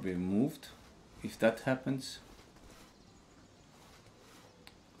you are being moved. If that happens.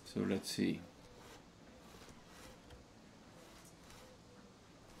 So let's see.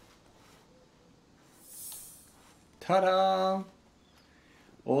 Ta-da!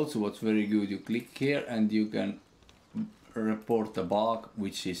 Also what's very good, you click here and you can report a bug,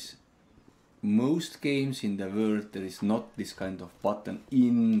 which is most games in the world there is not this kind of button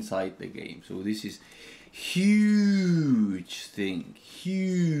inside the game. So this is huge thing.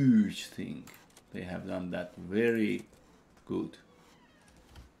 They have done that very good.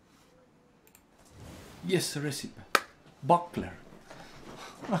 Yes, a recipe. Buckler.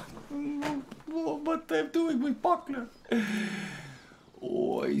 What I'm doing with buckler?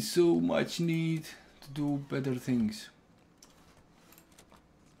 Oh, I so much need to do better things.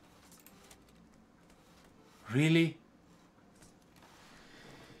 Really?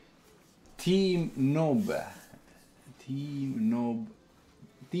 Team Nob Eve.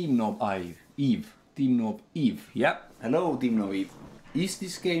 Yeah. Hello, Team Nob Eve. Is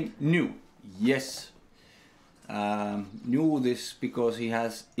this game new? Yes. Knew this because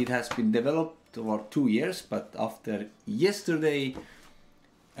it has been developed over 2 years, but after yesterday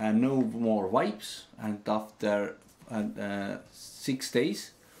no more wipes, and after 6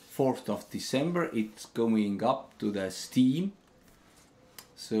 days, 4th of December, it's going up to the Steam,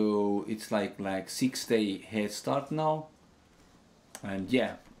 so it's like 6-day head start now, and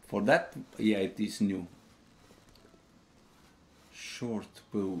yeah, for that, yeah, it is new. Short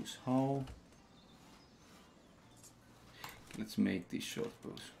bows, how? Let's make these short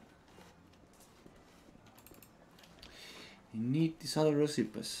bows. You need these other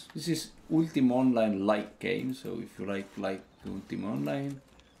recipes. This is Ultima Online like game, so if you like Ultima Online,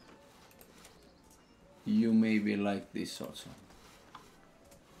 you maybe like this also.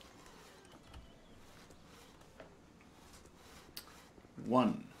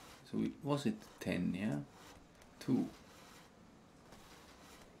 One. So was it 10, yeah? 2,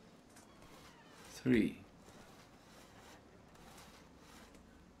 3,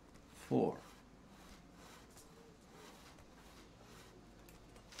 4,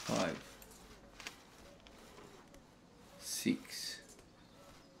 5, 6,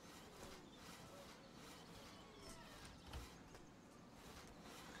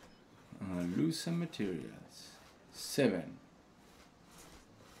 7. Lose some materials. 7,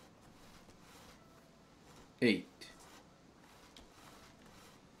 8,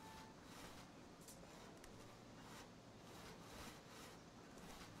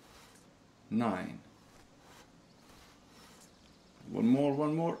 9.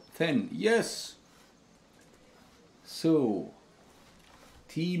 One more. 10. Yes. So,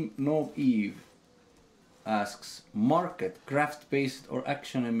 Team Nob Eve asks, market, craft-based or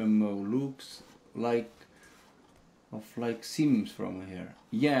action MMO, looks like Sims from here.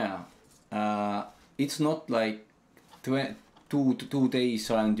 Yeah, it's not like two days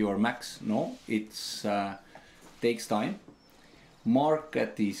and your max. No, it's takes time.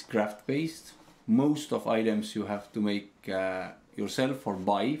 Market is craft based. Most of items you have to make yourself or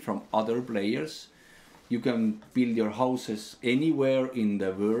buy from other players. You can build your houses anywhere in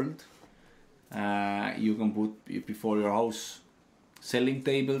the world. You can put before your house selling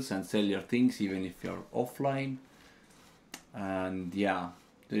tables and sell your things even if you're offline. And yeah,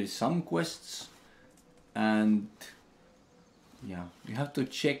 there is some quests, and yeah, you have to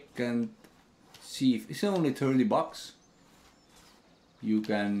check and see if it's only $30. You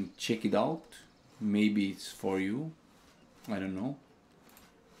can check it out. Maybe it's for you. I don't know.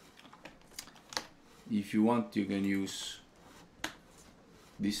 If you want, you can use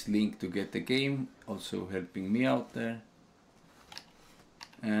this link to get the game, also helping me out there.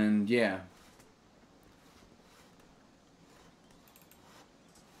 And yeah,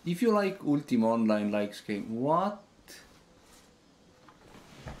 if you like Ultima Online likes game, what?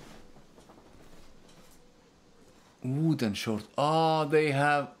 Wooden short. Ah, they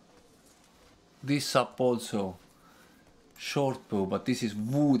have this up also. Short bow, but this is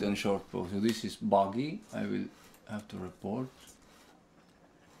wooden short bow, so this is buggy. I will have to report.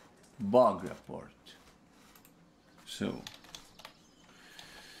 Bug report. So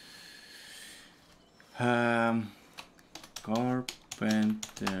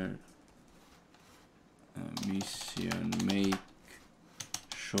carpenter mission make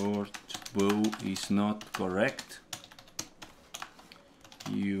short bow is not correct.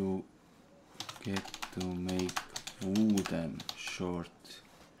 You get to make wooden short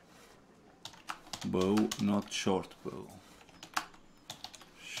bow, not short bow.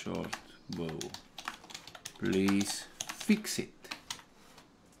 Short bow. Please fix it.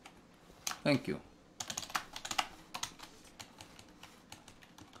 Thank you.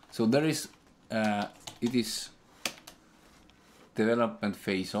 So there is, it is development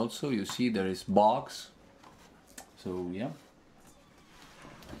phase also. You see there is bugs. So yeah.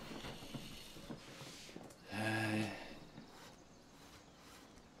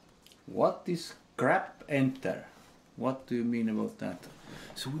 What is crap enter? What do you mean about that?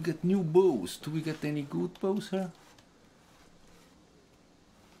 So we get new bows. Do we get any good bows here?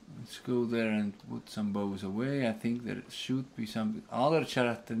 Let's go there and put some bows away. I think there should be some other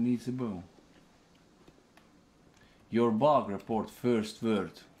character needs a bow. Your bug report first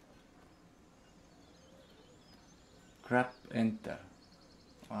word. Crap enter.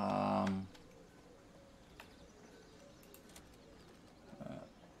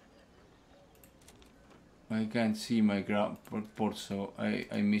 I can't see my report, so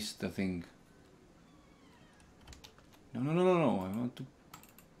I missed the thing. No, I want to...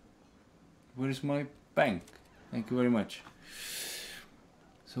 Where is my bank? Thank you very much.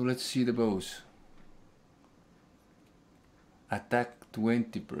 So let's see the bows. Attack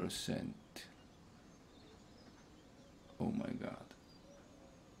 20%. Oh my god.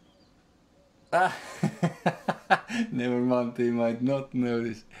 Ah! Never mind, they might not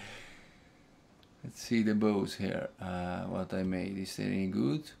notice. Let's see the bows here. What I made, is there any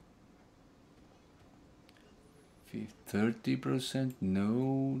good? 30%?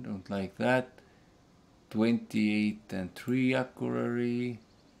 No, don't like that. 28 and 3 accuracy.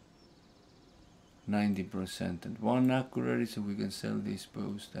 90% and 1 accuracy, so we can sell these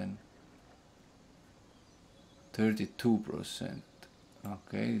bows then. 32%.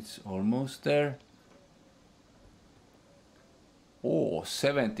 Okay, it's almost there. Oh,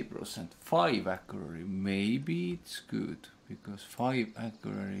 70%, 5 accuracy, maybe it's good, because 5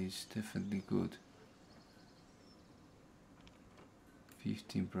 accuracy is definitely good.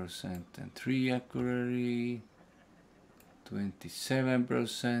 15% and 3 accuracy,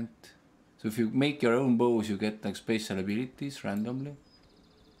 27%. So if you make your own bows, you get like special abilities randomly.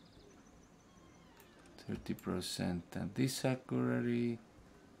 30% and this accuracy,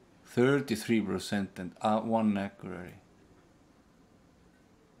 33% and 1 accuracy.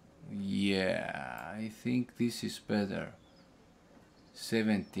 Yeah, I think this is better.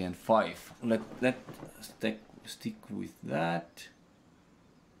 70 and 5. Let's stick with that.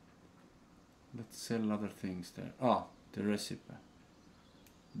 Let's sell other things there. Ah, the recipe.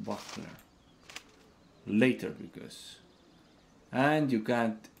 Buckler. Later, because... And you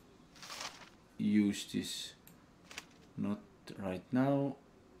can't use this. Not right now.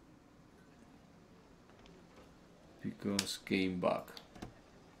 Because game bug.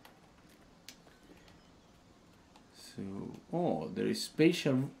 So, oh, there is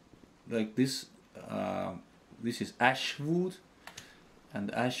special, like this, this is ash wood,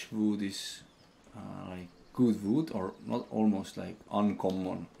 and ash wood is like good wood, or not, almost like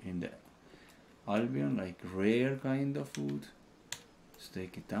uncommon in the Albion, like rare kind of wood. Let's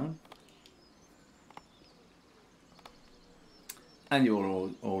take it down. And you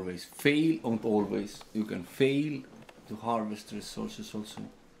will always fail, not always, you can fail to harvest resources also.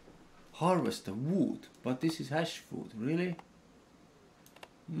 Harvest the wood, but this is hash food, really?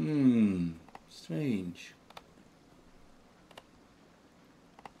 Strange.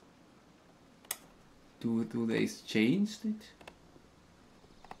 Do they changed it?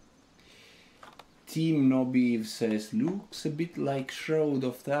 Team Nobiv says, looks a bit like Shroud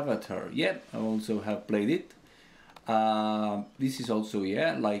of the Avatar. Yeah, I also have played it. This is also,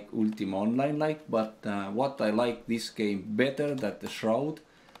 yeah, like Ultima Online like, but what I like this game better than the Shroud,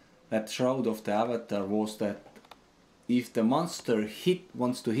 that Shroud of the Avatar was that if the monster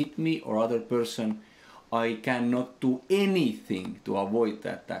wants to hit me or other person, I cannot do anything to avoid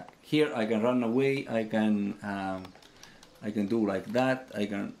the attack. Here I can run away, I can do like that, I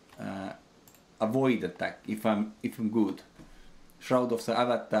can avoid attack if I'm good. Shroud of the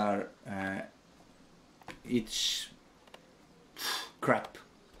Avatar, it's crap.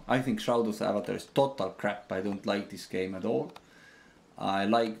 I think Shroud of the Avatar is total crap. I don't like this game at all. I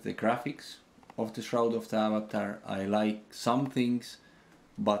like the graphics of the Shroud of the Avatar. I like some things,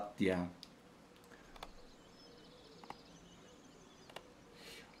 but yeah.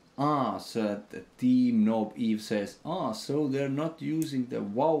 So the Team Nob Eve says, so they're not using the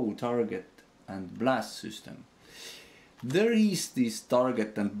WoW target and blast system. There is this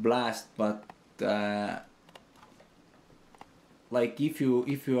target and blast, but like if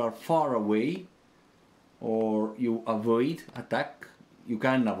you are far away or you avoid attack, you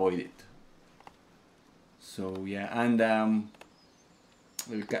can avoid it. So yeah, and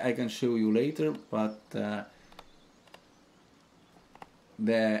I can show you later, but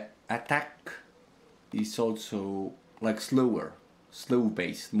the attack is also like slow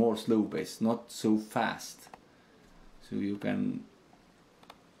based, more slow based, not so fast. So you can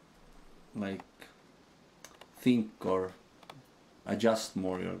like think or adjust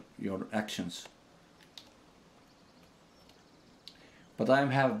more your actions. But I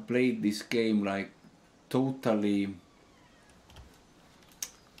have played this game like totally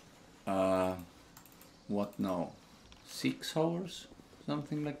what now, 6 hours,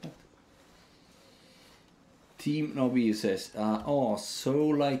 something like that. Team Nobi says, so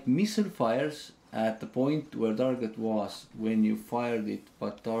like missile fires at the point where target was when you fired it,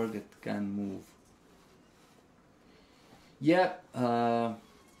 but target can move. Yeah,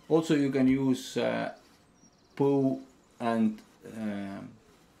 also you can use bow and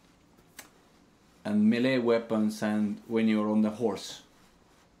melee weapons and when you're on the horse.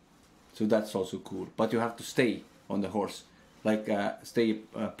 So that's also cool, but you have to stay on the horse, like stay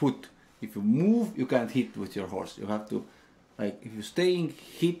put. If you move, you can't hit with your horse. You have to, like, if you're staying,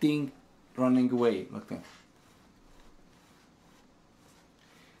 hitting, running away, like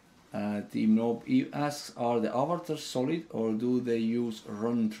that. Team Nob asks, are the avatars solid or do they use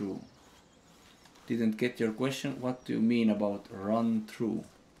run through? Didn't get your question. What do you mean about run through?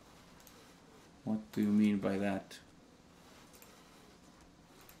 What do you mean by that?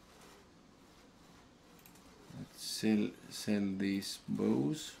 Let's sell these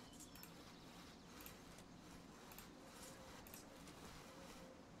bows.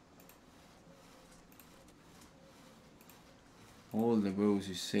 All the bows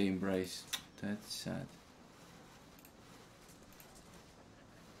is same price. That's sad.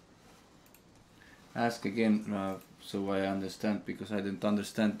 Ask again so I understand, because I didn't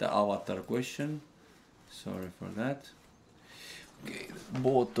understand the avatar question. Sorry for that. Okay,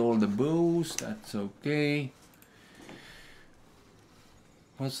 bought all the bows, that's okay.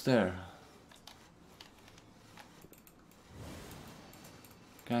 What's there?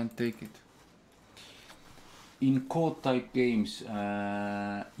 Can't take it. In code type games,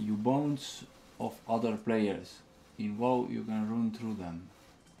 you bounce off other players. In WoW, you can run through them.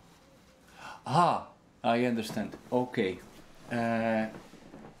 Ah, I understand. Okay. I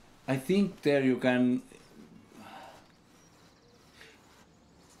think there you can.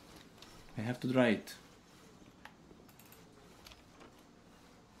 I have to try it.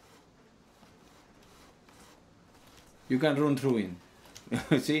 You can run through in.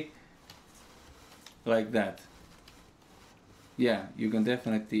 See? Like that. Yeah, you can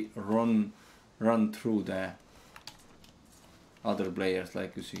definitely run through the other players,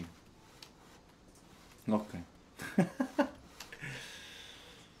 like you see. Okay.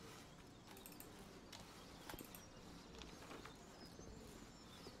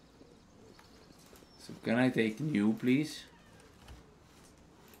 So can I take new, please?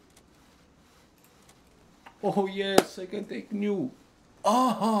 Oh yes, I can take new.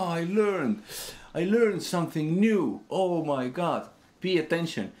 Aha, I learned something new. Oh my god. pay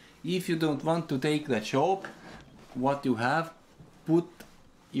attention. If you don't want to take the job, what you have, put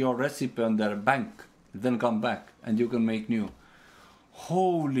your recipe on their bank, then come back and you can make new.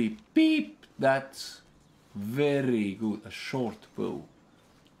 Holy peep, that's very good. A short bow.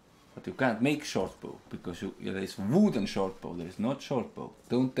 But you can't make short bow because there is wooden short bow. There is not short bow.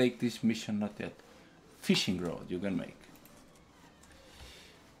 Don't take this mission, not yet. Fishing rod you can make.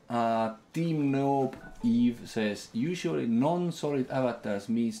 Team Noob Eve says usually non-solid avatars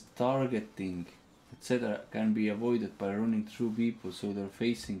means targeting etc. can be avoided by running through people so they're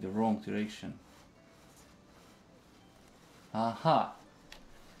facing the wrong direction. Aha.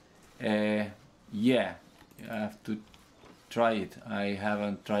 Yeah, I have to try it. I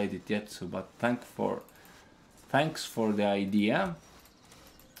haven't tried it yet, so but thanks for the idea.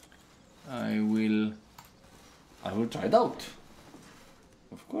 I will try it out.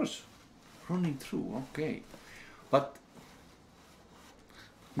 Of course. Running through, okay. But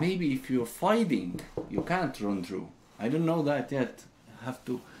maybe if you're fighting, you can't run through. I don't know that yet. I have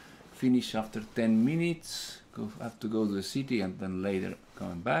to finish after 10 minutes. Have to go to the city and then later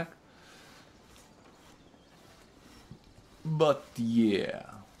coming back. But yeah.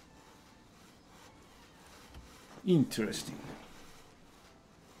 Interesting.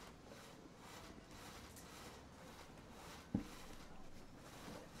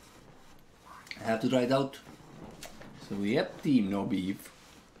 I have to try it out. So yep, Team No Beef.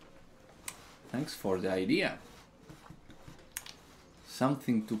 Thanks for the idea.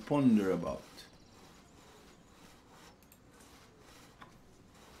 Something to ponder about.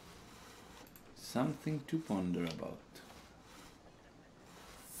 Something to ponder about.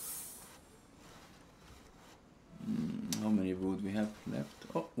 How many wood we have left?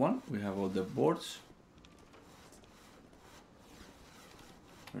 Oh, one. We have all the boards.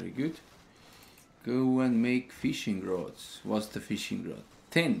 Very good. Go and make fishing rods. What's the fishing rod?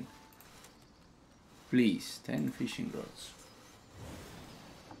 10. Please, 10 fishing rods.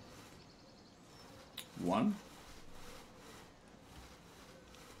 1,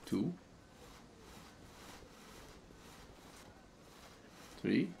 2,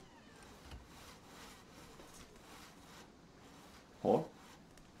 3, 4,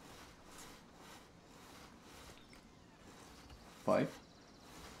 5,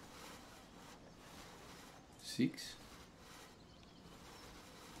 6,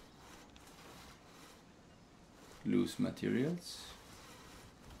 loose materials,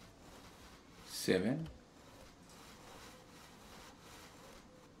 7,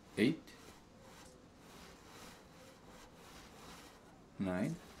 8,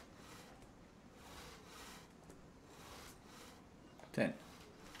 9, 10.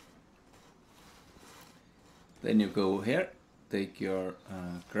 Then you go here, take your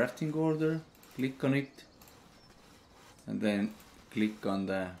crafting order, click on it, and then click on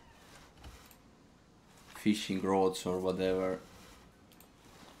the fishing rods or whatever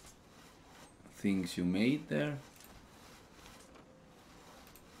things you made there.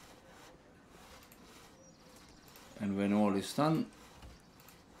 And when all is done,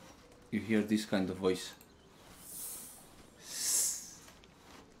 you hear this kind of voice. So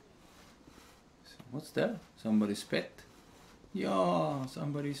what's there? Somebody's pet? Yeah,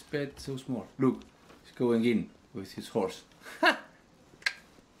 somebody's pet, so small. Look, he's going in with his horse.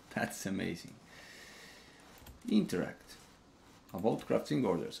 That's amazing. Interact. About crafting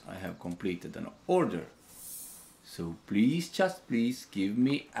orders. I have completed an order. So please, just please, give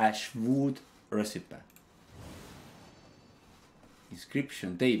me ash wood recipe.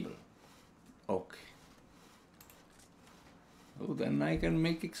 Inscription table. Okay. Oh, then I can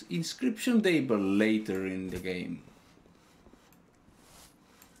make inscription table later in the game.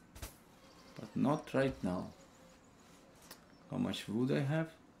 But not right now. How much wood I have?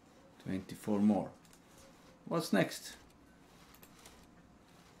 24 more. What's next?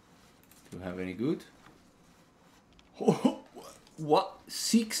 Do you have any good? Oh, what?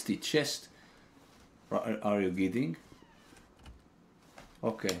 60 chest? Are you kidding?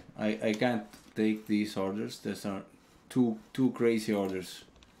 Okay, I can't take these orders. These are two crazy orders.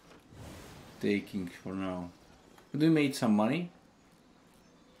 Taking for now. But we made some money.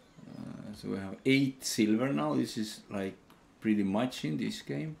 So we have 8 silver now. This is like pretty much in this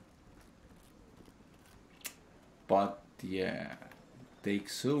game. But yeah, it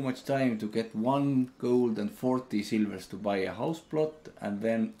takes so much time to get 1 gold and 40 silvers to buy a house plot, and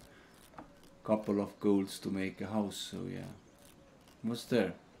then a couple of golds to make a house. So yeah. What's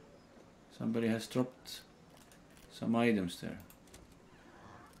there? Somebody has dropped some items there.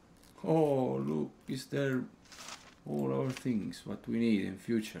 Oh, look, is there all our things, what we need in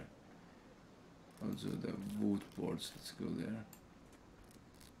future? Also the wood boards, let's go there.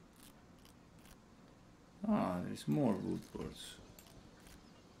 Ah, there's more wood boards.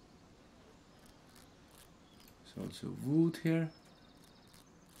 There's also wood here.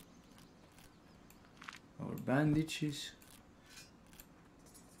 Our bandages.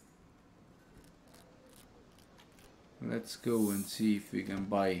 Let's go and see if we can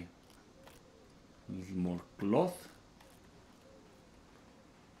buy a little more cloth.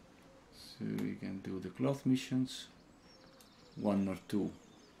 So we can do the cloth missions. 1 or 2,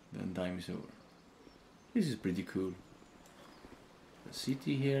 then time is over. This is pretty cool. The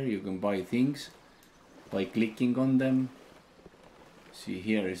city here, you can buy things by clicking on them. See,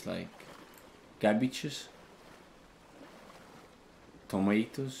 here is like cabbages,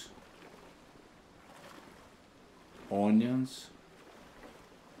 tomatoes, onions,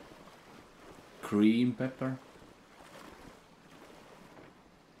 cream pepper.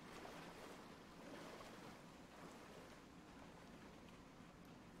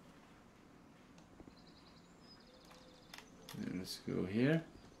 Let's go here.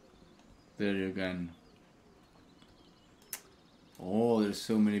 There you can. Oh, there's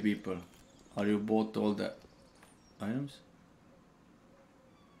so many people. Are you bought all the items?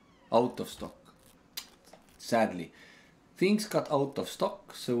 Out of stock. Sadly. Things got out of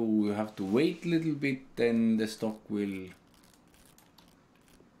stock, so you have to wait a little bit, then the stock will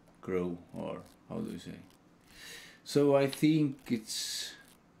grow, or how do you say? So I think it's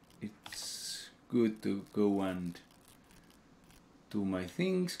good to go and do my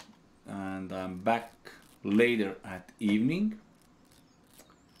things, and I'm back later at evening.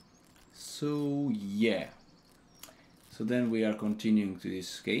 So yeah, so then we are continuing to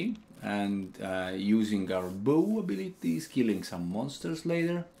this game and using our bow abilities, killing some monsters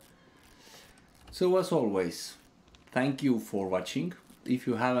later. So as always, thank you for watching. If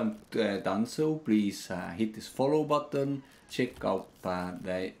you haven't done so, please hit this follow button, check out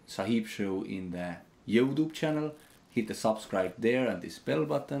the Sahiib show in the YouTube channel, hit the subscribe there and this bell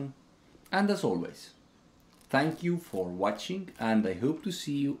button. And as always, thank you for watching, and I hope to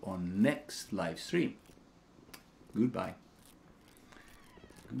see you on next live stream. Goodbye.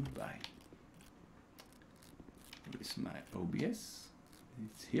 Goodbye. Where is my OBS?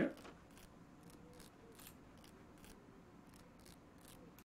 It's here.